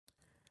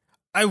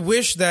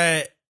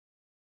that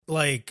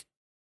like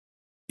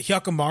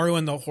Hyakamaru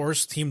and the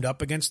horse teamed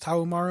up against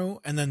Taumaru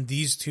and then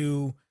these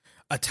two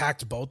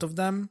attacked both of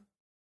them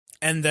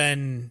and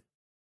then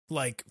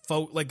like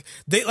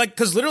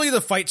because literally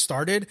the fight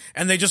started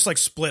and they just like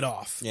split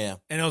off. Yeah.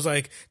 And it was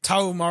like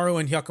Taomaru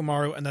and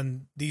Hyakkimaru and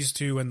then these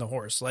two and the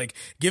horse. Like,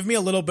 give me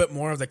a little bit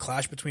more of the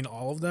clash between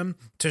all of them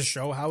to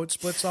show how it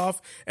splits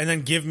off, and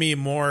then give me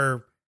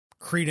more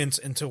credence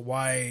into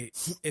why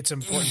it's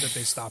important that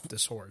they stop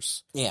this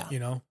horse. Yeah. You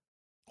know?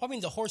 I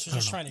mean, the horse was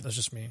just trying to That's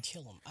just me.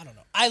 kill him. I don't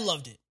know. I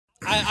loved it.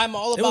 I'm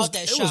all It was- about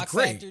that it was shock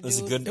great. factor, dude. It was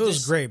a good- It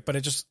was great, but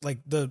it just like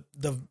the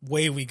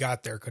way we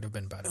got there could have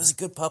been better. It was a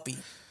good puppy.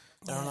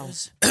 I don't know. It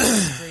was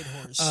a great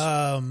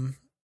horse.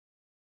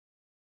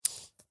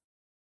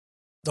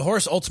 The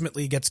horse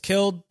ultimately gets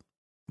killed,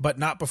 but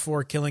not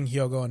before killing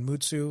Hyogo and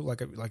Mutsu,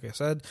 like I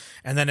said,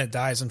 and then it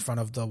dies in front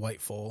of the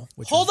white foal.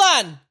 Which Hold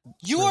was- on.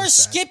 You really are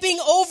sad. skipping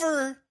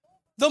over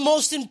the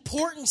most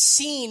important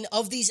scene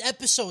of these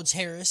episodes,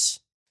 Harris.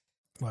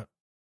 What?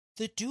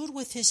 The dude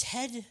with his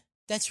head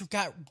that's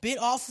got bit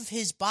off of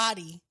his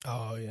body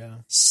Oh yeah.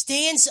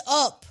 stands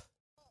up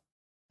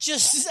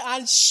just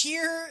on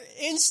sheer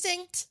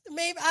instinct,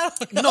 maybe? I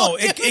don't know. No,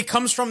 it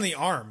comes from the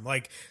arm,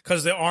 like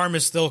because the arm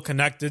is still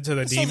connected to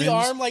the So the demons.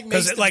 arm, like,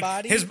 makes it, the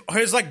body?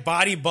 his like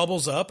body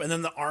bubbles up, and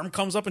then the arm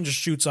comes up and just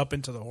shoots up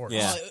into the horse.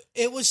 Yeah.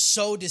 It was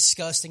so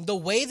disgusting. The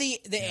way they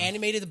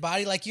animated the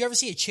body, like you ever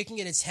see a chicken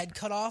get its head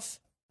cut off?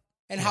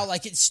 And how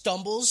like it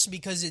stumbles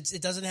because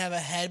it doesn't have a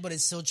head, but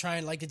it's still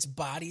trying, like its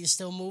body is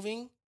still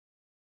moving.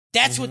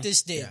 That's what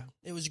this did. Yeah.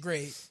 It was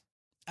great.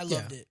 I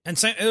loved it.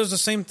 And it was the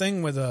same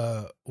thing with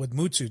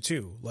Mutsu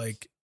too.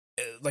 Like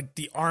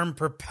the arm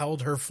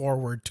propelled her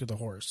forward to the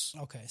horse.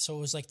 Okay, so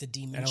it was like the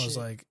demon And it was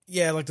shit. like,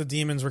 yeah, like the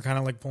demons were kind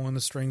of like pulling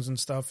the strings and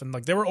stuff, and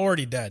like they were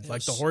already dead.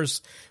 Like the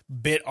horse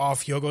bit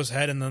off Hyogo's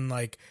head and then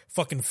like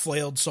fucking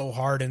flailed so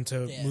hard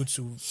into Yeah.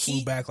 Mutsu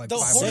flew back like the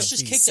 500 horse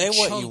just feet. kicked Say a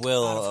what chunk you out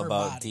will of her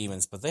about body.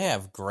 demons, but they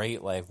have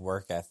great like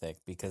work ethic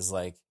because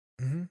like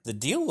Mhm. the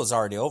deal was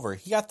already over.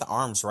 He got the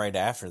arms right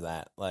after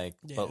that. Like,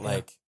 but Yeah.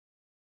 like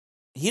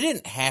he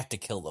didn't have to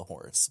kill the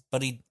horse,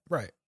 but he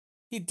Right.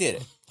 did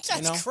it. That's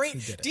you know? great. He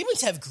did it.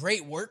 Demons have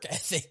great work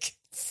ethic.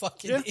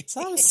 Fucking That's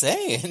what I'm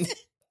saying.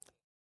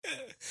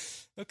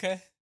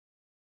 Okay.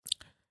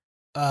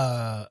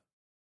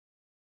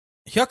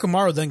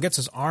 Hyakkimaru then gets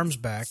his arms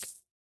back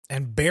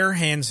and bare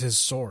hands his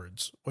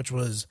swords, which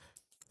was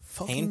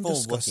fucking Painful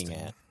disgusting.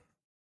 looking at.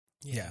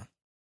 Yeah.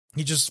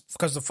 He just,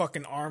 because the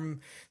fucking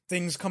arm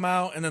things come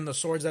out, and then the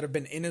swords that have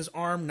been in his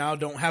arm now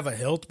don't have a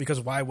hilt, because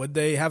why would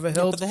they have a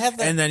hilt? but they have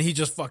that- and then he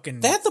just fucking,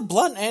 They have the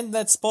blunt end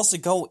that's supposed to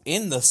go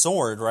in the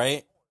sword,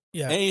 right?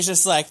 yeah. And he's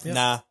just like,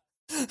 nah.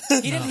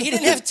 He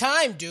didn't have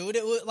time, dude.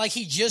 It was like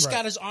he just Right.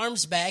 got his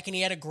arms back and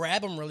he had to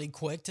grab them really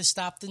quick to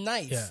stop the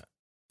knife. Yeah.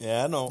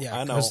 Yeah, I know. Yeah.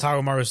 I know. Because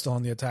Taomaru is still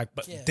on the attack,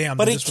 but Yeah. damn,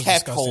 But he this was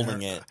kept disgusting.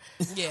 holding it.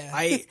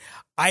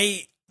 Yeah.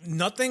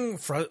 Nothing,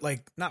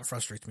 not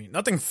frustrates me.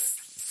 Nothing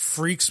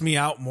freaks me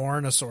out more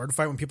in a sword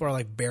fight when people are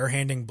like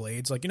barehanding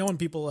blades. Like, you know, when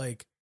people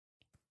like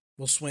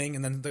will swing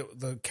and then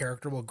the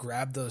character will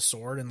grab the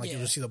sword and like you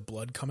Yeah. just see the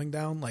blood coming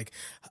down. Like,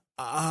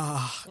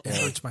 it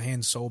hurts my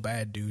hand so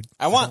bad, dude.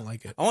 I don't want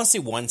like it. I want to see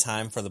one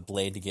time for the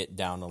blade to get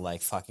down to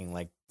like fucking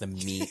like the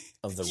meat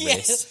of the Yeah.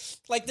 wrist.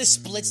 Like this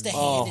splits the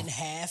Oh. hand in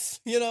half,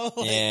 you know?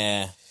 Like,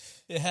 Yeah.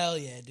 hell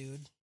yeah,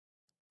 dude.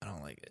 I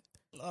don't like it.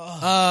 Oh.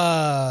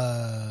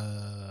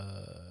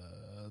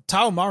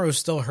 Taomaru's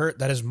still hurt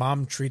that his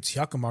mom treats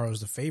Hyakkimaru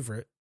as the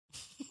favorite,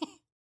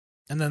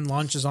 and then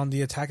launches on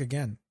the attack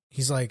again.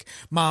 He's like,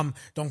 "Mom,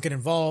 don't get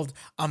involved.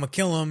 I'm gonna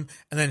kill him."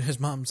 And then his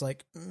mom's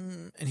like,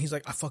 and he's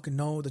like, "I fucking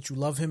know that you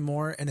love him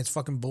more, and it's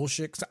fucking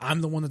bullshit. Cause I'm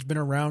the one that's been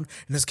around,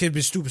 and this kid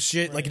be stupid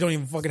shit. Like, you don't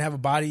even fucking have a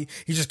body.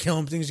 You just kill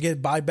him, things to get his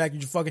body back.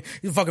 You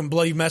fucking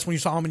bloody mess when you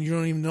saw him, and you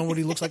don't even know what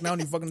he looks like now,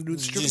 and you fucking do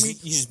the You shit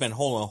with me." just been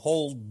holding a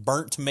whole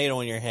burnt tomato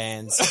in your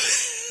hands.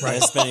 Right.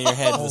 And it's been in your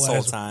head Oh, this whole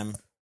that's- time.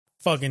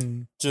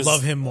 Fucking Just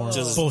love him more.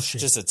 Just,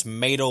 Bullshit. Just a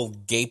tomato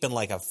gaping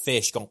like a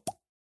fish going.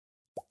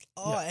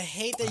 Oh, I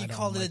hate that I you don't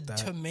called like it a that.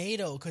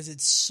 tomato because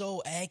it's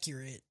so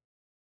accurate.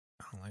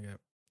 I don't like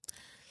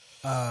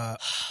it.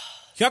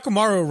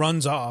 Hyakkimaru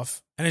runs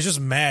off and is just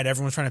mad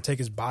everyone's trying to take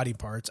his body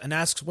parts and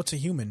asks, "What's a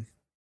human?"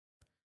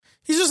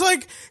 He's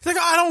like,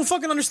 "I don't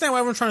fucking understand why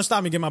everyone's trying to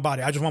stop me get my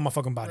body. I just want my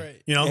fucking body."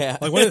 Right. You know? Yeah.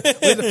 Like, what,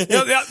 out here He's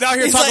talking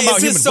like, about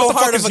is humans. this so What the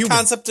hard fuck of is a human?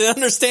 concept to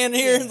understand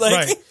here?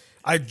 Like, Right.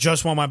 I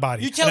just want my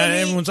body. You telling and me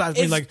everyone's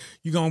asking me, if- like,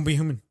 "You gonna be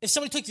human?" If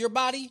somebody took your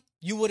body,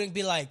 you wouldn't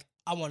be like,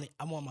 I want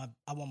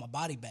my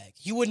body back.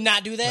 You would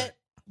not do that. Right.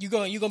 You're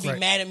gonna be Right.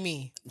 mad at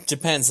me.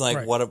 depends. Like,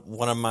 Right.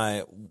 what am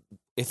I?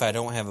 If I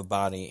don't have a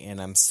body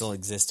and I'm still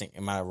existing,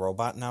 am I a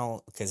robot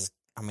now? Because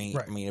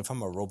Right. if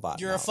I'm a robot,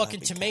 You're now, a fucking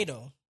that'd be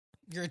tomato.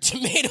 You're a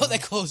tomato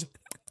that goes.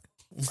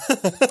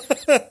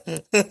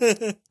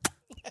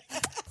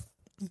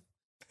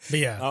 But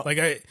yeah, Oh.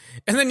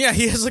 and then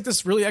he has like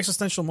this really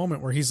existential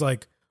moment where he's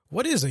like,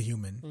 "What is a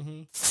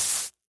human?"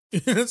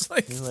 It's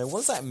like, He's like, what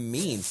does that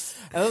mean?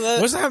 And then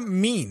what does that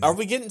mean? Are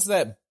we getting to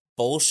that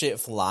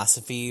bullshit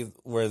philosophy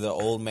where the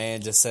old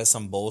man just says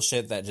some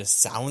bullshit that just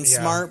sounds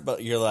Yeah. smart,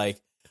 but you're like,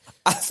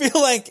 I feel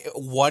like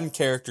one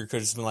character could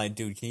have just been like,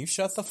 dude, can you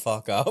shut the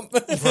fuck up?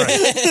 Right.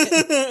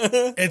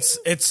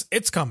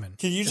 It's coming.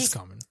 Can you It's just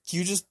coming?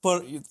 you just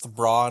put the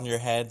bra on your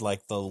head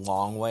like the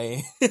long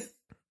way?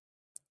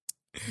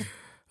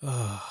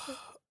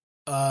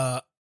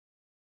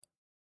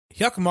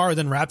 Hyakkimaru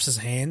then wraps his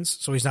hands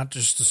so he's not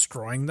just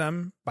destroying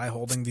them by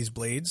holding these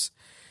blades.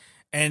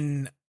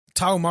 And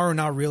Taomaru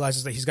now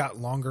realizes that he's got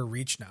longer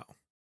reach now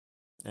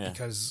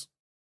because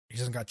he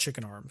doesn't got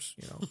chicken arms.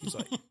 You know, he's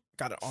like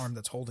got an arm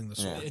that's holding the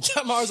sword.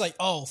 Taomaru's like,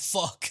 oh,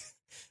 fuck.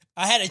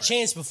 I had a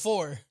chance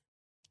before.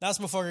 That's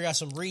before I got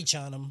some reach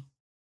on him.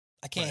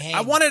 I can't hang.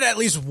 I wanted at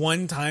least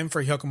one time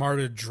for Hyakkimaru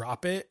to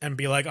drop it and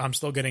be like, I'm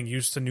still getting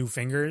used to new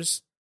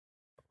fingers.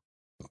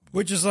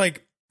 Which is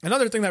like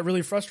another thing that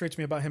really frustrates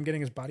me about him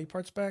getting his body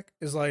parts back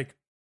is like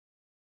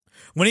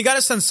when he got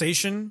his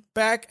sensation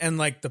back and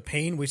like the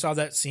pain, we saw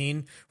that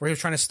scene where he was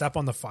trying to step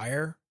on the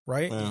fire,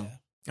 right? Yeah.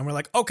 And we're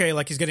like, okay,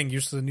 like he's getting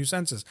used to the new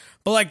senses.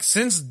 But like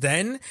since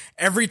then,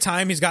 every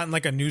time he's gotten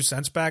like a new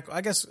sense back,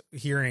 I guess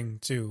hearing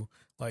too,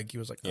 like he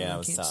was like, oh,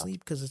 I can't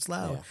sleep because it's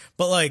loud. Yeah.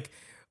 But like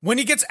when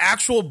he gets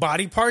actual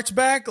body parts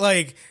back,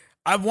 like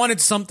I wanted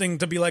something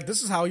to be like,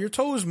 this is how your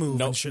toes move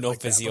and shit like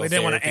that. But I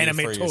didn't want to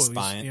animate toes,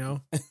 you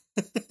know?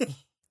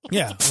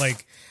 Yeah,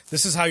 like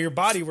this is how your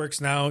body works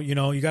now. You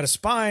know, you got a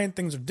spine,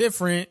 things are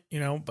different, you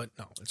know, but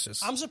no, it's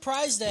just. I'm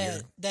surprised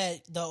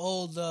that the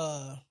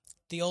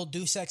old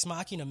Deus Ex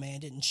Machina man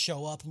didn't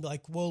show up and be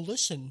like, well,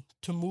 listen,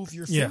 to move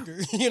your finger,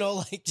 you know,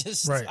 like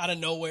just out of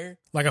nowhere.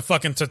 Like a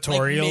fucking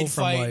tutorial like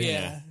from like.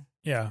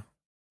 Yeah.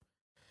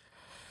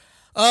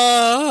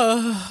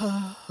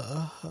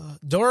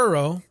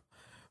 Dororo,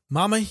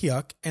 Mama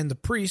Hyuk, and the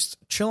priest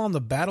chill on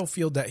the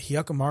battlefield that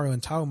Hyakkimaru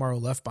and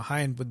Taomaru left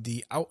behind with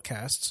the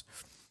outcasts.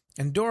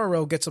 And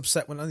Dororo gets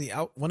upset when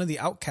one of the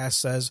outcasts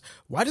says,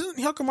 why doesn't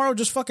Hyakkimaru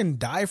just fucking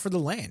die for the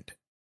land?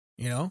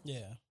 You know?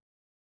 Yeah.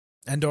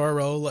 And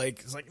Dororo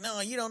like is like,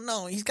 no, you don't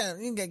know. He's got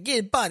to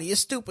get his body.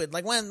 It's stupid.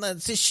 Like when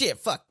that's his shit.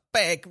 Fuck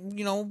back,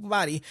 you know,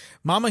 body.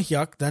 Mama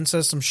Hyuk then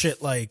says some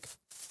shit like,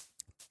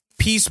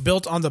 peace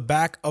built on the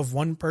back of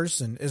one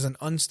person is an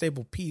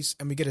unstable piece,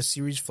 and we get a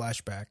series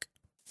flashback.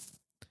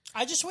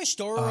 I just wish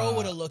Dororo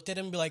would have looked at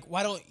him and be like,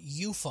 why don't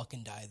you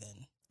fucking die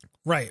then?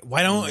 Right.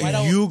 Why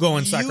don't you go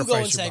and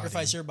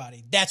sacrifice your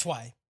body? That's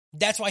why.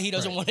 That's why he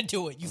doesn't want to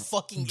do it. You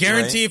fucking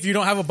guarantee if you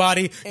don't have a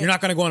body, you're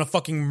not going to go on a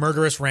fucking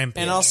murderous rampage.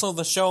 And also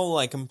the show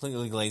like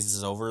completely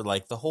glazes over.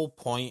 Like the whole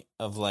point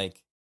of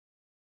like,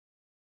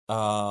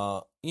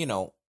 you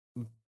know,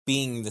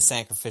 being the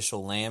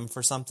sacrificial lamb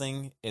for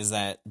something is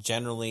that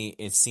generally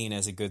it's seen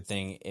as a good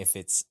thing if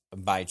it's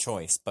by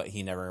choice, but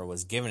he never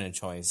was given a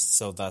choice.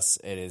 So thus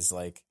it is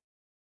like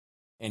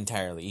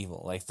entirely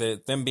evil. Like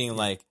them being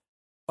like,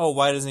 oh,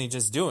 why doesn't he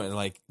just do it?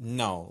 Like,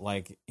 no,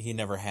 like he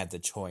never had the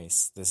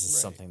choice. This is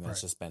something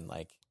that's just been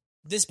like,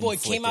 this boy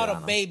came out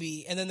a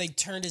baby and then they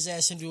turned his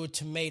ass into a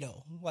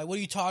tomato. Like, what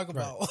are you talking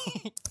about?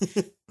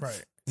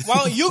 Right. Why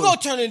don't you go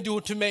turn into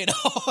a tomato?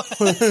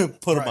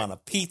 Put him on a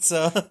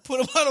pizza.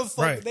 Put him on a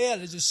fucking, they had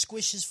to just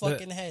squish his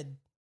fucking head.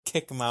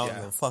 Kick him out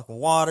in the fucking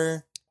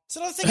water. It's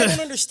another thing I don't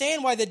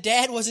understand why the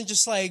dad wasn't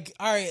just like,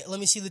 all right, let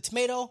me see the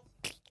tomato,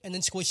 and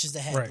then squishes the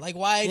head. Right. Like,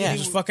 why did he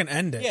just fucking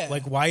end it? Yeah.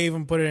 Like, why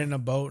even put it in a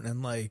boat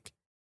and like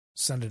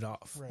send it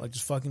off? Right. Like,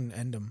 just fucking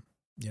end him,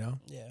 you know?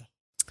 Yeah.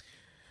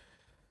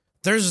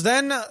 There's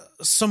then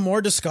some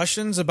more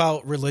discussions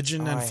about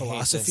religion and I hate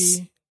philosophy.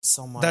 this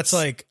so much. That's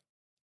like,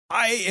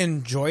 I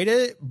enjoyed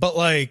it, but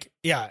like,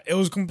 yeah, it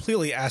was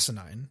completely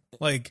asinine.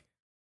 Like,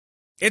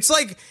 it's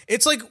like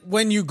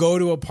when you go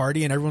to a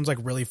party and everyone's like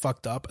really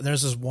fucked up, and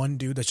there's this one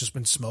dude that's just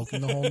been smoking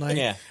the whole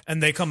night,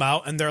 and they come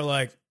out and they're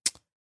like,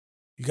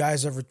 "You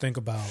guys ever think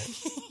about,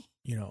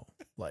 you know,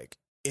 like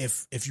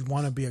if you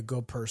want to be a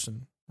good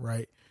person,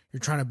 right?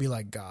 You're trying to be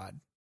like God,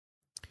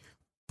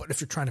 but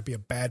if you're trying to be a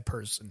bad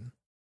person,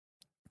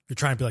 you're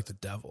trying to be like the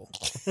devil."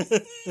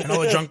 And all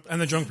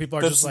the drunk people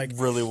are just like,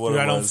 really what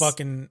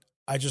dude,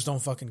 I just don't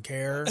fucking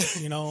care,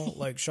 you know?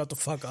 Like, shut the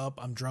fuck up.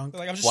 I'm drunk.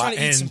 Like, I'm just trying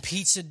to eat some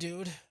pizza,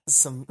 dude.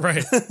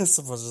 Right.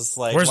 Someone's just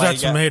like, where's that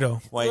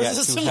tomato? Why you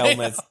got two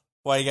helmets?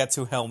 Why you got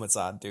two helmets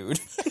on, dude?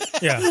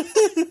 Yeah.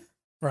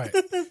 Right.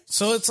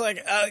 So it's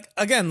like,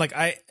 again, like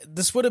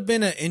this would have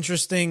been an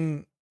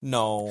interesting.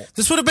 No.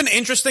 This would have been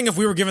interesting if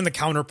we were given the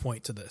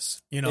counterpoint to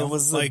this, you know? It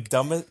was like the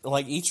dumbest,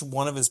 like each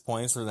one of his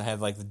points where they had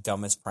like the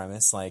dumbest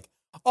premise, like,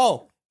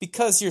 oh,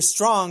 because you're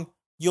strong,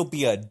 you'll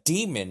be a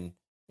demon.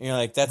 And you're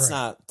like, that's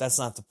not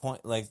the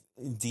point. Like,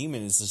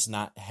 demon is just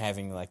not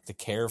having like the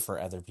care for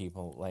other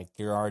people. Like,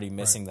 you're already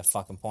missing the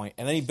fucking point.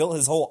 And then he built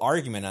his whole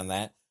argument on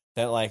that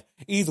like,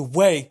 either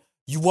way,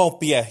 you won't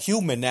be a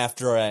human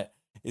after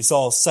it's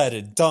all said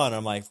and done.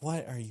 I'm like,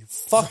 what are you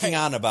fucking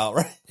on about,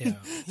 right? Yeah.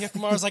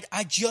 Hyakkimaru's like,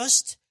 I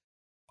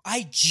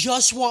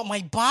just want my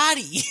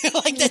body.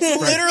 Like,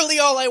 that's literally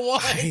all I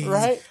want.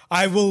 Right?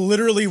 I will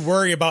literally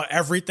worry about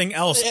everything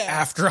else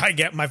after I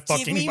get my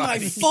fucking Give me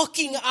body. my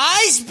fucking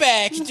eyes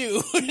back,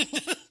 dude.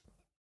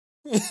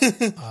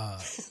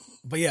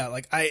 But yeah,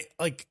 like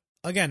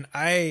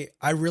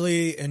I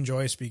really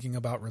enjoy speaking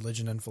about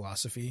religion and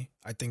philosophy.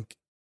 I think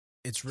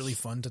it's really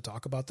fun to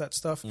talk about that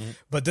stuff. Mm-hmm.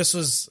 But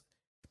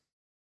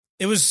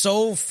it was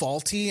so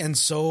faulty and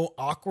so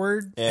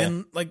awkward. Yeah.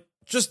 And like,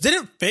 just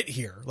didn't fit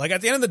here. Like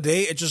at the end of the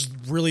day, it just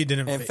really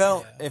didn't It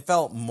fit.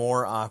 felt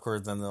more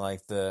awkward than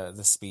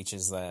the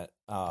speeches that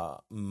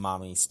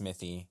Mommy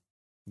Smithy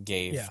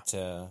gave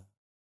to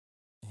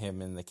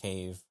him in the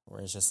cave,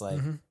 where it's just like,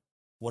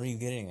 what are you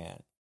getting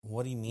at?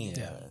 What do you mean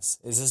by this?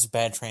 Is this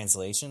bad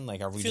translation?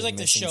 Like, are we just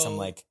missing some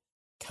like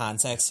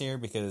context here?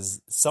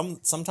 Because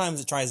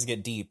sometimes it tries to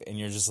get deep, and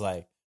you're just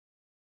like,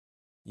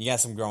 you got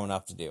some growing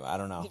up to do. I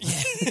don't know.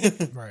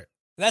 Right.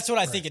 That's what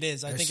I think it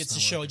is. I It's think it's not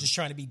a show working. just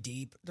trying to be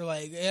deep. They're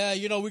like,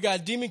 yeah, we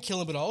got demon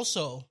killing, but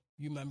also,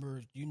 you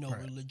remember,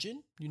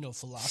 religion,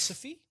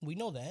 philosophy. We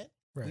know that.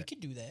 Right. We could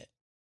do that.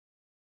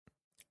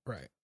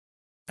 Right.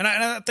 And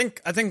I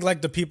think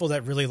like the people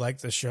that really like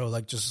this show,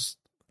 like just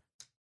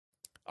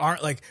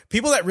aren't like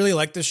people that really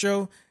like this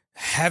show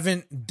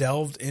haven't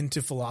delved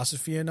into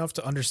philosophy enough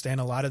to understand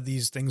a lot of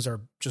these things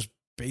are just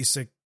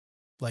basic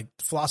like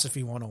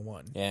philosophy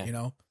 101.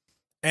 Yeah.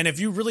 And if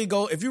you really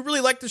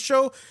like the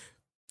show,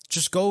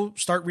 just go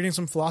start reading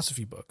some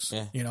philosophy books.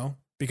 Yeah.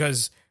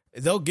 Because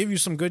they'll give you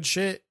some good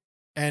shit,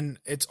 and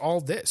it's all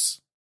this.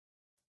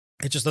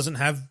 It just doesn't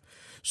have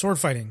sword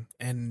fighting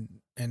and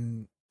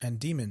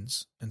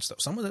demons and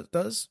stuff. Some of it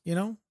does,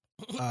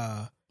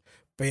 but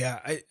yeah,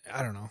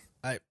 I don't know.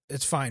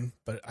 It's fine,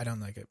 but I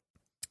don't like it.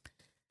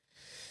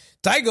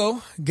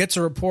 Daigo gets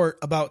a report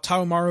about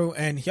Taomaru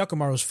and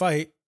Hyakkimaru's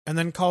fight, and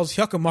then calls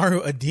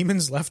Hyakkimaru a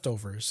demon's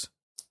leftovers.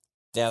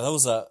 Yeah, that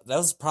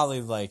was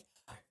probably like,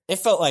 it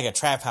felt like a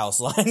trap house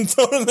line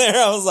thrown in there.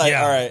 I was like,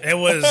 all right.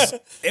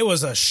 It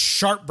was a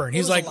sharp burn.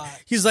 He's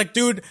was like,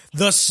 dude,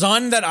 the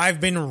son that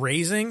I've been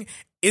raising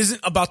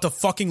isn't about to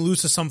fucking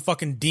lose to some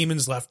fucking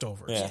demon's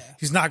leftovers. Yeah.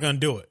 He's not going to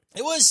do it.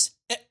 It was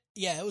a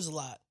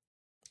lot.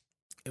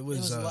 It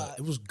was a lot.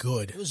 It was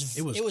good. It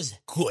was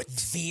good.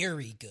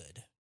 Very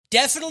good.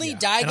 Definitely, Yeah.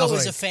 And I Daigo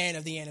was is a like- fan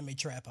of the anime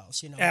Trap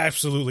House.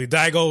 Absolutely.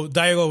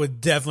 Daigo would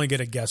definitely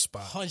get a guest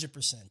spot.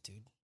 100%, dude.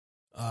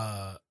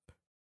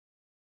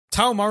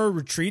 Taomaru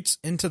retreats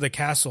into the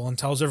castle and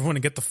tells everyone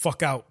to get the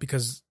fuck out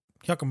because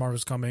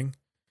Hyakkimaru's coming.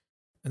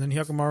 And then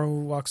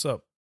Hyakkimaru walks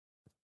up.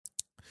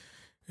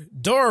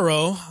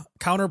 Dororo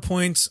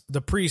counterpoints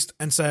the priest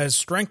and says,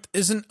 strength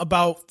isn't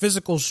about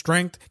physical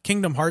strength.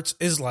 Kingdom Hearts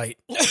is light.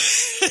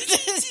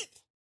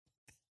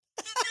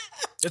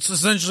 It's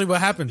essentially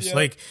what happens. Yeah.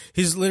 Like,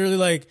 he's literally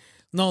like,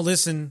 no,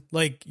 listen,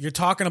 like, you're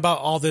talking about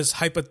all this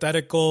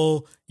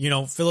hypothetical,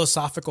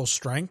 philosophical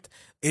strength.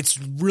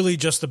 It's really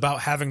just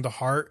about having the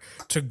heart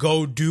to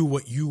go do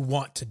what you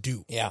want to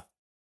do. Yeah.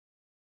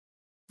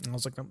 And I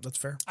was like, no, that's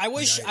fair. I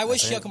wish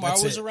That's it. Hyakkimaru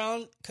That's was it.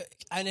 around,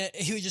 and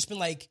he would just been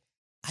like,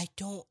 I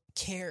don't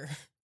care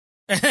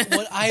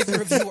what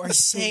either of you are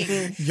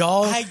saying.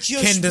 Y'all I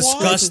just can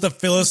discuss want the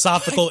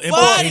philosophical my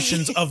body.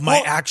 implications of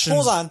my actions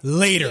hold on.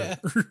 later.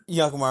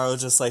 Yakumaru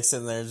was just like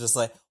sitting there, just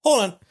like,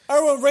 hold on,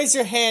 everyone raise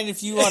your hand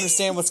if you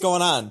understand what's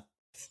going on.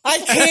 I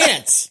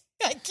can't.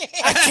 I can't.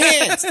 I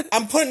can't.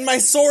 I'm putting my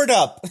sword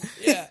up.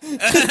 Yeah.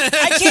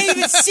 I can't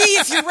even see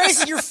if you're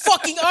raising your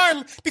fucking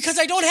arm because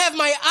I don't have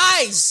my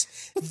eyes.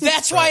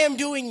 That's why I'm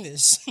doing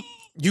this.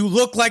 You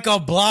look like a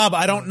blob.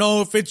 I don't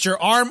know if it's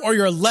your arm or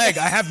your leg.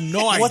 I have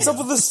no idea. What's up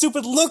with the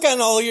stupid look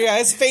on all your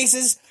guys'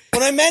 faces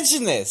when I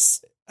mention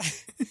this?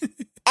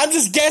 I'm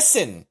just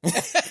guessing.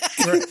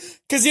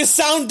 Because you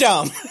sound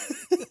dumb.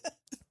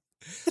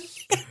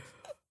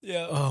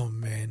 Yeah. Oh,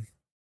 man.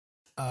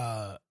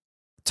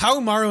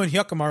 Taomaru and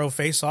Hyakkimaru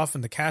face off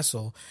in the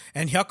castle,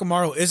 and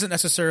Hyakkimaru isn't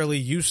necessarily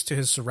used to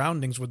his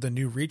surroundings with the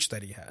new reach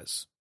that he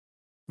has,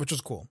 which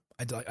was cool.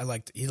 I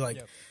liked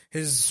it.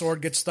 His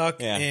sword gets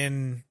stuck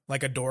in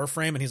like a door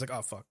frame, and he's like,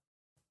 oh, fuck.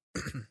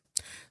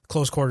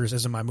 Close quarters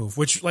isn't my move,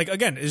 which, like,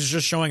 again, is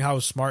just showing how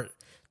smart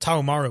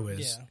Taomaru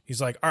is. Yeah.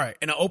 He's like, all right,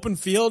 in an open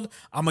field,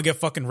 I'm going to get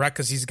fucking wrecked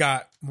because he's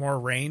got more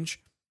range.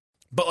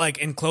 But, like,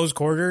 in close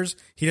quarters,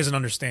 he doesn't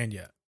understand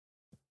yet.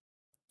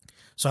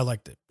 So I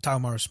liked it.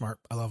 Taomaru's smart.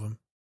 I love him.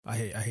 I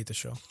hate the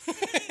show.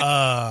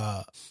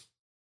 The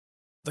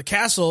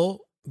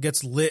castle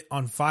gets lit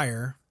on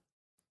fire,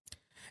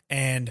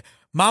 and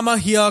Mama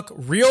Hyuk,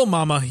 real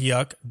Mama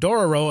Hyuk,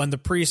 Dororo, and the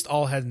priest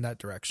all head in that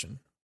direction.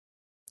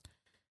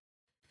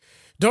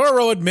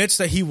 Dororo admits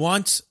that he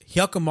wants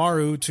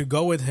Hyakkimaru to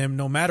go with him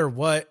no matter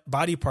what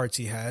body parts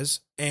he has,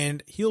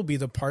 and he'll be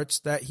the parts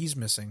that he's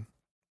missing.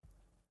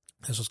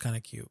 This was kind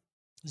of cute.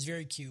 It's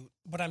very cute.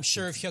 But I'm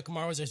sure if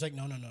Hyakkimaru was there, he's like,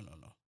 no.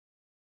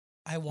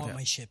 I want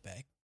my shit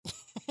back.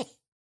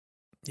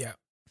 Yeah.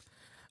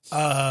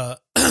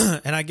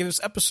 And I give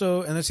this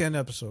episode, and that's the end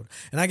of the episode.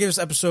 And I give this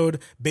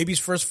episode baby's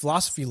first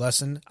philosophy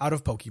lesson out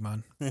of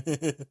Pokemon.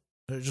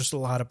 There's just a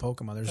lot of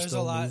Pokemon. There's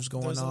still moves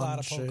going there's on. a lot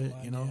of shit,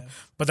 Pokemon, yeah.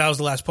 But that was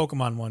the last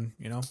Pokemon one,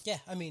 Yeah,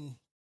 I mean,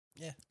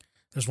 yeah.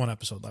 There's one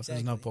episode left.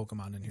 Exactly. There's no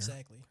Pokemon in here.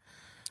 Exactly.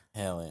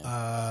 Hell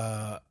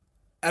yeah.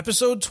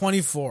 Episode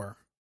 24.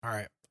 All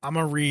right. I'm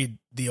going to read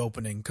the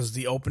opening because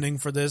the opening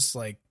for this,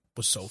 like,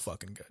 was so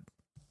fucking good.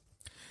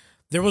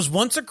 There was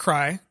once a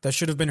cry that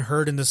should have been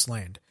heard in this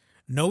land.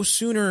 No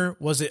sooner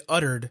was it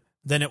uttered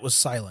than it was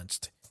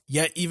silenced.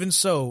 Yet even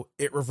so,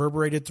 it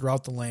reverberated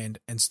throughout the land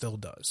and still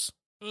does.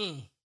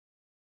 Mm.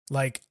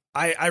 Like,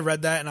 I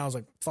read that and I was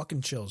like,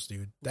 fucking chills,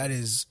 dude. That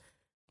is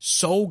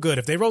so good.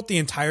 If they wrote the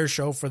entire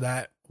show for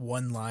that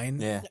one line,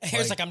 Yeah.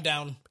 Hair's like, I'm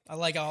down. I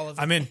like all of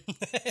it. I'm in.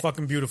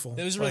 Fucking beautiful.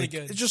 It was really Like,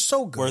 good. It's just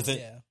so good. Worth it.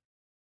 Yeah.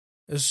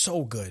 It's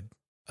so good.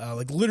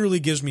 Like literally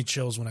gives me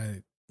chills when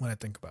I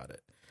think about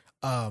it.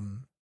 And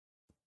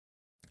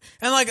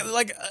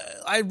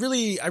I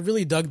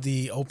really dug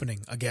the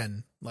opening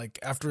again. Like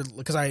after,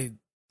 because it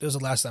was the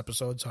last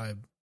episode, so I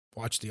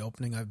watched the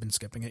opening. I've been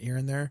skipping it here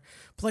and there,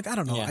 but like I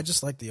don't know, Yeah. I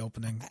just like the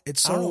opening.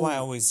 It's so. I don't know why I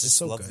always it's just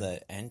so love good.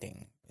 the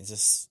ending. It's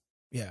just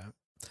Yeah,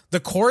 the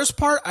chorus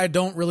part I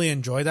don't really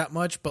enjoy that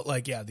much, but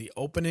like yeah, the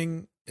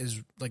opening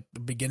is like the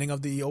beginning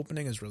of the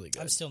opening is really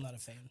good. I'm still not a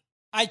fan.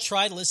 I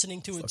tried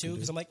listening to it Fucking too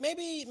because dude. I'm like,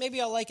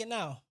 maybe I'll like it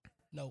now.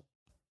 Nope.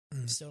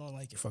 Still don't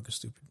like You're it. fucking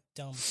stupid.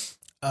 Dumb.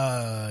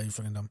 You're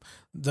fucking dumb.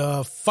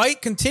 The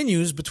fight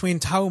continues between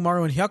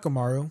Taomaru and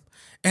Hyakkimaru,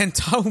 and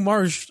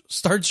Taomaru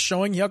starts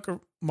showing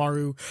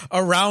Hyakkimaru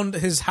around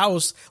his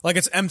house like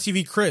it's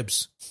MTV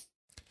Cribs.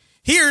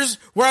 Here's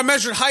where I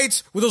measured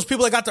heights with those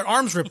people that got their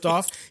arms ripped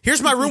off.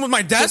 Here's my room with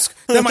my desk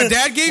that my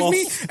dad gave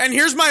me, and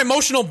here's my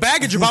emotional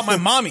baggage about my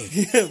mommy.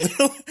 they're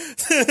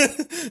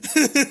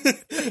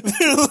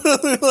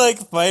literally like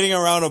fighting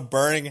around a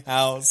burning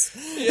house,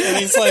 and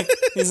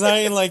he's not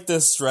even like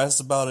distressed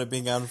about it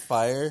being on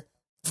fire.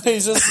 But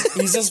he's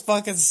just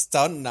fucking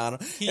stunting on him.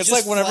 It's just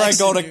like whenever I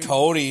go to flexing, dude.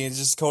 Cody, and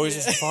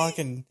Cody's just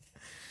fucking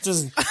check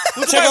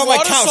Look out at my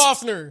water couch.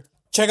 softener.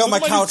 Check out my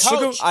Look at my new couch.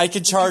 couch.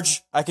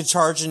 I could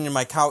charge into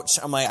my couch.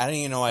 I'm like, I didn't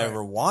even know I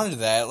ever wanted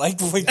that. Like,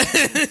 wait,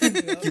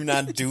 you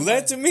not do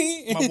that to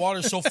me? My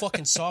water's so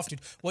fucking soft,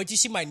 dude. Wait till you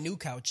see my new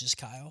couches,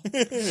 Kyle.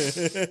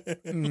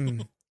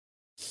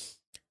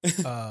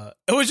 It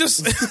was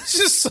just it's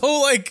just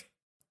so like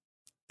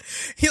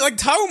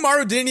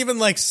Taomaru didn't even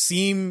like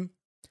seem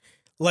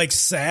like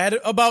sad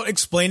about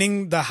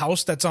explaining the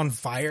house that's on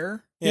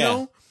fire. You Yeah.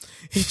 know?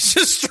 He's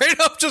just straight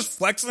up just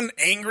flexing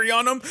angry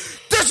on him.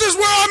 This is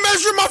where I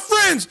measure my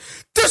friends.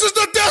 This is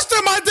the desk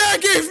that my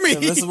dad gave me.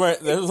 And this is where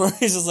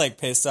he's just like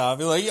pissed off.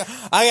 He's like, yeah,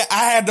 I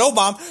had no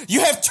mom.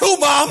 You have two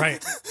mom.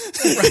 Right.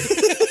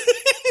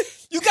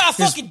 You got a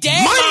fucking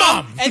dad my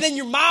mom, mom. and then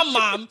your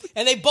mom,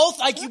 and they both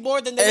like you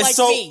more than they It's like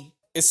so me.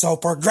 it's so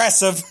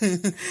progressive.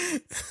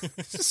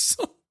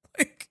 So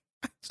like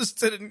I just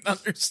didn't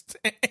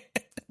understand.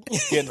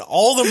 Getting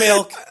all the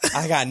milk.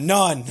 I got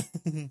none.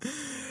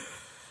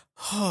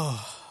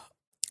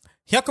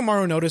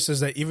 Hyakkimaru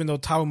notices that even though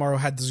Taomaru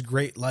had this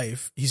great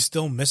life, he's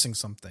still missing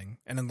something.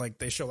 And then like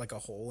they show like a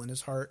hole in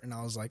his heart, and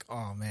I was like,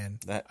 oh man,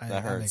 That hurts.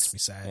 that makes me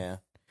sad.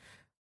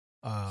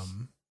 Yeah.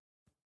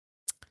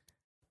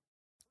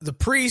 The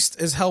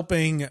priest is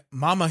helping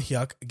Mama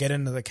Hyuk get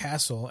into the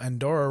castle, and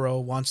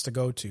Dororo wants to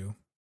go too.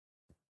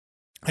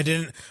 I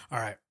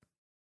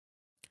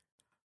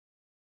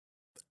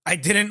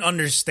didn't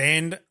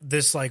understand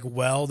this like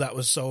well that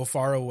was so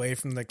far away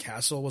from the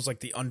castle was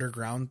like the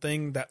underground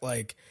thing that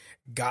like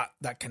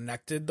that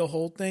connected the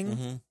whole thing,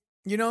 Mhm.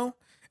 you know?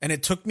 And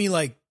it took me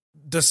like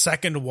the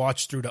second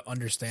watch through to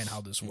understand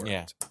how this worked.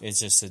 Yeah. It's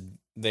just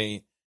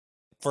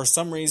for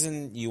some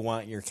reason you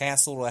want your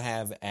castle to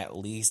have at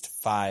least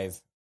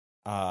 5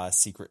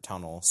 secret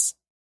tunnels.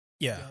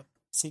 Yeah. Yep.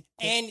 Secret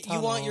And you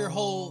want your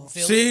whole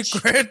tunnels. village,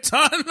 Secret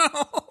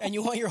tunnel. and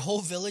you want your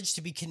whole village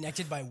to be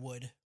connected by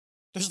wood.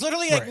 There's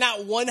literally like Right.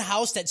 not one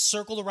house that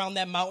circled around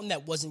that mountain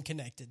that wasn't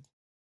connected.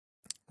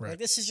 Right. Like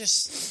this is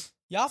just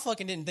y'all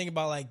fucking didn't think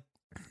about like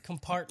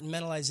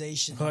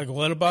compartmentalization. Like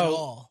what At about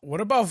all.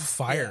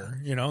 fire?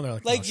 You know, they're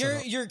like, Like "Oh, shut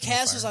up. your No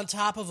castle's fire." on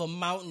top of a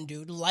mountain,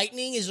 dude.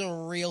 Lightning is a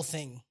real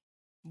thing.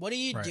 What are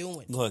you Right.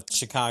 doing? Look,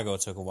 Chicago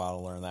took a while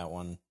to learn that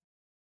one.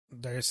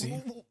 There you see.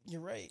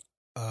 You're right.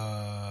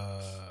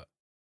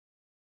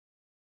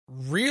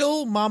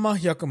 Real Mama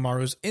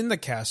Hyakkimaru's in the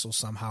castle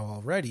somehow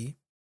already,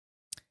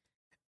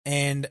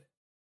 and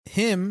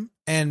him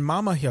and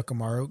Mama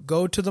Hyakkimaru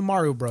go to the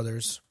Maru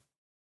brothers.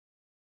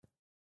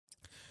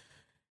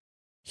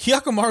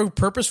 Hyakkimaru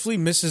purposefully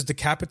misses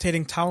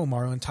decapitating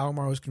Taomaru, and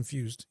Taomaru is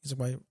confused. He's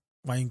like,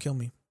 why you didn't kill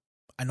me?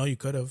 I know you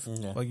could have.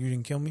 Yeah. Like, you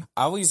didn't kill me?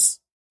 I always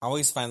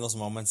find those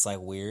moments like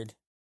weird,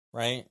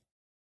 right?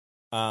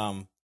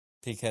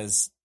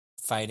 Because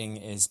fighting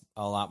is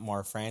a lot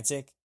more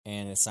frantic,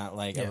 and it's not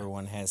like Yeah.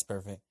 everyone has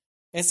perfect.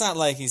 It's not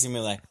like he's gonna be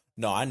like,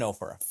 no, I know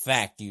for a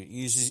fact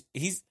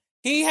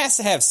he has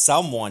to have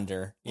some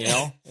wonder, you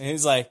know. And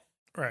he's like,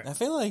 Right. I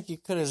feel like you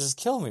could have just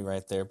killed me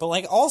right there, but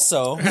like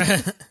also,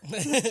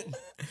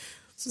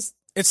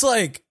 It's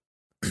like,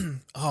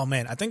 oh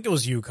man, I think it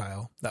was you,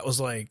 Kyle. That was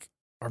like,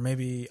 or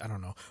maybe, I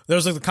don't know. There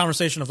was like the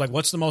conversation of like,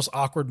 what's the most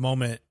awkward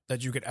moment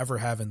that you could ever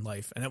have in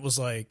life? And it was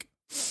like,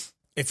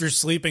 if you're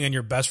sleeping and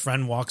your best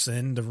friend walks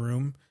in the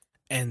room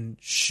and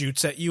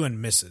shoots at you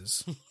and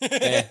misses,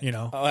 yeah. you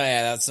know? Oh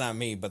yeah, that's not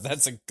me, but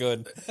that's a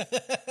good.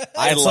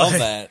 I It's love like-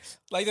 that.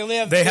 Like they only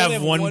have They they only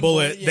have one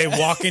bullet. yeah. They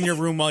walk in your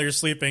room while you're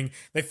sleeping.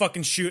 They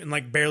fucking shoot and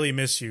like barely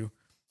miss you.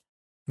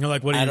 You're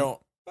like, what are I you? don't.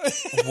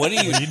 What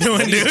are you, doing,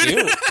 what do you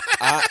dude? do?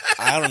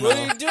 I don't know. What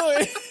are you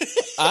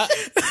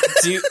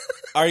doing?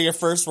 Are your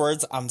first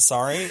words, I'm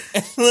sorry?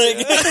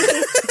 Like,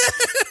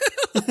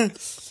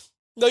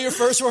 No, your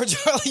first words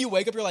are you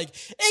wake up, you're like,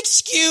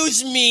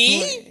 excuse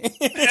me?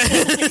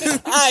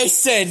 I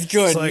said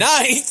good like-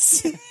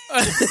 night.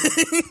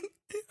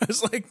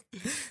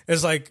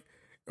 it's like,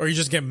 or you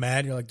just get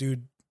mad. You're like,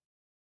 dude,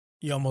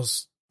 you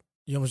almost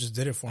just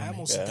did it for I me.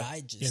 almost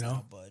died just You know?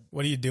 now, bud.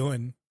 What are you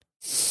doing?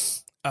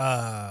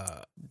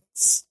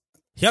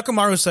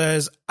 Hyakkimaru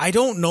says, I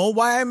don't know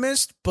why I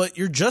missed, but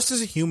you're just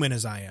as human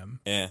as I am.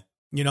 Yeah.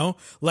 You know?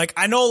 Like,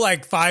 I know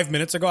like 5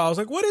 minutes ago, I was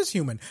like, what is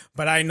human?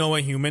 But I know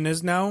what human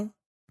is now.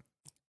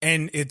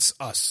 And it's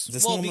us.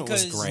 This Well, moment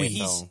because was great,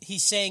 though.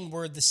 he's saying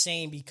we're the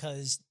same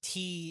because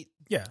he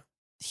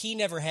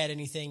never had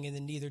anything, and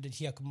then neither did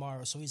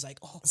Hyakkimaru. So he's like,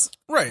 oh,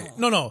 Right.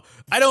 No.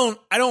 I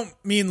don't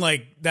mean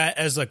like that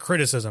as a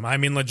criticism. I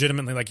mean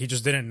legitimately like he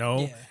just didn't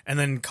know Yeah. and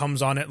then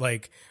comes on it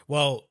like,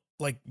 well,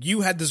 like you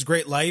had this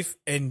great life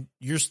and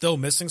you're still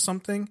missing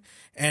something,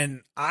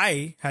 and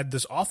I had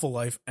this awful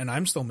life and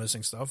I'm still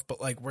missing stuff, but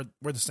like we're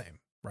the same,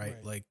 right?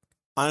 Right. Like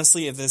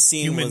Honestly, if this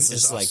scene Human was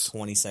is just like us.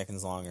 20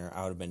 seconds longer,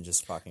 I would have been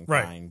just fucking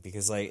Right. crying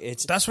because like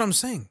it's that's what I'm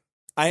saying.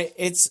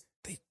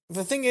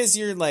 the thing is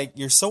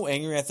you're so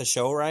angry at the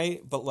show,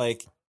 right? But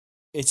like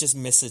it just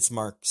missed its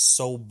mark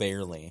so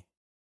barely.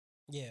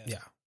 yeah. Yeah.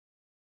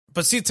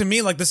 But see, to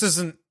me, like this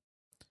isn't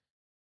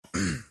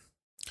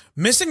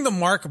missing the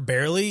mark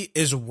barely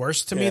is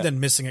worse to me Yeah. than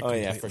missing it Oh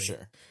completely. yeah, for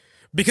sure.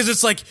 Because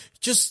it's like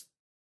just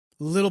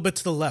a little bit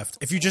to the left.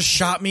 If you just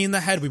shot me in the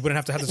head, we wouldn't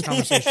have to have this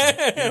conversation.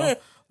 You know?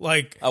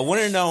 Like I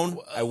wouldn't have known.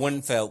 I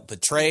wouldn't have felt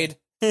betrayed.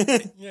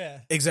 Yeah.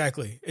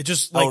 exactly. It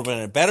just I like would have been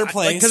in a better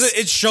place. because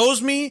it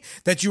shows me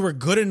that you were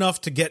good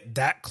enough to get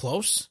that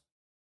close,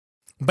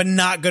 but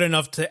not good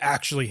enough to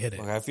actually hit it.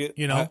 Like, I feel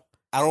You know?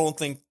 I don't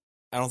think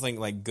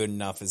like good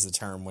enough is a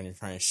term when you're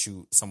trying to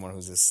shoot someone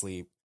who's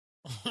asleep.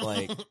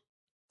 Like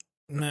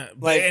Nah,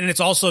 like- and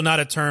it's also not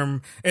a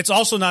term. It's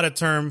also not a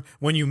term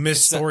when you miss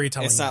it's not-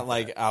 storytelling. It's not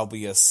like I'll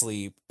be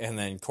asleep and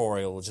then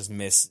Corey will just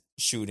miss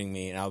shooting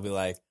me and I'll be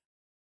like,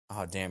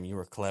 "Oh damn, you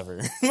were clever."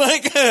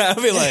 Like I'll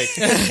be like,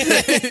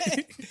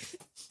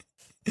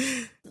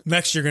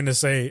 Next, you're gonna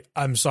say,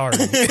 "I'm sorry."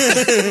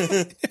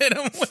 Hit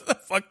him with a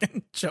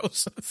fucking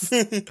Joseph.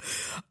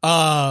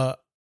 All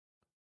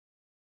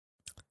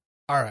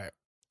right,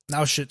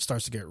 now shit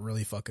starts to get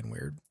really fucking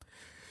weird.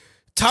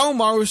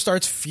 Taomaru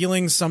starts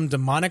feeling some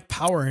demonic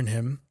power in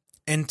him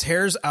and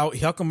tears out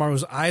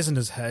Hyakkimaru's eyes in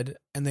his head,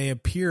 and they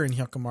appear in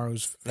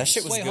Hyakkimaru's face. that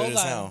shit was Wait, good hold as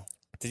on. hell.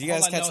 Did you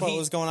guys Hold on, catch no, what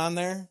was going on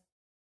there?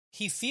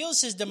 He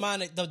feels his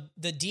demonic,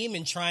 the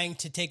demon trying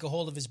to take a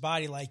hold of his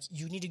body, like,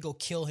 you need to go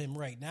kill him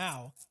right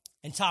now.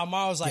 And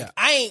Taomaru's like, Yeah.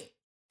 I ain't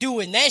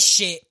doing that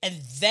shit. And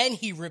then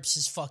he rips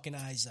his fucking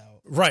eyes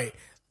out. Right.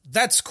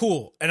 That's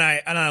cool. And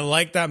I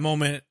like that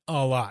moment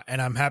a lot.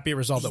 And I'm happy it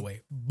resolved that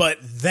way. But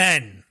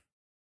then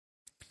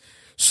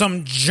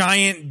some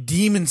giant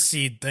demon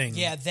seed thing.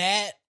 Yeah,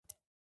 that.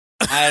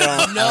 I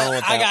don't know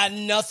what I that, got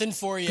nothing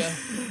for you.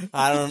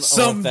 I don't know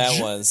some what that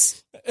gi-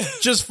 was.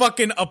 Just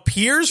fucking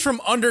appears from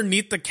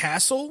underneath the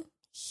castle.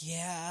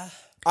 Yeah.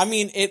 I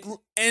mean,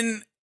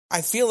 And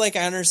I feel like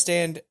I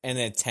understand an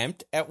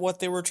attempt at what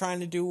they were trying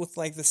to do with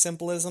like the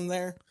symbolism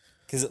there,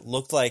 because it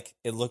looked like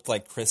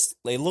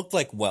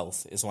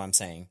wealth is what I'm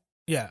saying,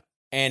 yeah.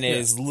 and it Yeah.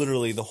 is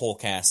literally the whole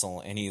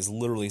castle, and he is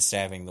literally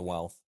stabbing the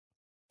wealth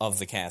of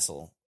the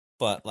castle.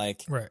 But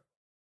like, Right.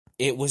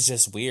 it was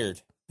just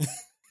weird.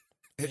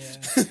 Yeah.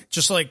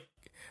 Just like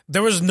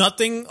there was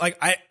nothing like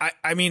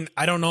I mean,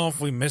 I don't know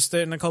if we missed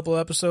it in a couple of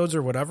episodes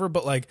or whatever,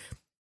 but like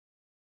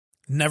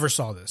never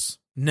saw this.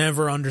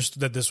 Never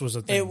understood that this was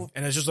a thing.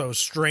 And it's just a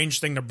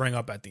strange thing to bring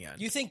up at the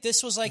end. You think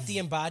this was like the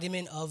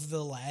embodiment of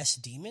the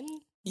last demon?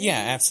 Yeah,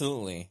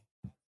 absolutely.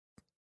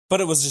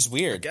 But it was just I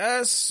weird.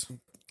 guess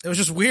it was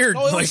just weird.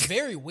 Oh, it like was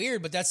very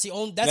weird, but that's the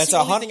only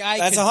thing I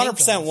That's could 100%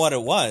 think of. what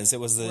it was. It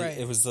was the Right.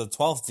 it was the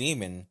 12th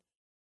demon,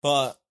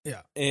 but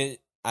Yeah.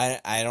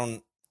 I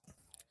don't.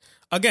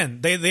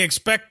 again, they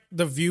expect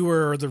the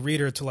viewer or the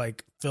reader to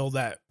like fill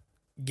that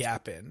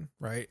gap in,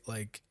 right?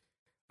 Like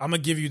I'm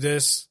gonna give you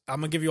this, I'm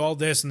gonna give you all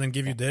this, and then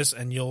give you this,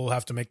 and you'll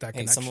have to make that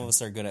Hey, connection. some of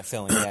us are good at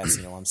filling gaps.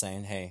 You know what I'm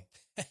saying? Hey.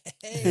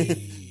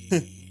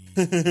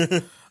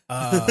 Hey.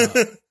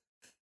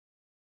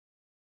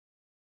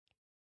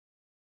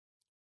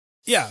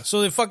 Yeah,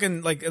 so they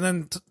fucking like, and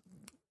then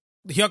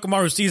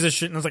Hyakkimaru sees this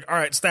shit and it's like, all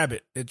right, stab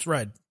it. It's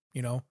red,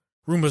 you know.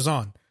 Roomba's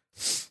on.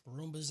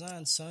 Roomba's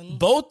on, son.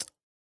 Both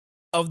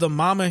of the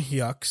Mama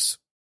Hyuks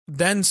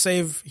then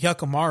save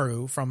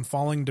Hyakkimaru from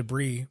falling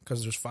debris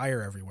because there's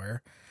fire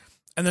everywhere,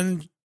 and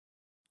then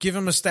give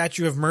him a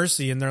statue of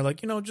mercy. And they're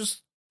like, you know,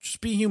 just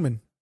be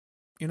human,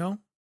 you know,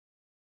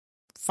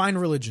 find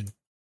religion.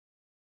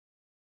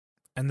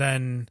 And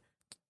then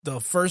the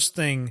first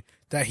thing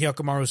that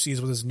Hyakkimaru sees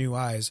with his new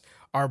eyes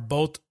are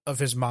both of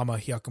his Mama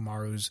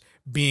Hyakkimarus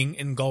being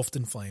engulfed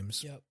in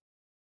flames. Yep.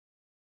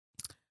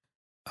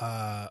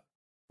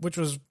 Which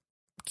was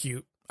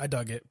cute. I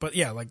dug it. But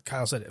yeah, like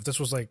Kyle said, if this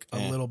was like a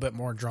Yeah. little bit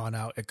more drawn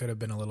out, it could have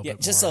been a little Yeah,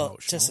 bit just more a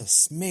emotional.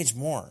 smidge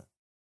more.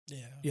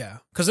 Yeah,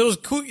 because it was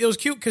cool. It was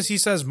cute because he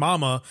says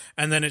 "mama"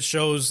 and then it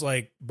shows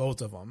like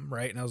both of them,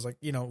 right? And I was like,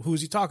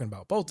 who's he talking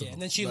about? Both of them.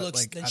 And then she But, looks.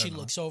 like, Then I she don't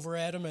know. looks over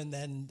at him, and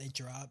then it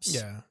drops.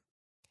 Yeah,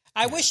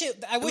 I wish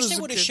it. I wish was they a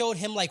would have good- showed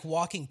him like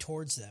walking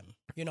towards them.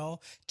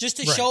 Just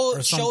to Right, show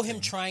or show him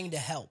something. trying to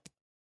help.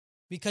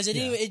 Because it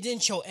didn't. It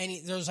didn't show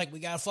any. There was like, we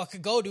gotta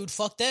fucking go, dude.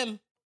 Fuck them.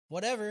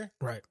 Whatever.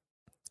 right.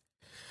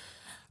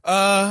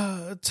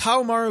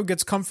 Taomaru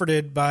gets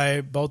comforted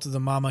by both of the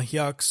Mama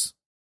Hyuks,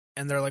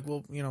 and they're like,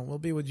 "Well, we'll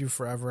be with you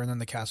forever." And then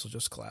the castle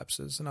just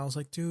collapses, and I was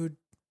like, "Dude,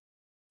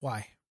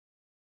 why?"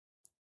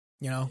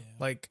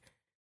 Like,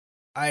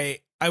 I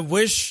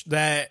wish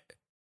that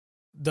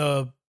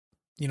the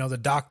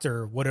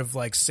doctor would have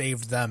like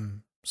saved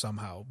them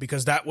somehow,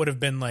 because that would have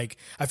been like,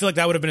 I feel like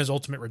that would have been his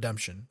ultimate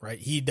redemption, right?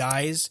 He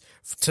dies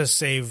to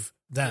save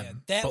them. Yeah,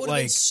 that But, would have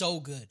like, been so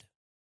good.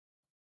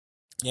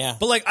 Yeah.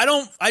 But like,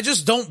 I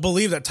just don't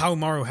believe that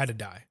Taomaru had to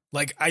die.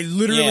 Like, I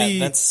literally,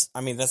 that's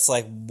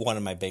like one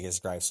of my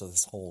biggest gripes with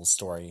this whole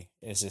story.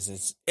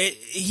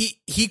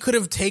 he could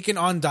have taken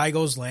on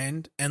Daigo's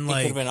land and It could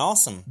like have been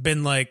awesome.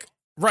 been like,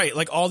 right,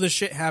 like all this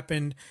shit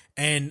happened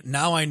and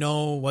now I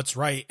know what's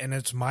right and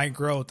it's my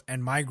growth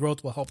and my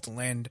growth will help the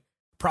land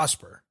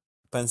prosper.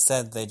 But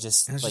instead, they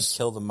just And it's like just-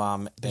 kill the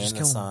mom they just and the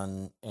kill him.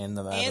 son and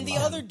the And the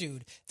mom. other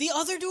dude. The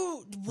other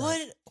dude.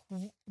 What?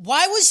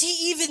 Why was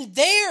he even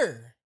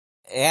there?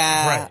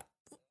 Yeah. Right.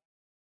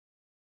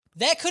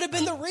 That could have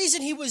been the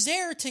reason he was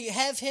there, to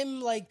have him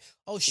like,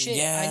 oh shit,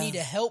 Yeah. I need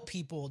to help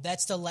people.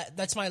 That's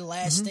that's my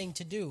last thing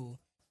to do.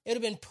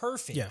 It'd have been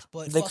perfect. Yeah.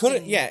 But They could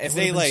have, fucking- if It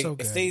they would've been so if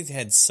good. they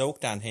had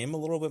soaked on him a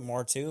little bit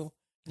more too.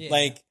 Yeah.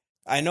 Like,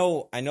 I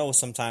know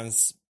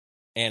sometimes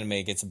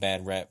anime gets a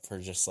bad rep for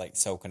just like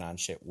soaking on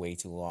shit way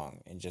too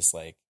long and just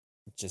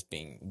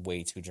being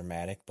way too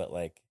dramatic. But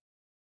like,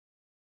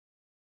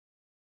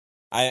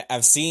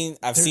 I've seen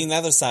the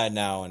other side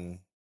now, and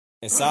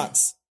it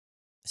sucks.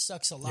 It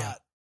sucks a lot. Yeah.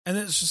 And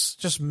it's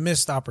just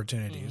missed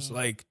opportunities. Mhm.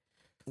 Like,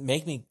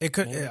 Make me It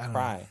could- make me I don't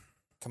cry.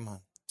 Come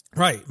on.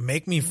 right,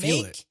 make me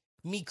feel Make it.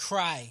 me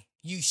cry,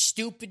 you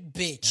stupid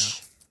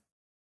bitch.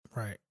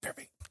 Right.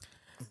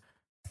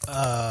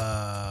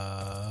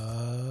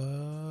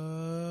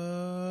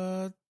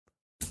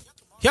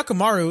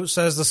 Hyakamaru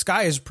says the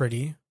sky is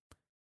pretty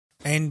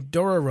and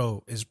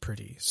Dororo is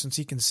pretty since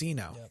he can see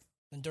now. Yep.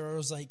 And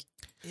Dororo's like,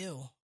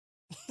 ew.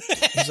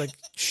 He's like,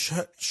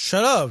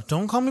 shut up.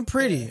 Don't call me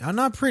pretty. I'm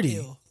not pretty.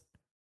 Ew.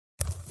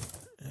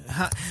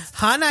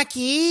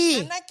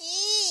 Hanaki.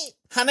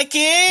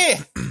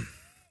 Haneke!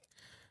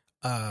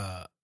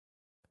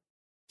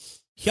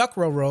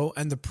 Hyakuroro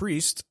and the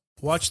priest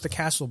watch the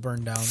castle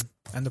burn down,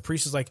 and the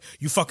priest is like,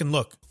 "You fucking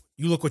look.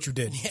 You look what you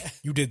did. Yeah.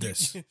 You did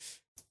this."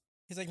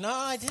 He's like, no,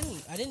 I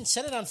didn't. I didn't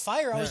set it on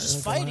fire. I was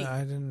just Like, fighting. I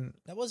didn't.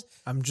 That was.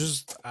 I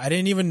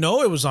didn't even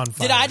know it was on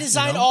fire. Did I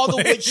design you know? all the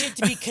Like, wood shit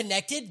to be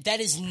connected? That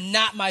is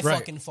not my Right.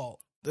 fucking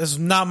fault. This is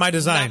not my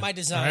design. Not my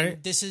design.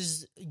 Right? This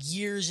is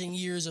years and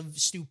years of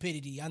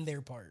stupidity on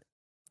their part.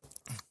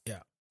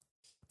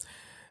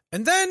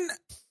 And then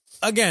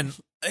again,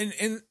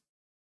 in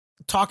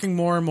talking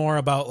more and more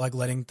about like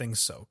letting things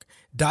soak,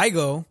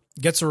 Daigo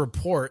gets a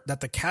report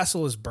that the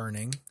castle is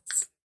burning,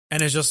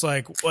 and is just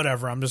like,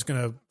 whatever. I'm just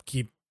gonna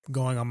keep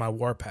going on my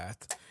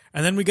warpath.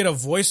 And then we get a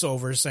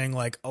voiceover saying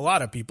like a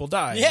lot of people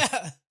died.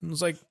 Yeah. It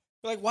was like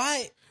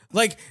Why?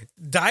 Like,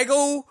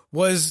 Daigo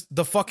was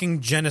the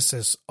fucking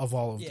genesis of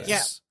all of Yeah.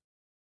 this.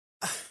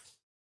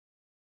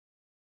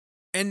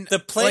 And The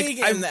plague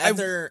like, and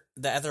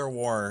the other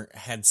war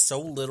had so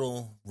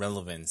little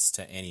relevance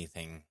to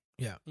anything.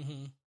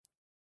 Mm-hmm.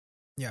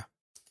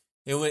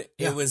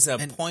 It was a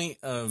and- point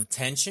of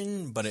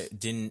tension, but it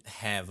didn't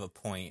have a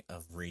point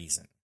of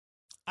reason.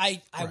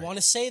 I Right. want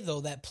to say,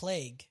 though, that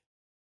plague,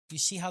 you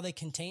see how they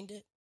contained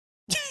it?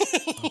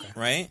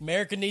 Right?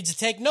 America needs to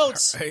take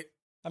notes. right?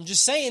 I'm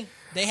just saying.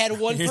 They had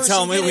one You're person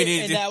telling me get we it, need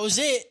and to- that was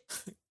it.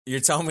 You're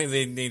telling me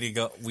we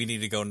need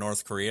to go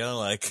North Korea?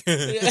 Like,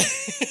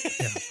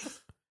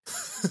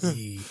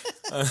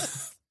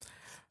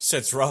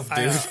 shit's rough,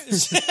 dude.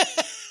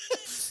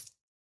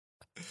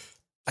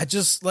 I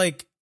just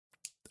like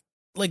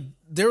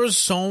there was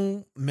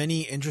so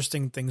many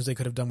interesting things they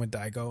could have done with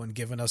Daigo and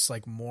given us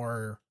like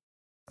more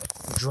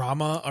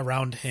drama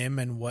around him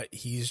and what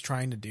he's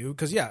trying to do.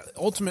 Cause yeah,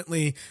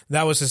 ultimately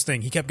that was his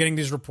thing. He kept getting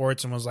these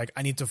reports and was like,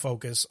 I need to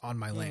focus on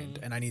my land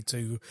and I need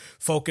to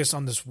focus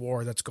on this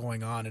war that's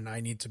going on and I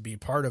need to be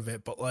part of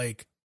it. But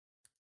like,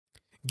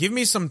 give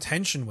me some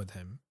tension with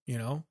him, you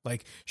know,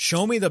 like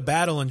show me the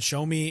battle and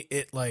show me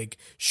it, like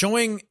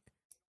showing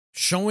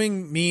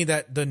me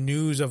that the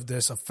news of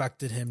this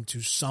affected him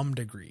to some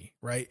degree,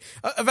 right?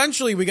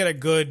 Eventually we get a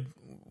good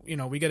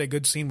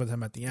scene with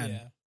him at the end.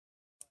 Yeah.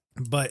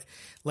 But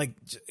like,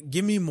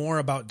 give me more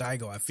about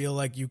Daigo. I feel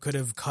like you could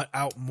have cut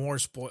out more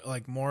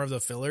more of the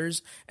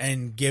fillers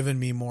and given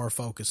me more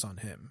focus on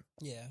him.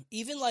 Yeah.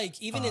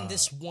 Even in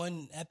this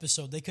one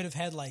episode, they could have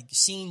had like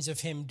scenes of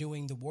him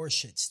doing the war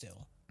shit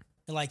still.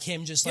 And like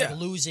him just like Yeah.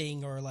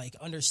 losing or like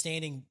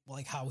understanding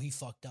like how he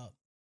fucked up.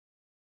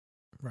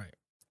 Right.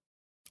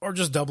 or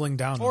just doubling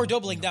down, or on,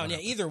 doubling you know, down. Yeah,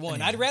 whatever. either one.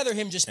 Anyway. I'd rather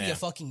him just be Yeah. a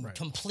fucking Right.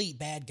 complete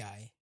bad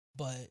guy,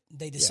 but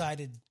they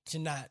decided to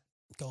not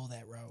go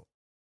that route.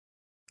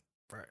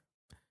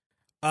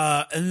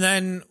 And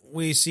then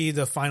we see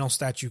the final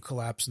statue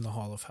collapse in the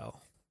Hall of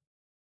Hell.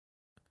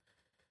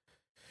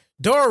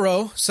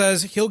 Dororo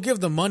says he'll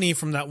give the money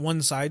from that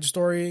one side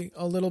story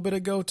a little bit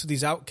ago to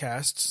these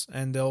outcasts,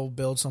 and they'll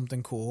build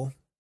something cool.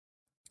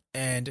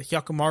 And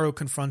Hyakkimaru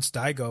confronts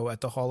Daigo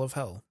at the Hall of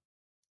Hell.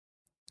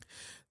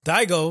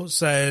 Daigo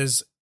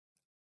says,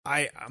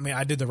 I mean,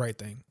 I did the right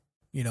thing.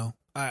 You know,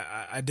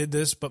 I did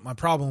this, but my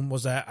problem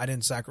was that I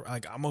didn't sacrifice.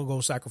 Like, I'm going to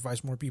go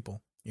sacrifice more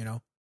people, you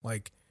know?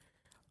 Like,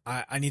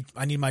 I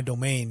need my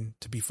domain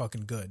to be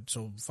fucking good.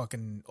 So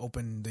fucking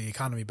open the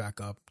economy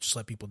back up. Just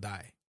let people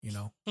die, you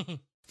know?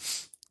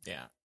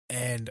 Yeah.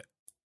 And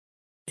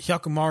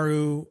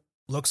Hyakkimaru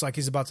looks like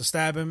he's about to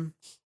stab him.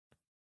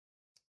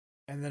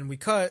 And then we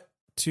cut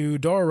to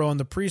Dororo and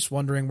the priest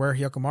wondering where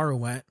Hyakkimaru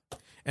went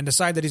and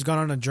decide that he's gone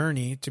on a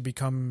journey to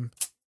become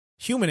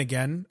human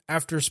again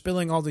after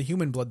spilling all the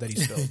human blood that he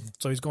spilled.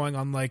 So he's going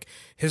on like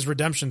his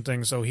redemption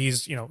thing. So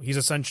he's, you know, he's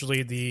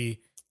essentially the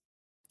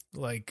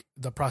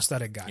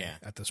prosthetic guy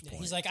at this point.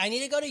 He's like, I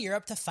need to go to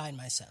Europe to find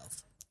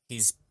myself.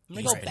 He's I'm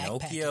gonna go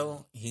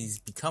Pinocchio. He's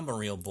become a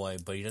real boy,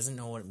 but he doesn't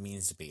know what it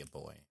means to be a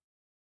boy.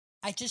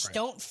 I just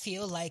don't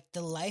feel like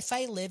the life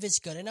I live is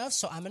good enough,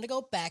 so I'm going to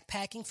go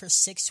backpacking for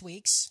 6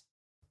 weeks.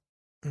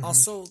 Mhm.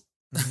 Also,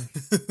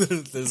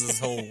 there's this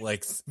whole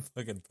like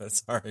fucking.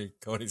 Sorry,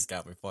 Cody's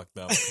got me fucked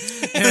up.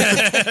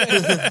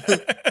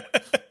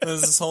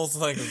 There's this whole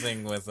fucking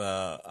thing with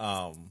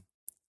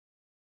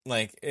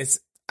like it's.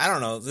 I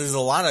don't know. There's a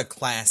lot of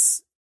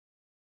class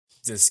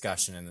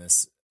discussion in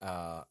this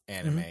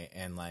anime,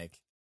 and like,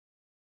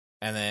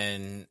 and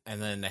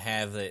then to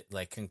have it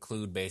like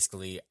conclude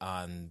basically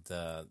on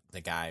the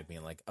guy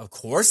being like, "Of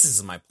course, this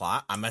is my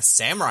plot. I'm a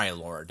samurai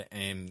lord,"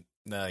 and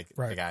the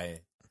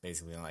guy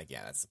basically being like,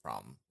 "Yeah, that's the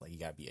problem. Like, you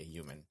gotta be a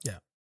human." Yeah,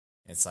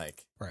 it's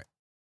like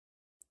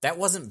that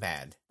wasn't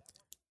bad.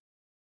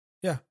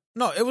 Yeah,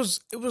 no, it was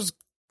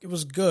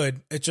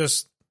good.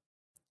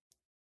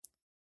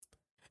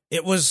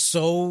 It was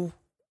so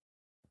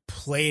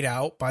played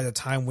out by the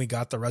time we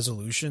got the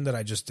resolution that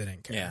I just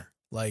didn't care. Yeah.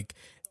 Like,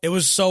 it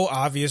was so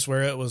obvious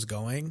where it was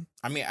going.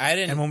 I mean, I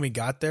didn't. And when we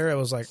got there, it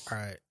was like, all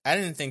right. I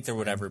didn't think there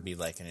would ever be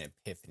like an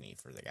epiphany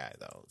for the guy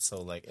though.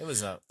 So like, it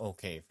was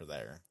okay for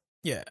there.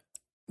 Yeah.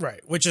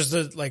 Right. Which is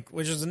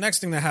the next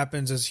thing that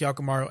happens is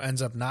Hyakkimaru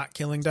ends up not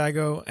killing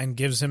Daigo and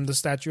gives him the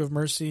Statue of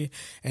Mercy.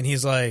 And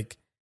he's like,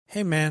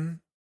 hey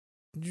man,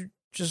 you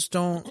just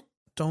don't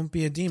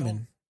be a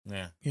demon.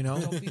 Yeah. You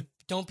know?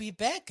 Don't be a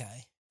bad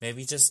guy.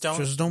 Maybe just don't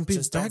be a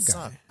bad guy.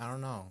 Suck. I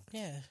don't know.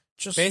 Yeah.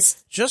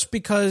 Just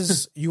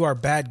because you are a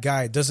bad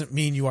guy doesn't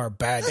mean you are a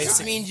bad guy.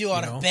 It means you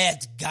are a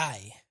bad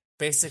guy.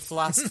 Basic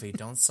philosophy,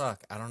 don't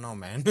suck. I don't know,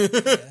 man.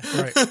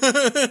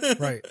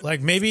 Right. Like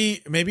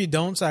maybe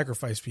don't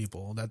sacrifice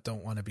people that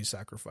don't want to be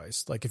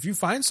sacrificed. Like if you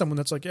find someone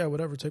that's like, yeah,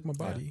 whatever, take my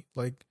body.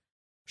 Yeah. Like,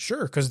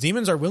 sure, because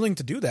demons are willing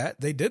to do that.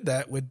 They did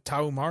that with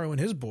Taumaru and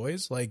his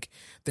boys. Like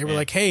they were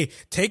like, hey,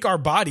 take our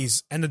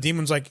bodies, and the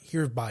demon's like,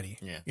 here's body.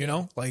 Yeah. You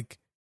know, like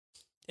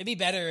it'd be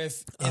better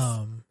if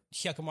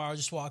Hyakkimaru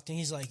just walked in.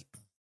 He's like,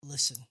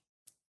 listen,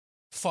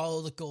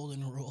 follow the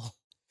golden rule.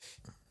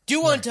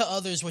 Do unto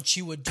others what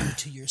you would do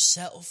to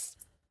yourself.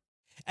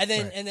 And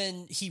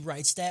then he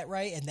writes that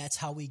right, and that's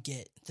how we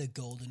get the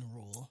golden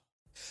rule.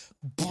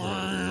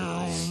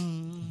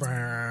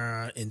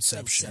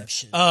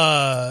 Inception.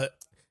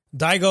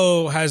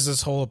 Daigo has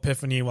this whole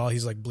epiphany while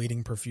he's like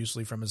bleeding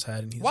profusely from his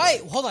head. And he's why?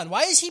 Like, hold on.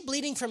 Why is he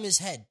bleeding from his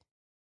head?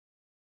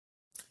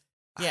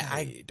 Yeah,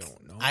 I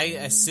don't know. I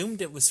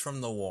assumed it was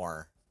from the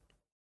war.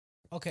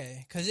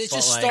 Okay, because it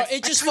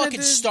But, just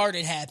fucking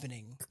started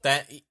happening.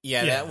 That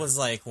was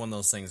like one of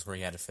those things where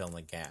you had to fill in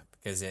the gap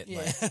because it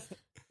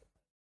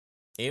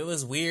it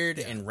was weird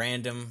and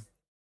random.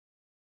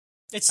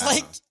 It's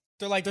like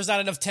they're like, there's not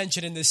enough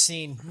tension in this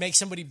scene. Make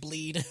somebody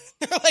bleed.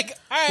 They're like,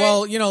 all right.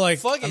 Well, you know, like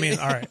fuck I mean,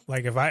 all right,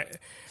 like if I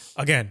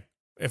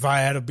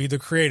had to be the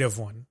creative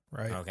one,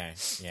 right? Okay,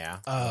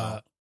 yeah.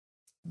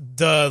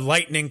 The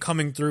lightning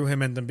coming through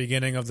him in the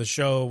beginning of the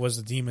show was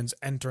the demons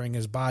entering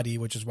his body,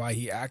 which is why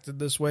he acted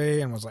this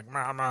way and was like,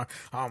 "Mama,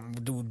 I'm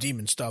do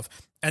demon stuff."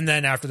 And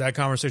then after that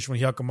conversation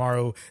with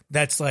Hyakkimaru,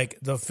 that's like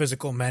the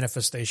physical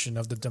manifestation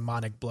of the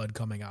demonic blood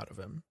coming out of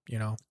him. You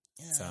know,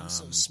 I'm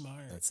so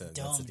smart. That's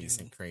a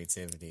decent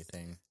creativity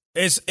thing.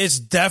 It's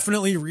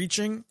definitely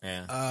reaching.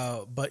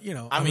 Yeah. But you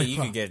know, I mean, you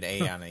could get an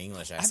A on an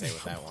English essay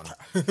with that one.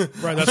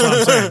 Right, that's what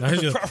I'm saying. I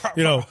just,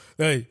 you know,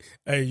 hey,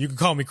 you can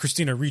call me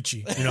Christina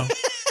Ricci, you know.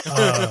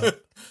 What?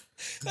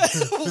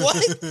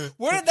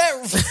 Where did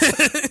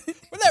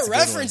that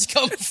reference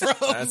come from?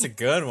 That's a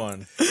good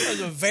one. That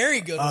was a very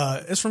good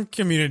one. It's from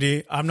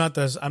Community. I'm not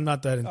that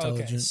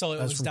intelligent. Okay, so it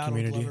That's was from Donald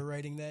Community. Glover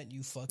writing that.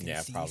 You fucking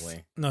thief.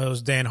 Probably. No, it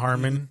was Dan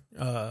Harmon.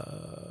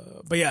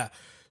 But yeah,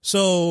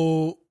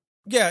 so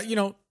yeah, you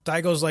know,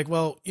 Daigo's like,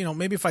 well, you know,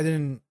 maybe if I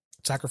didn't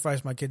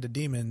sacrifice my kid to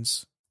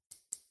demons,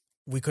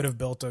 we could have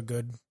built a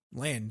good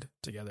land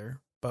together.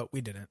 but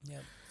we didn't.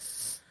 Yep.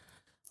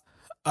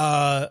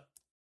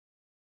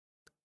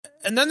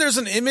 And then there's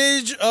an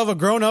image of a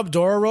grown-up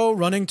Dororo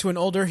running to an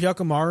older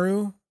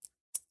Hyakkimaru.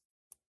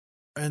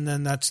 And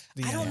then that's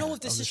the I don't end know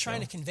what this of the is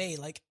trying show. to convey.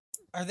 Like,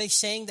 are they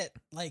saying that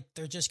like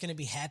they're just going to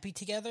be happy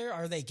together?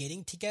 Are they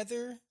getting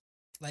together,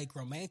 like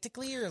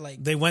romantically, or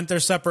like? They went their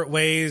separate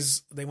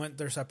ways.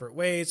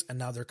 And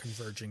now they're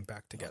converging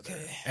back together.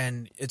 Okay.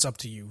 And it's up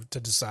to you to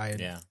decide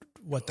Yeah.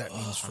 what that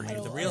means for I you.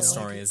 don't- The I real don't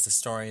story like is the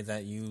story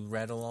that you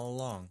read all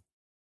along.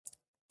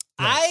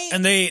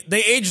 And they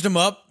aged them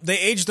up. They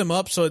aged them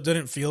up so it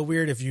didn't feel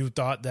weird if you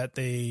thought that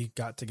they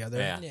got together.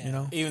 Yeah. You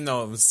know? Even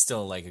though it was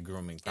still like a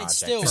grooming project.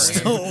 still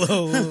for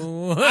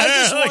weird. him. I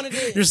just wanted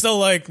to- You're still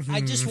like,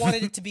 I just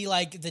wanted it to be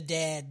like the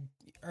dad,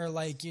 or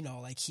like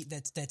like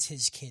that's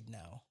his kid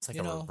now. It's like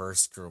you a know?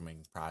 reverse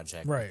grooming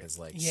project. Right. Because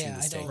like Yeah, she I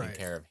was don't- taking Right.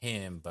 care of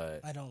him, but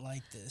I don't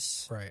like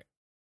this. Right.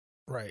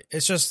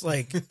 It's just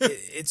like,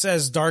 it's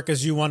as dark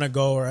as you want to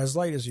go or as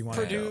light as you want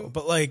to Purdue- go.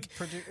 But like,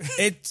 Purdue-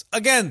 it's,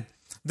 again,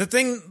 the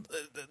thing,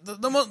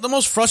 the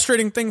most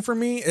frustrating thing for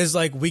me is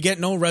like, we get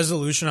no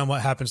resolution on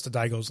what happens to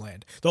Daigo's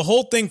land. The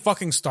whole thing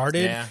fucking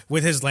started Yeah.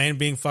 with his land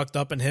being fucked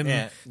up and him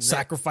Yeah,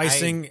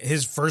 sacrificing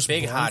his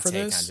firstborn big hot for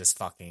take this. on just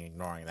fucking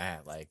ignoring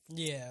that. Like,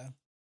 Yeah.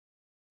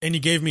 And you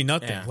gave me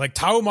nothing. Yeah. Like,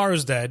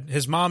 Taomaru's dead.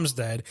 His mom's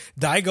dead.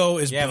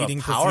 Daigo is You have a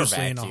bleeding power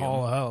profusely in a vacuum.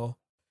 hall of hell.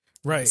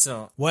 Right.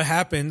 So- what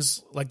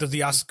happens? Like, does the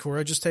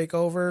Asakura just take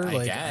over? I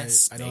Like,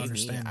 guess I don't maybe.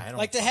 understand. I don't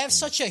Like to have fucking-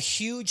 such a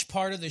huge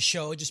part of the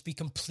show just be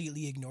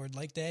completely ignored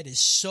like that is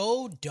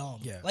so dumb.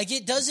 Yeah. Like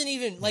it doesn't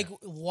even like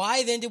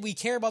why then did we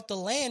care about the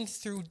land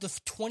through the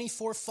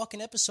 24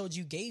 fucking episodes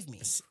you gave me?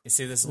 You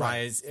see, this is why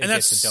it And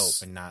gets a that's-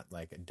 dope and not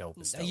like a dope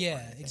is dope. or Yeah,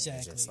 anything. It's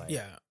exactly. just like,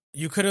 Yeah.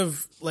 You could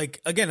have,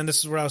 like, again, and this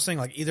is what I was saying,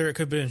 like, either it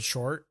could have been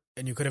short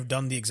and you could have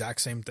done the exact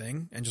same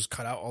thing and just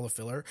cut out all the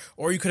filler,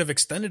 or you could have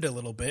extended it a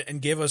little bit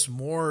and give us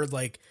more,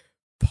 like,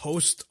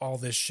 post all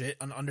this shit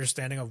an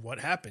understanding of what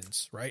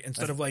happens, right?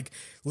 Instead of, like,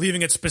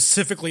 leaving it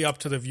specifically up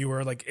to the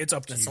viewer, like, it's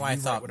up to That's you. why I You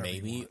write thought whatever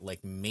you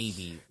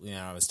maybe, want.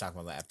 I was talking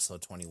about the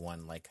episode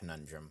 21, like,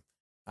 conundrum.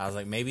 I was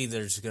like, maybe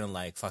they're just gonna,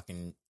 like,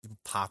 fucking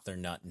pop their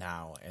nut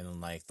now, and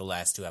then, like, the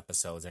last two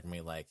episodes are gonna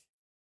be, like,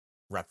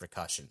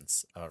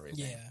 repercussions of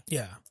everything. Yeah.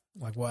 Yeah,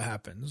 like what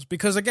happens?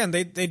 Because again,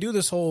 they do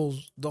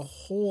the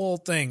whole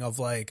thing of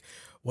like,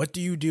 what do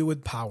you do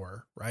with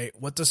power, right?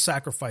 What does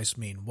sacrifice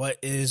mean? What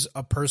is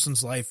a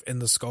person's life in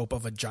the scope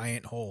of a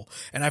giant whole?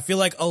 And I feel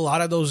like a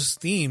lot of those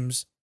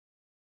themes,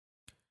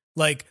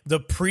 like the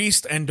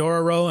priest and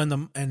Dororo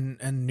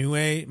and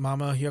Nue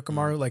Mama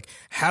Hyakkimaru, like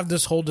have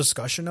this whole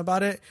discussion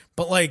about it,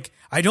 but like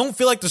I don't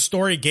feel like the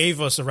story gave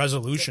us a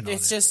resolution on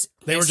It's it. just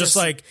They were it's just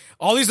like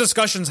all these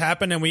discussions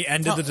happened and we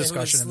ended the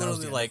discussion It and was that was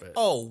the literally end like, of it.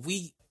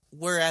 oh,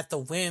 we're at the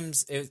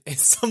whims.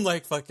 It's some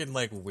like fucking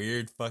like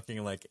weird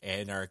fucking like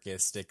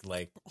anarchistic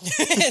like.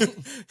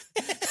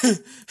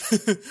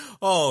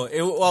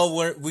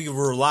 We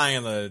rely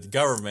on the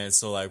government,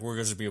 so like we're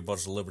going to be a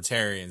bunch of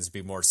libertarians,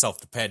 be more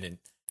self-dependent,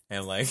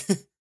 and like,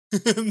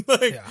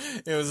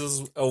 it was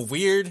just a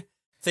weird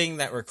thing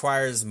that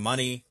requires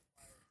money,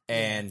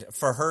 and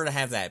for her to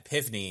have that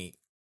epiphany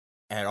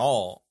at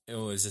all, it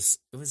was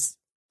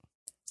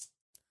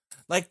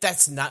like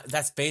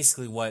that's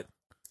basically what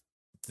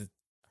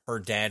her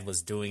dad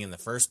was doing in the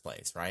first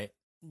place, right?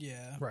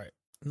 Yeah. Right.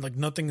 Like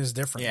nothing is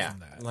different Yeah, from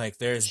that. like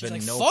there's She's been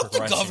like, no "Fuck the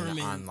progression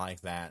government." on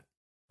like that.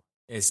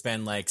 It's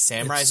been like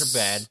samurais are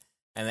bad,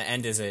 and the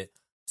end is it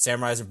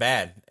samurais are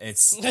bad.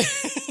 It's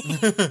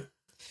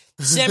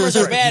Samurais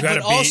are Right, bad, you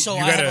gotta but be- also you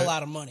I have gotta- a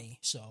lot of money,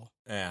 so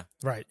yeah,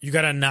 Right. You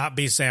got to not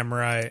be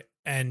samurai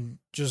and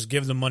just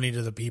give the money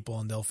to the people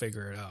and they'll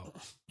figure it out.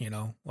 You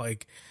know,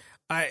 like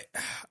I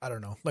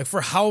don't know. Like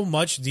for how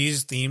much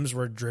these themes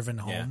were driven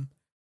home,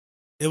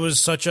 Yeah. it was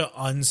such an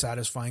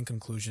unsatisfying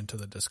conclusion to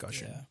the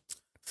discussion. yeah.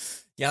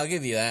 yeah. I'll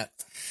give you that.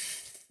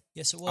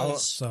 Yes, it was. A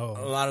So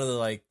lot of the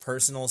like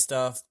personal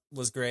stuff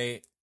was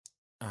great.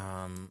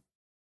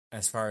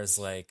 As far as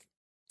like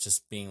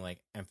just being like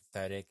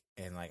empathetic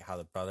and like how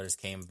the brothers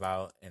came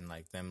about and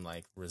like them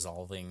like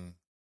resolving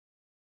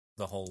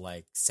the whole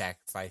like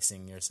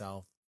sacrificing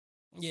yourself.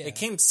 Yeah. It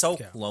came so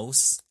Yeah.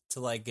 close to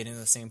like getting to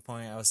the same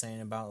point I was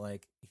saying about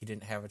like he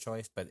didn't have a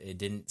choice, but it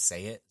didn't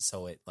say it,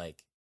 so it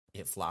like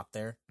it flopped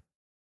there.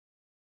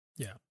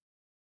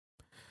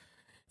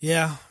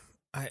 yeah,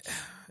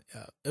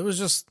 it was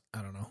just,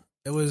 I don't know.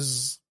 It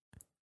was,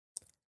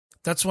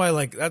 that's why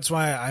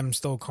I'm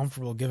still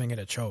comfortable giving it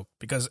a choke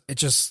because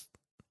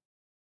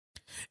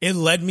it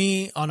led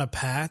me on a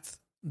path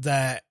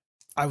that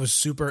I was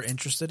super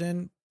interested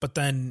in, but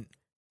then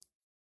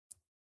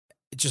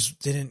it just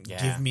didn't it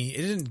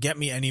didn't get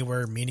me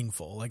anywhere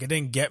meaningful. Like it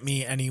didn't get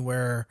me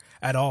anywhere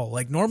at all.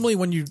 Like normally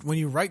when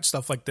you write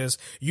stuff like this,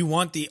 you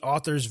want the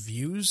author's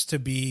views to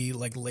be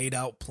like laid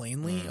out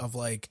plainly of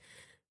like,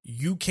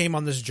 you came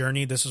on this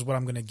journey, this is what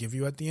I'm going to give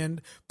you at the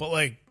end. But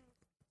like,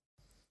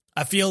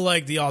 I feel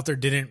like the author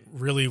didn't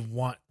really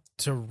want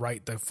to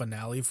write the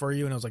finale for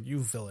you. And I was like,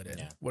 you fill it in,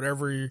 Yeah.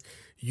 whatever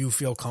you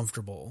feel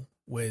comfortable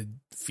with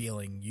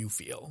feeling you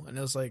feel. And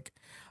it was like,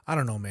 I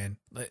don't know, man.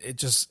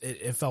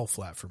 It fell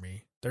flat for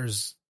me.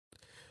 There's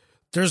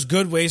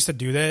good ways to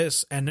do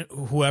this, and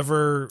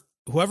whoever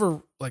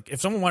like,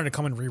 if someone wanted to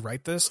come and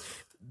rewrite this,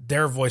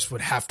 their voice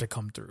would have to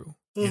come through,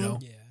 you know?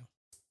 Yeah.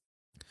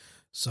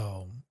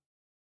 So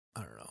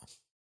I don't know.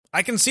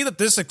 I can see that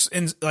this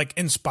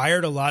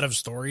inspired a lot of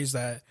stories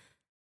that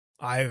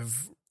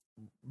I've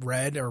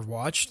read or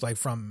watched, like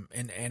from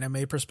an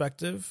anime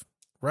perspective,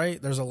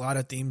 right? There's a lot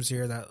of themes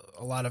here that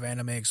a lot of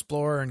anime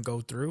explore and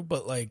go through,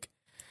 but like,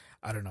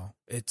 I don't know.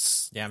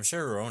 I'm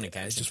sure Rurouni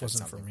Kenshin it just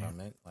wasn't for me. from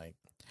it. Like,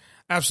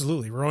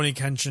 absolutely. Rurouni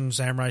Kenshin,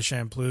 Samurai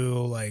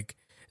Champloo, like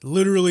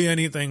literally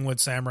anything with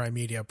Samurai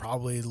Media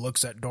probably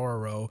looks at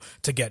Dororo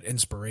to get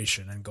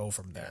inspiration and go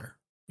from there,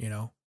 you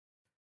know?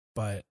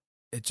 But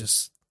it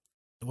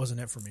wasn't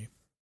it for me.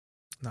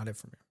 Not it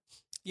for me.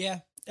 Yeah.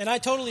 And I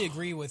totally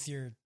agree with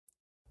your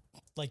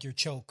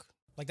choke.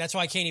 Like, that's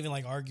why I can't even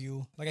like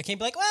argue. Like, I can't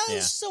be like, well,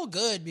 it's still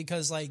good,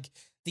 because like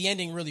the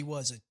ending really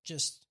was it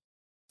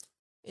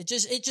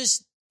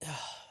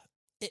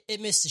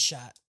missed the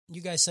shot. You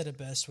guys said it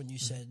best when you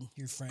said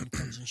your friend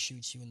comes and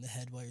shoots you in the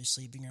head while you're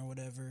sleeping or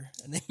whatever,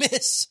 and they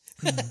miss.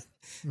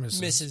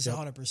 Misses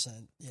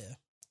 100%. Yeah.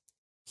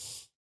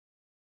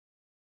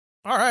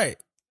 All right.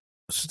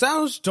 So that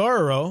was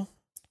Dororo.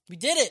 We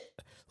did it.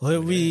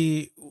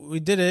 We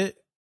did it.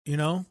 You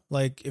know,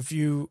 like if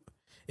you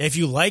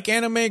like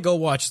anime, go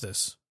watch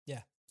this.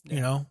 Yeah.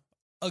 You know,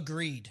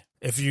 agreed.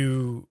 If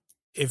you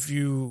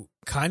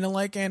kind of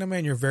like anime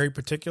and you're very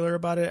particular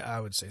about it,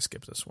 I would say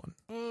skip this one.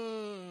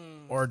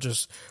 Or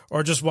just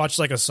watch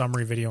like a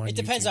summary video on YouTube. It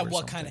depends on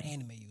what kind of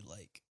anime you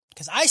like.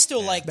 Because I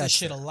still like this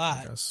shit a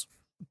lot,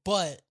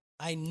 but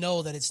I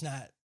know that it's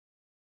not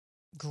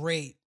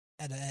great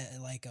at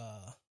like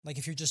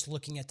if you're just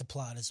looking at the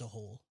plot as a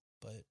whole.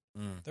 But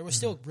there was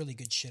still really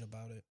good shit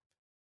about it.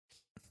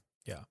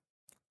 Yeah.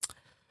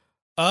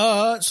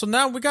 So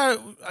now we got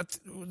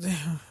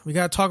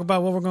to talk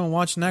about what we're going to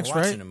watch next, we're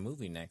watching right? a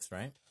movie next,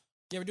 right?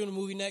 Yeah, we're doing a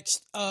movie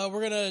next.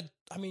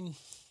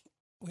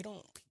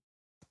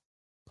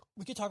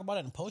 We could talk about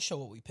it in post show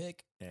what we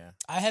pick. Yeah.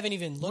 I haven't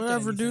even looked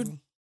Whatever, at anything.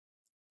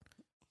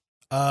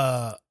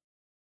 dude.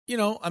 You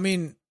know, I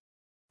mean,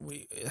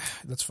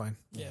 that's fine.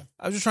 Yeah.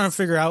 I was just trying to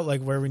figure out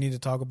like where we need to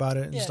talk about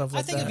it and stuff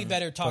like that. I think it'd be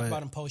better to talk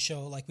about it in post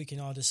show, like we can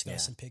all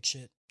discuss and pick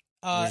shit.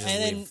 And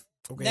then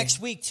next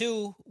week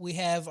too, we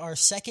have our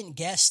second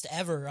guest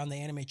ever on the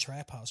Anime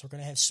Trap House. We're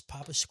gonna have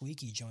Papa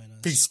Squeaky join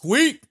us.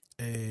 P-Squeak.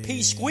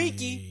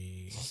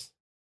 P-Squeaky.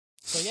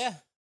 So yeah.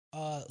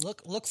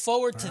 Look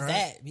forward to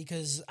that,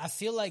 because I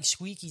feel like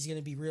Squeaky's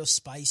gonna be real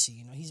spicy.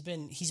 You know, he's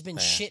been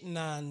shitting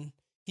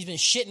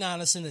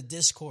on us in the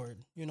Discord.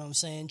 You know what I'm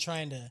saying?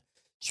 Trying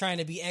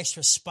to be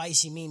extra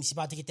spicy memes. He's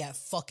about to get that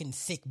fucking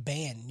thick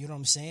ban. You know what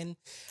I'm saying?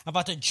 I'm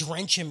about to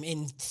drench him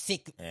in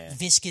thick,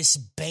 viscous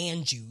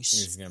ban juice.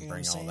 He's gonna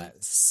bring all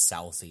that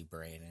Southie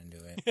brain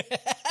into it.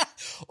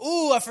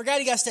 Ooh, I forgot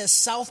he got that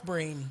South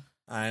brain.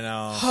 I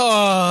know.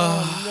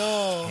 Oh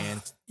no!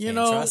 Can't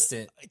trust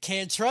it.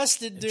 Can't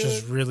trust it, dude. It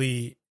just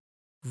really,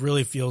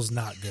 really feels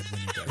not good when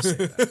you guys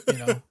say that. You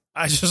know,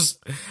 I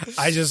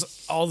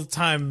just all the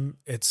time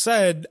it's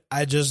said,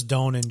 I just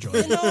don't enjoy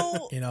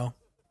it. You know.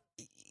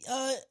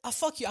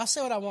 Fuck you. I'll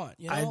say what I want.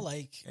 You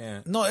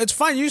know, No, it's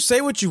fine. You say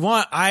what you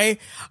want.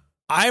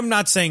 I'm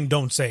not saying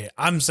don't say it.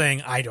 I'm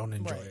saying I don't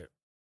enjoy it.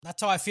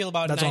 That's how I feel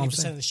about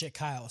 90% of the shit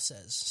Kyle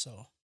says.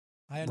 So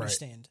I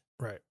understand.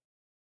 Right.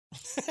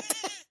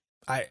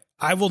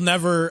 I will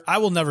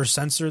never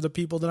censor the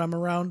people that I'm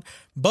around,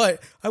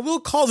 but I will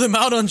call them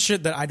out on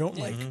shit that I don't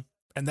like.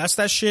 And that's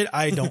that shit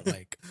I don't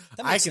like.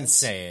 I can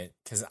say it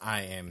because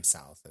I am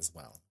South as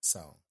well.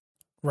 So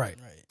Right.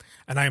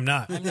 And I'm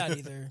not. I'm not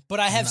either. But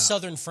I have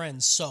Southern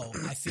friends, so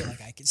I feel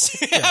like I can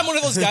say it. I'm one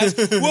of those guys.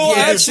 Well,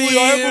 actually,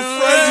 I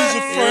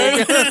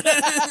have a friend who's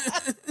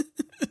a friend.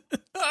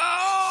 Oh,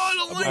 I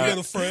don't like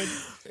a friend.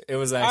 It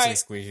was actually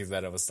Squeaky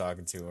that I was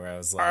talking to, where I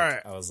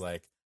was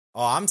like,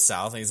 oh, I'm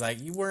South. And he's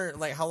like, you were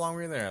like, how long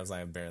were you there? I was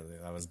like, barely.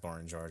 I was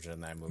born in Georgia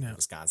and then I moved to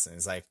Wisconsin.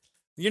 He's like,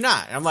 you're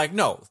not. And I'm like,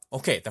 no.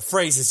 Okay, the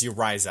phrase is you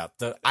rise up.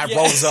 I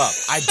rose up.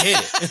 I did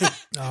it.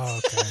 Oh,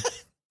 okay.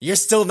 You're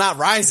still not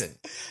rising.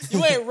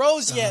 You ain't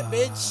rose yet,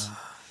 bitch.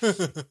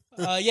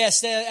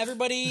 Yes,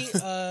 everybody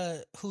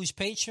who's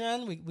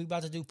Patreon, we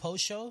about to do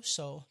post show,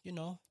 so you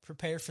know,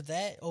 prepare for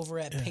that over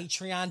at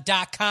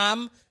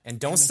patreon.com. And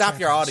don't stop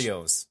your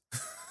audios.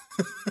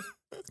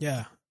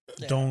 Yeah.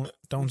 Don't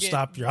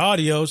stop your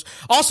audios.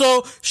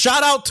 Also,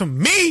 shout out to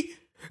me,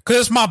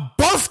 because it's my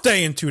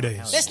birthday in 2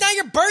 days. That's not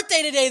your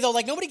birthday today, though.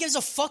 Like, nobody gives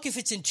a fuck if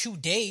it's in 2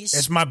 days.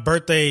 It's my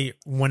birthday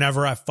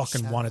whenever I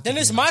fucking want it to. Then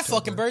it's my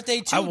fucking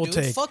birthday, too, I will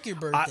dude. Fuck your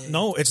birthday.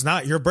 No, it's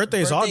not. Your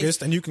birthday is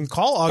August, and you can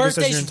call August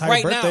as your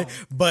entire birthday. Now.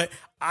 But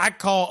I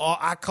call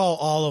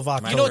all of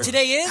October. You know what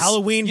today is?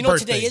 Halloween, You know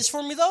birthday. what today is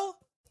for me, though?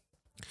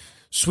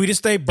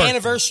 Sweetest day, birthday.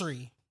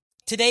 Anniversary.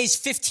 Today's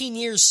 15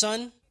 years,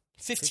 son.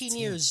 15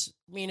 years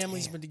me and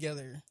Emily's been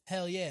together.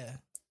 Hell yeah.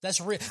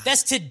 That's real.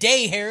 That's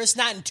today, Harris,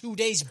 not in 2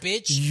 days,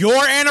 bitch.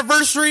 Your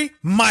anniversary,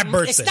 my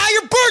birthday. It's not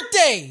your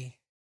birthday.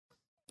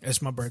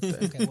 It's my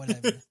birthday. Okay,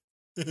 whatever.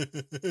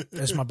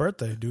 It's my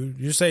birthday, dude.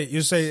 You say,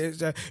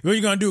 what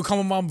you gonna do? Come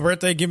on my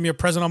birthday, give me a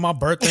present on my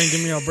birthday, and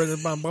give me a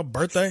present on my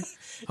birthday?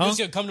 You're just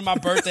gonna come to my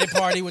birthday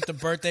party with the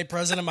birthday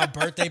present of my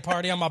birthday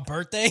party on my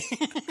birthday?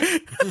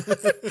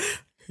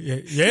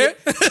 Yeah.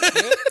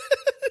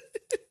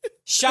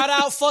 Shout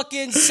out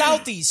fucking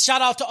Southies.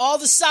 Shout out to all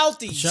the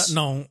Southies.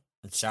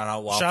 Shout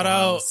out Waffle Shout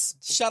out- House.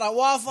 Shout out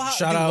Waffle House.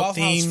 Shout Dude, out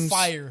Waffle House Themes.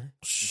 fire.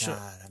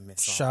 God, I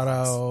miss Shout Waffle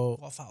House. out,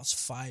 Waffle House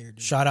fire,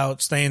 dude. shout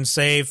out, staying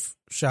safe.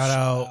 Shout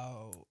out,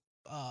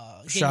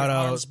 Getting shout your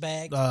out, arms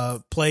back.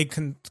 plague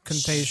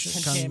contagion,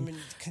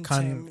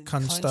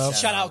 stuff.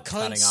 Shout out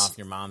cutting cunts. off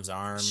your mom's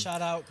arm.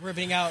 Shout out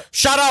ripping out.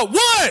 Shout out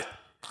what?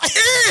 Shout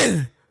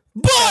out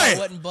Boy.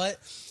 what and butt.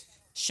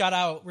 Shout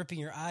out ripping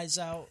your eyes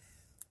out.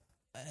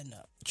 And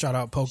Shout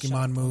out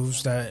Pokemon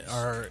moves that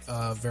are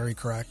very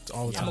correct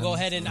all the time. I'm gonna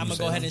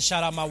go ahead and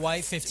shout out my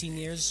wife. 15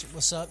 years.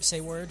 What's up?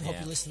 Say word. Hope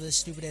Yeah. you listen to this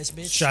stupid ass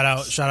bitch. Shout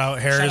out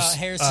Harris.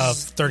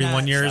 Harris's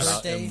 31 years.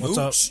 birthday. What's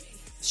up?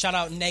 Shout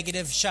out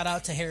negative. Shout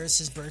out to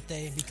Harris's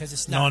birthday because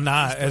it's No, not.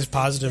 not his as birthday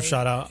positive. today.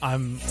 Shout out.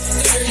 I'm.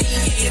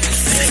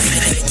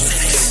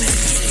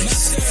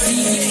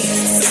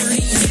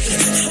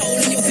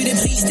 Holding your feet and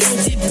please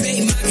don't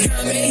debate my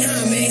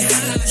comment.